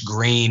bluish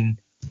green.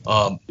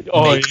 Yeah.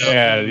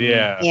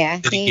 Yeah,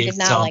 he did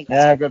not like that.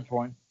 Yeah, good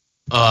point.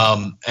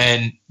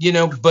 And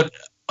but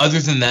other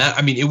than that,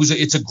 I mean,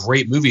 it's a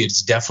great movie.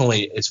 It's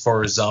definitely, as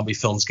far as zombie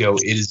films go,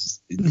 it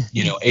is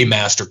a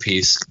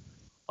masterpiece.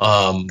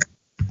 But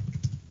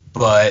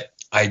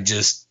I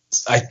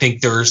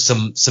think there are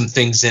some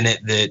things in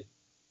it that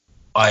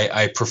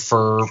I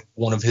prefer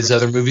one of his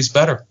other movies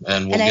better,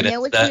 and we'll get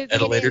into that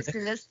at a later date.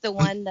 That's the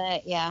one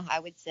that, I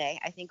would say.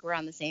 I think we're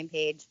on the same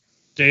page.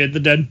 Day of the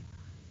Dead.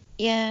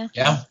 Yeah.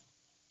 Yeah.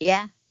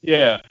 Yeah.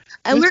 Yeah.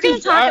 And we're going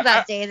to talk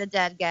about Day of the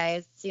Dead,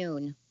 guys,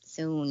 soon.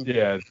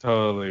 Yeah,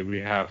 totally. We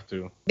have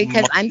to.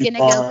 Because I'm going to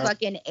go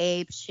fucking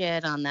ape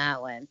shit on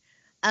that one.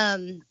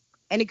 In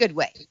a good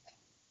way.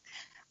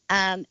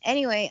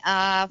 Anyway,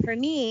 for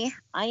me,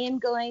 I am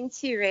going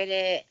to rate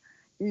it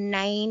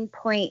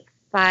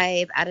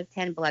 9.5 out of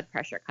 10 blood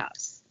pressure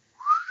cuffs.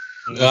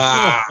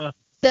 Ah.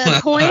 The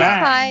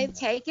 0.5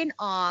 taken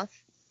off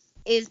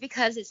is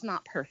because it's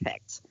not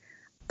perfect.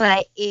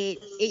 But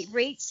it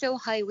rates so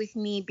high with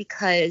me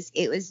because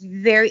it was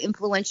very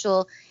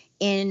influential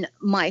in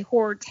my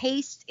horror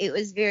taste. It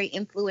was very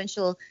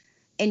influential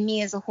in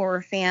me as a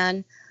horror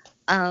fan.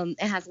 It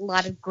has a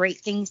lot of great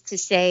things to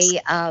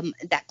say.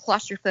 That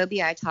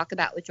claustrophobia I talk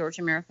about with George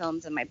Romero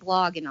films on my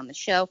blog and on the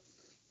show,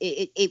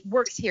 it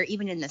works here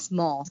even in the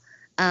small.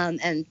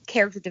 And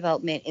character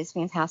development is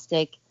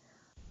fantastic.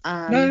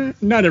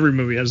 Not every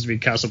movie has to be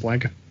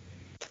Casablanca.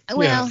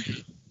 Well,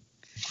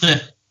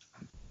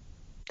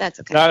 that's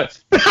okay.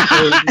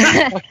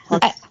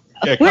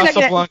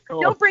 Casablanca.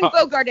 Don't bring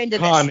Bogart into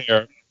Con this.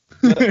 Air.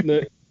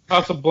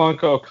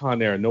 Casablanca or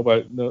Con Air.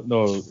 Nobody,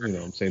 no,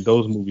 I'm saying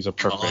those movies are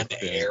perfect. Con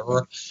Air.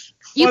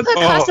 You put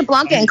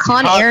Casablanca and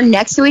Con Air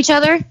next to each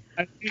other?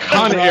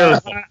 Con Air.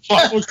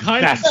 I will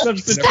kind of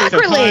substitute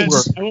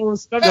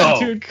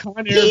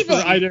Con Air for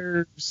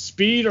either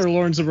Speed or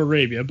Lawrence of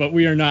Arabia, but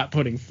we are not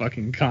putting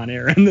fucking Con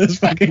Air in this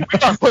fucking. We're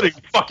not putting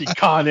fucking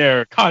Con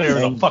Air. Con Air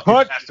is a fucking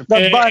masterpiece.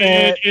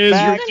 It is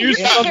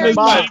reduced from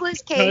the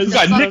Nicolas Cage and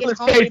fucking Nicolas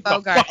Humphrey Cage,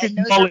 Bogart, and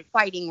those are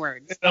fighting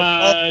words.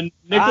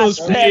 Nicolas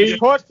Cage.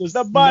 Put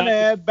the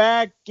bunny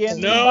back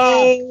in the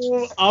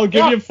No, I'll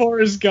give you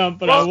Forrest Gump,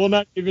 but I will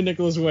not give you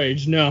Nicolas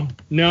Cage. No.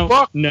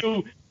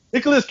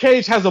 Nicolas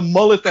Cage has a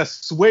mullet that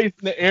sways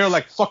in the air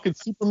like fucking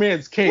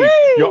Superman's cape.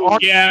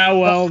 Yeah,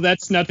 well,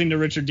 that's nothing to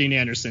Richard Dean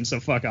Anderson,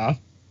 so fuck off.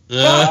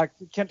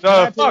 Can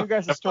I tell you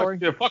guys a story?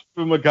 Fuck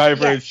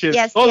MacGyver and shit.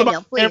 Yes, All Daniel,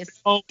 about please.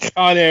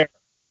 Con Air.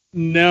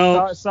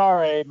 No.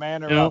 Sorry,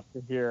 man,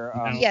 interrupted here.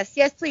 Yes,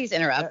 please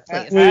interrupt,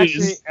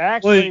 please.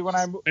 Actually, when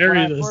I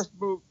first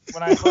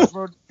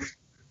moved,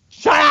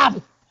 shut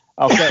up.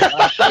 Okay.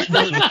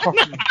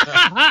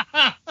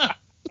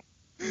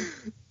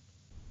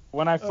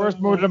 When I first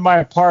moved into my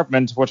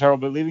apartment, which I will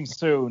be leaving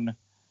soon,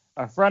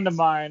 a friend of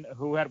mine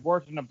who had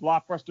worked in a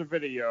Blockbuster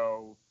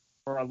Video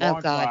for a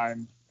long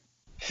time,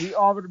 she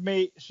offered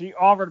me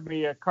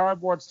a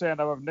cardboard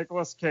stand-up of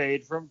Nicolas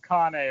Cage from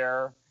Con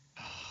Air.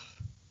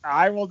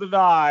 I will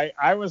deny.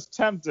 I was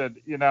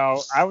tempted,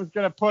 I was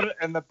going to put it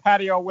in the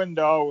patio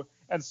window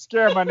and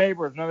scare my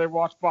neighbors when they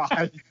walked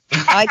by.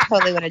 I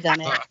totally would have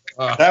done it.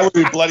 That would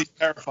be bloody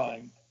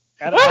terrifying.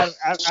 And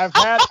I've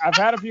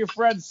had a few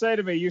friends say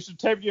to me, "You should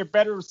tape to your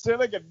bedroom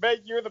ceiling and make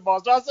you the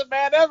most awesome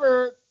man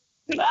ever."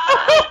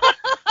 I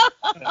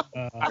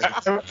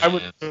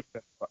would have took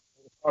that.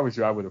 If I was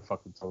you, I would have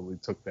fucking totally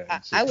took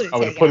that. I would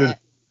have put it.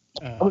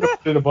 I would have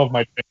put it above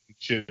my bed and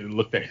shit and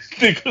looked at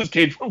Nicolas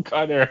Cage from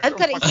Con Air. I've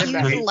got a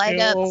huge leg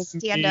up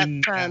stand up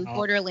from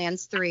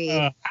Borderlands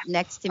 3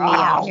 next to me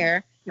out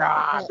here.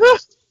 God.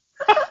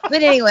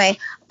 But anyway,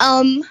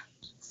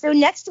 so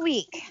next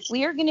week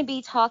we are going to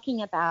be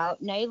talking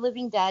about Night of the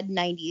Living Dead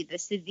 90, the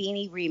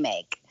Savini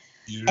remake.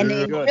 And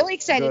I'm really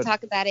excited to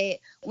talk about it.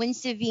 When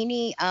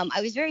Savini,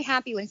 I was very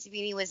happy when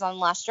Savini was on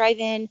Last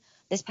Drive-In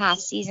this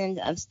past season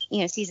of,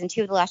 season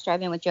 2 of The Last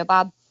Drive-In with Joe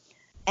Bob.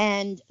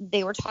 And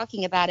they were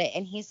talking about it,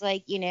 and he's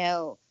like, he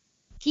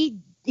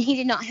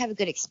did not have a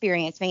good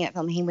experience making that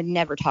film. He would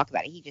never talk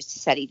about it. He just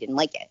said he didn't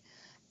like it.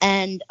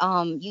 And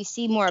you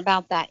see more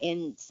about that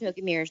in Smoke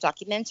and Mirrors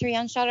documentary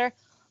on Shudder.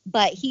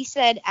 But he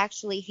said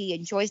actually he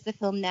enjoys the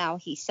film now.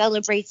 He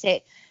celebrates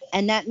it.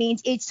 And that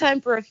means it's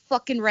time for a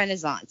fucking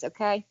renaissance,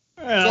 okay?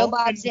 Joe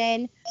Bob's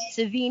in,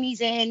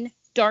 Savini's in,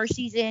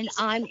 Darcy's in,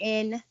 I'm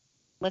in.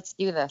 Let's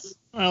do this.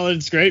 Well,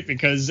 it's great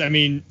because,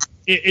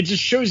 it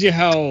just shows you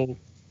how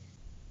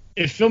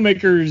if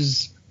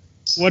filmmakers,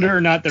 whether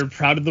or not they're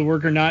proud of the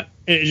work or not,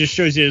 it just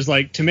shows you is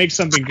like to make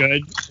something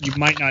good, you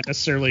might not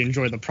necessarily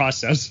enjoy the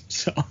process.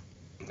 So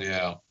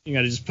Yeah. You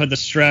got to just put the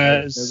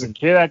stress. There's a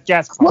kid at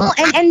Gas Pump. Well,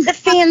 and the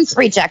fans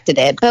rejected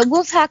it, but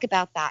we'll talk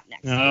about that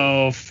next.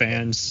 Oh,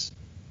 fans.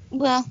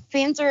 Well,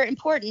 fans are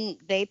important.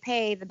 They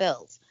pay the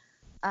bills.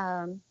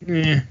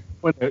 Eh.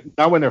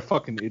 Not when they're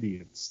fucking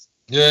idiots.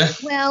 Yeah.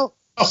 Well,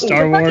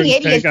 Star the Wars, fucking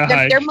idiots, take a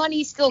hike. their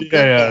money's still good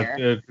there.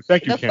 Yeah.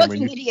 Thank you, The Cameron.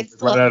 fucking You idiots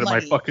right love out of my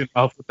money. fucking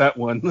mouth with that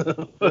one.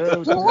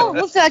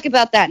 We'll talk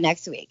about that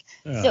next week.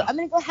 Yeah. So I'm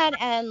going to go ahead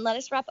and let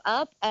us wrap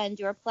up and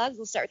do our plugs.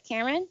 We'll start with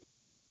Cameron.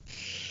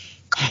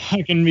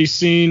 I can be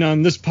seen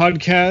on this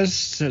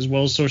podcast as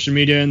well as social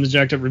media and the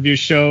Jacked Up Review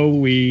Show.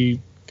 We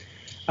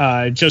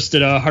just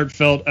did a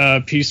heartfelt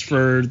piece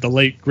for the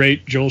late,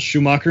 great Joel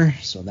Schumacher,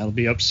 so that'll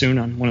be up soon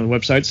on one of the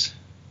websites.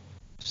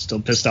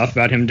 Still pissed off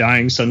about him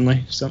dying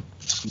suddenly. So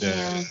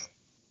Yeah.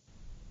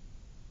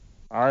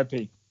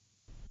 R.I.P.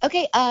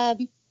 Okay,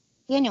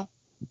 Daniel.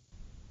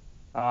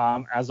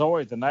 As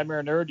always, the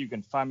Nightmare Nerd. You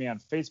can find me on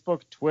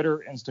Facebook,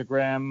 Twitter,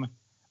 Instagram,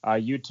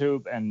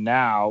 YouTube, and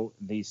now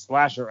the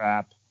Slasher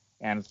app.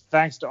 And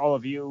thanks to all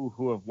of you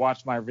who have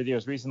watched my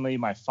videos recently.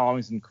 My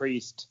following's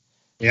increased.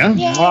 yeah.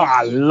 Yay. Mwah,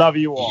 I love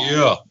you all.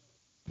 Yeah.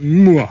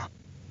 Mwah.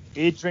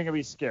 Eat, drink, and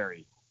be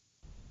scary.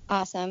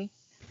 Awesome.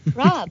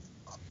 Rob.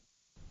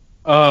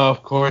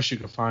 Of course, you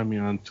can find me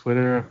on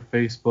Twitter,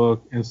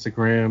 Facebook,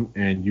 Instagram,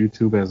 and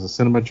YouTube as a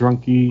Cinema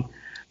Drunkie,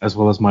 as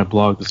well as my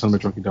blog,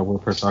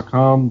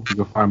 thecinemadrunkie.wordpress.com. You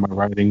can find my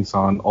writings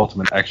on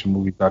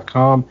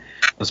ultimateactionmovie.com,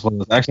 as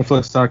well as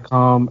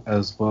actionflix.com,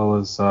 as well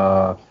as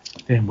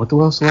what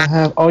else do I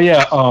have? Oh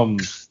yeah,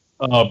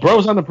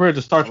 Bros on the Bridge,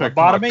 a Star Trek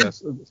Lobotomy?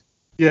 podcast.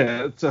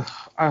 Yeah, it's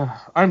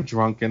I'm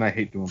drunk and I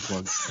hate doing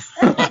plugs.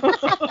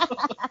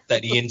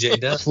 That E&J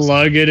does.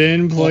 Plug it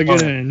in, plug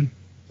it in.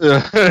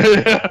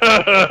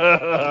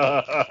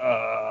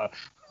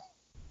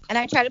 And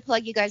I try to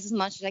plug you guys as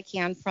much as I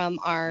can from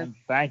our And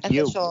thank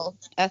you.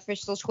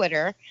 official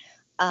Twitter.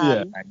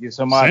 Yeah. Thank you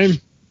so much.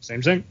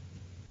 Same.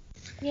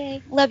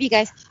 Yay. Love you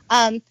guys.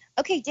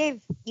 Okay,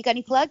 Dave, you got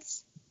any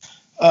plugs?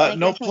 Like,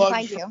 No where can we plugs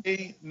find from you?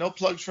 me. No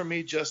plugs from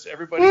me. Just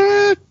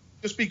everybody,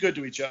 just be good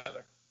to each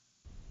other.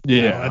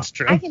 Yeah, That's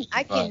true. I can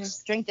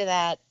Nice. drink to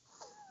that.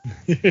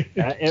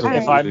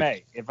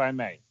 If I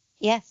may.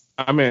 Yes.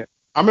 I'm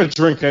gonna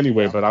drink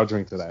anyway, but I'll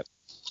drink to that.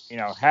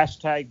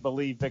 Hashtag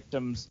believe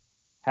victims.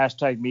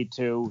 Hashtag me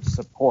too.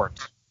 Support.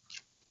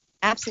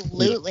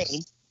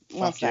 Absolutely.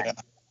 Well Fuck yeah. said.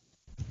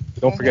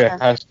 Don't forget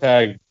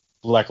hashtag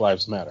Black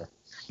Lives Matter.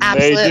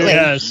 Absolutely. They do.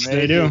 Yes,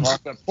 they do.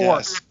 Support.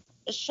 Yes.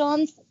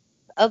 Shaun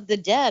of the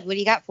Dead, what do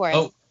you got for us?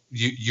 Oh,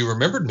 you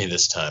remembered me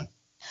this time.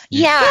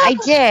 Yeah, I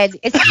did.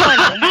 It's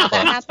funny how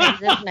that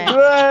happens, isn't it?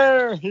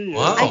 There he is.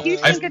 Wow. I do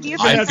think of you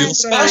from I time feel to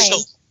special.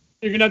 time.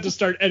 You're gonna have to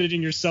start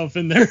editing yourself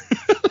in there.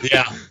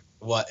 Yeah.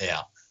 What?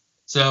 Yeah.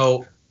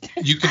 So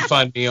you can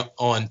find me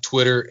on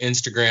Twitter,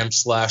 Instagram,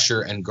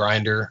 Slasher, and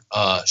Grinder,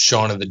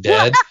 Shaun of the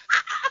Dead.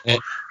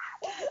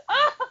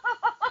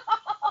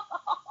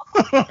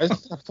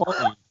 That's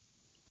funny.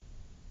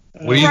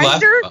 What are you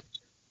laughing Grindr? about?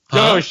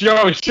 Huh?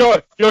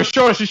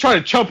 Yo, she's trying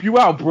to chump you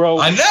out, bro.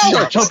 I know. She's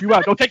trying to chump you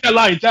out. Don't take that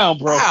line down,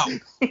 bro. Wow.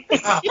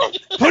 Wow.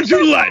 Put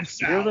your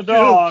lights You're out. the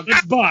dog.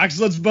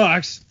 Let's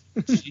box.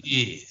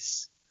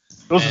 Jeez.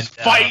 Those And, is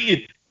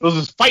fighting. Those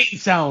is fighting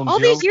sounds. All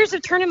yo. these years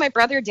of turning my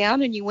brother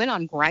down and you went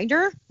on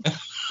Grindr?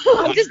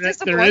 I'm just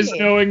disappointed. There is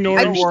no I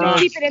ignoring think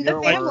words. we keep it in the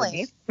Your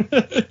family.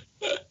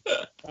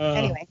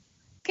 Anyway,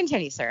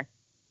 continue, sir.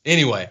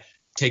 Anyway,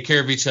 take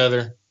care of each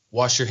other.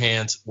 Wash your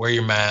hands. Wear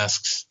your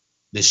masks.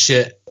 This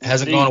shit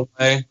hasn't gone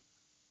away.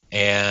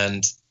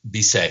 And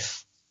be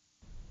safe.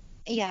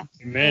 Yeah,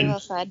 very Amen. well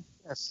said.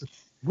 Yes.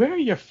 Wear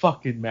your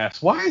fucking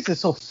mask. Why is it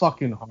so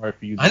fucking hard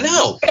for you? to I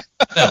know.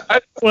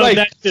 Well, Like,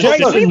 that's Jake-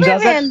 just, We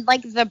Does live it? in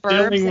like the burbs,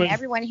 Dealing and with-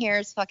 everyone here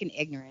is fucking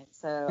ignorant.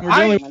 So we're dealing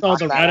I with all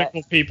the don't wanna talk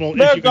radical people. If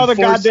There you go the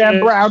enforce goddamn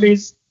it-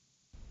 brownies.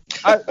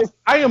 I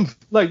am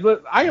like,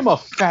 look, I am a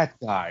fat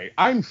guy.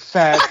 I'm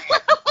fat.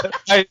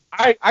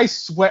 I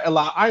sweat a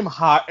lot. I'm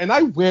hot, and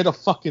I wear the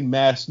fucking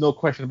mask. No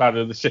question about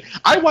it. This shit.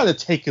 I want to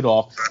take it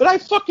off, but I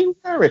fucking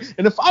wear it.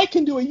 And if I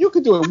can do it, you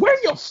can do it. Wear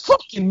your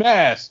fucking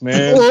mask,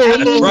 man.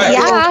 I mean, Right.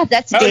 yeah,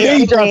 that's Be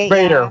basically Darth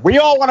Vader. yeah. We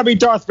all want to be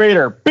Darth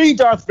Vader. Be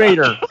Darth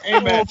Vader.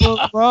 Amen.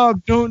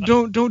 Rob,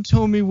 don't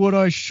tell me what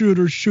I should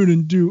or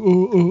shouldn't do.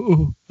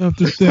 Oh, I have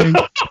to think.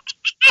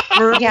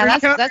 Yeah,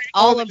 that's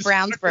all of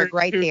Brownsburg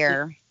right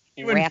there,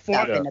 You wrapped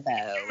up enforce- in a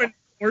bow.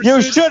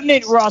 You shouldn't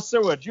eat raw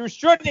sewage. You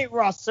shouldn't eat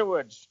raw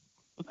sewage.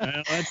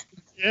 That's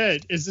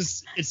it.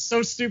 It's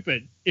so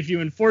stupid. If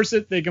you enforce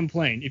it, they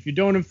complain. If you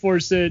don't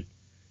enforce it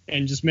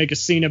and just make a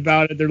scene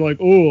about it, they're like,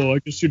 "Oh, I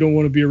guess you don't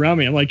want to be around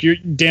me." I'm like, "You're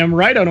damn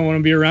right, I don't want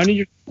to be around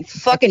you."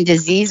 Fucking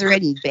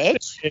disease-ridden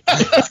bitch.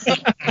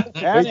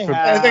 Anyhow,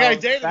 I think I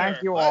dated thank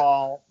her. you What?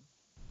 all.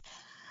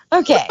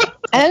 Okay,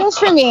 and as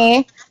for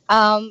me,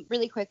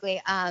 really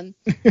quickly,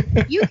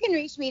 you can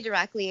reach me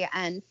directly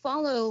and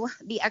follow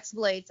the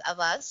exploits of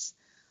us.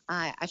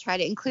 I try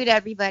to include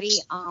everybody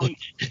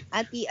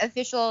at the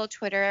official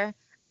Twitter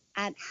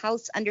at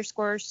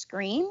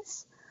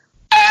house_screams.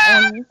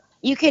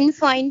 You can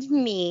find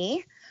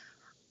me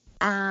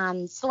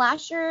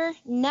Slasher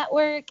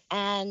Network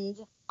and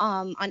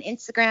on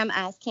Instagram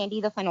as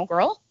Candy the Final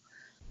Girl.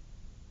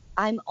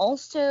 I'm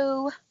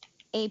also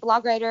a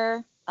blog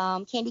writer,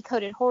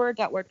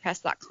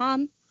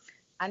 candycoatedhorror.wordpress.com.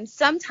 I'm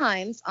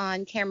sometimes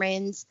on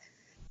Cameron's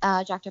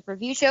Jacked Up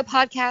Review Show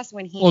podcast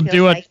when he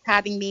feels like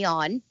having me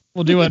on.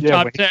 We'll do a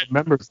top 10.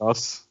 Remembers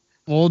us.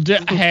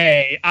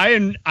 Hey,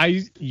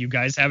 you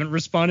guys haven't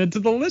responded to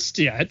the list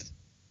yet.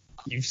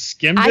 You've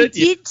skimmed it. I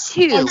did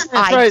too.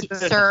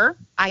 Sir.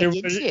 I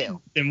did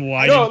too. Then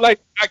why? No,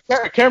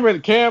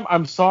 Cam,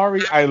 I'm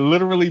sorry. I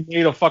literally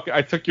made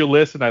I took your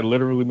list and I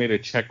literally made a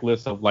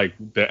checklist of like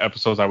the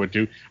episodes I would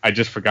do. I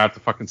just forgot to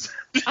fucking.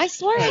 I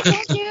swear I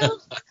told you.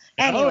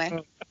 Anyway.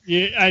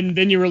 Yeah, and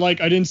then you were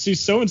like, I didn't see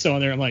so and so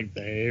on there. I'm like,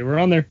 they were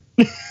on there.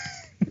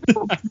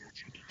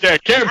 Yeah,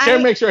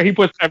 Cam makes sure he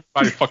puts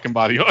everybody's fucking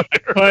body on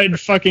there. Put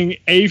fucking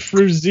A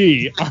through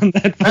Z on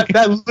that.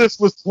 That list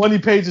was 20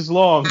 pages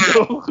long.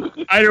 So.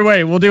 Either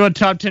way, we'll do a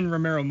top 10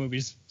 Romero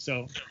movies.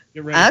 So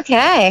get ready.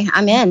 Okay,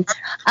 I'm in.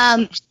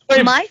 My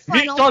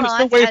final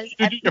thoughts. Do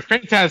your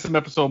Phantasm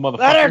episode, motherfucker.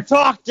 Let her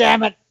talk,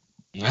 damn it.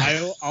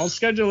 I'll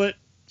schedule it.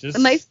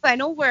 My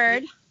final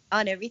word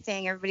on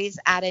everything. Everybody's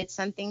added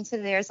something to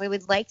theirs. I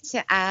would like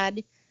to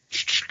add,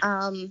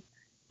 to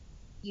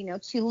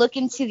look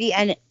into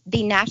the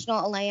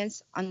National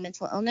Alliance on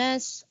Mental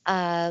Illness.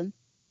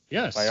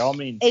 Yes, by all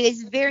means. It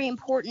is very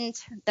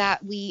important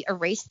that we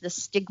erase the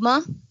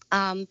stigma.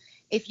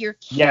 If you're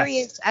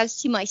curious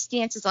as to my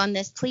stances on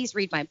this, please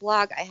read my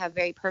blog. I have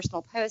very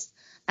personal posts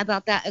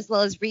about that, as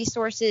well as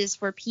resources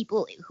for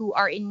people who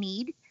are in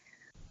need.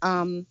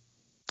 And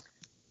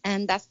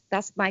that's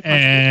my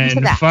contribution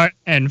to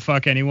that.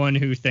 Fuck anyone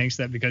who thinks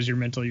that because you're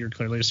mental, you're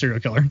clearly a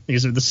serial killer.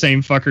 These are the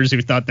same fuckers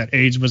who thought that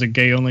AIDS was a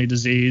gay-only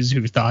disease,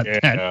 who thought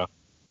that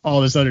all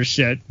this other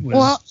shit was...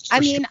 Well, I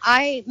mean,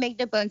 I make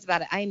no bones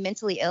about it. I'm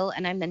mentally ill,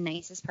 and I'm the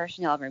nicest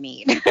person you'll ever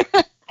meet.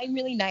 I'm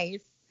really nice.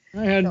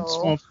 I had a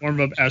small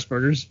form of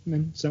Asperger's,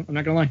 so I'm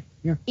not gonna lie.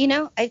 Yeah.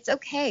 It's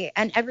okay,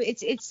 and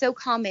it's so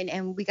common,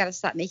 and we got to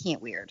stop making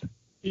it weird.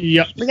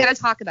 Yep. We got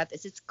to talk about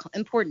this. It's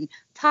important.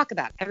 Talk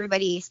about it.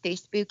 Everybody stay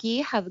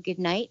spooky. Have a good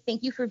night.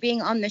 Thank you for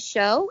being on the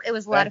show. It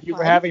was a lot of fun. Thank you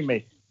for having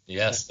me.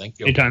 Yes, thank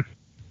you. Anytime.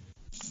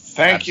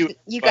 Thank you.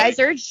 You guys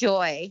are a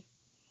joy.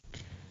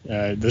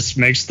 This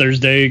makes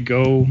Thursday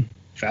go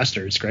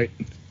faster. It's great.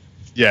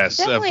 Yes.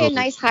 Definitely absolutely.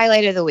 a nice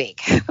highlight of the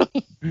week.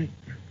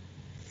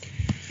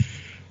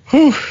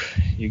 Whew.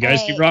 You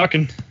guys keep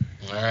rocking.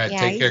 All right.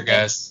 Take care,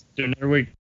 guys. Do another week.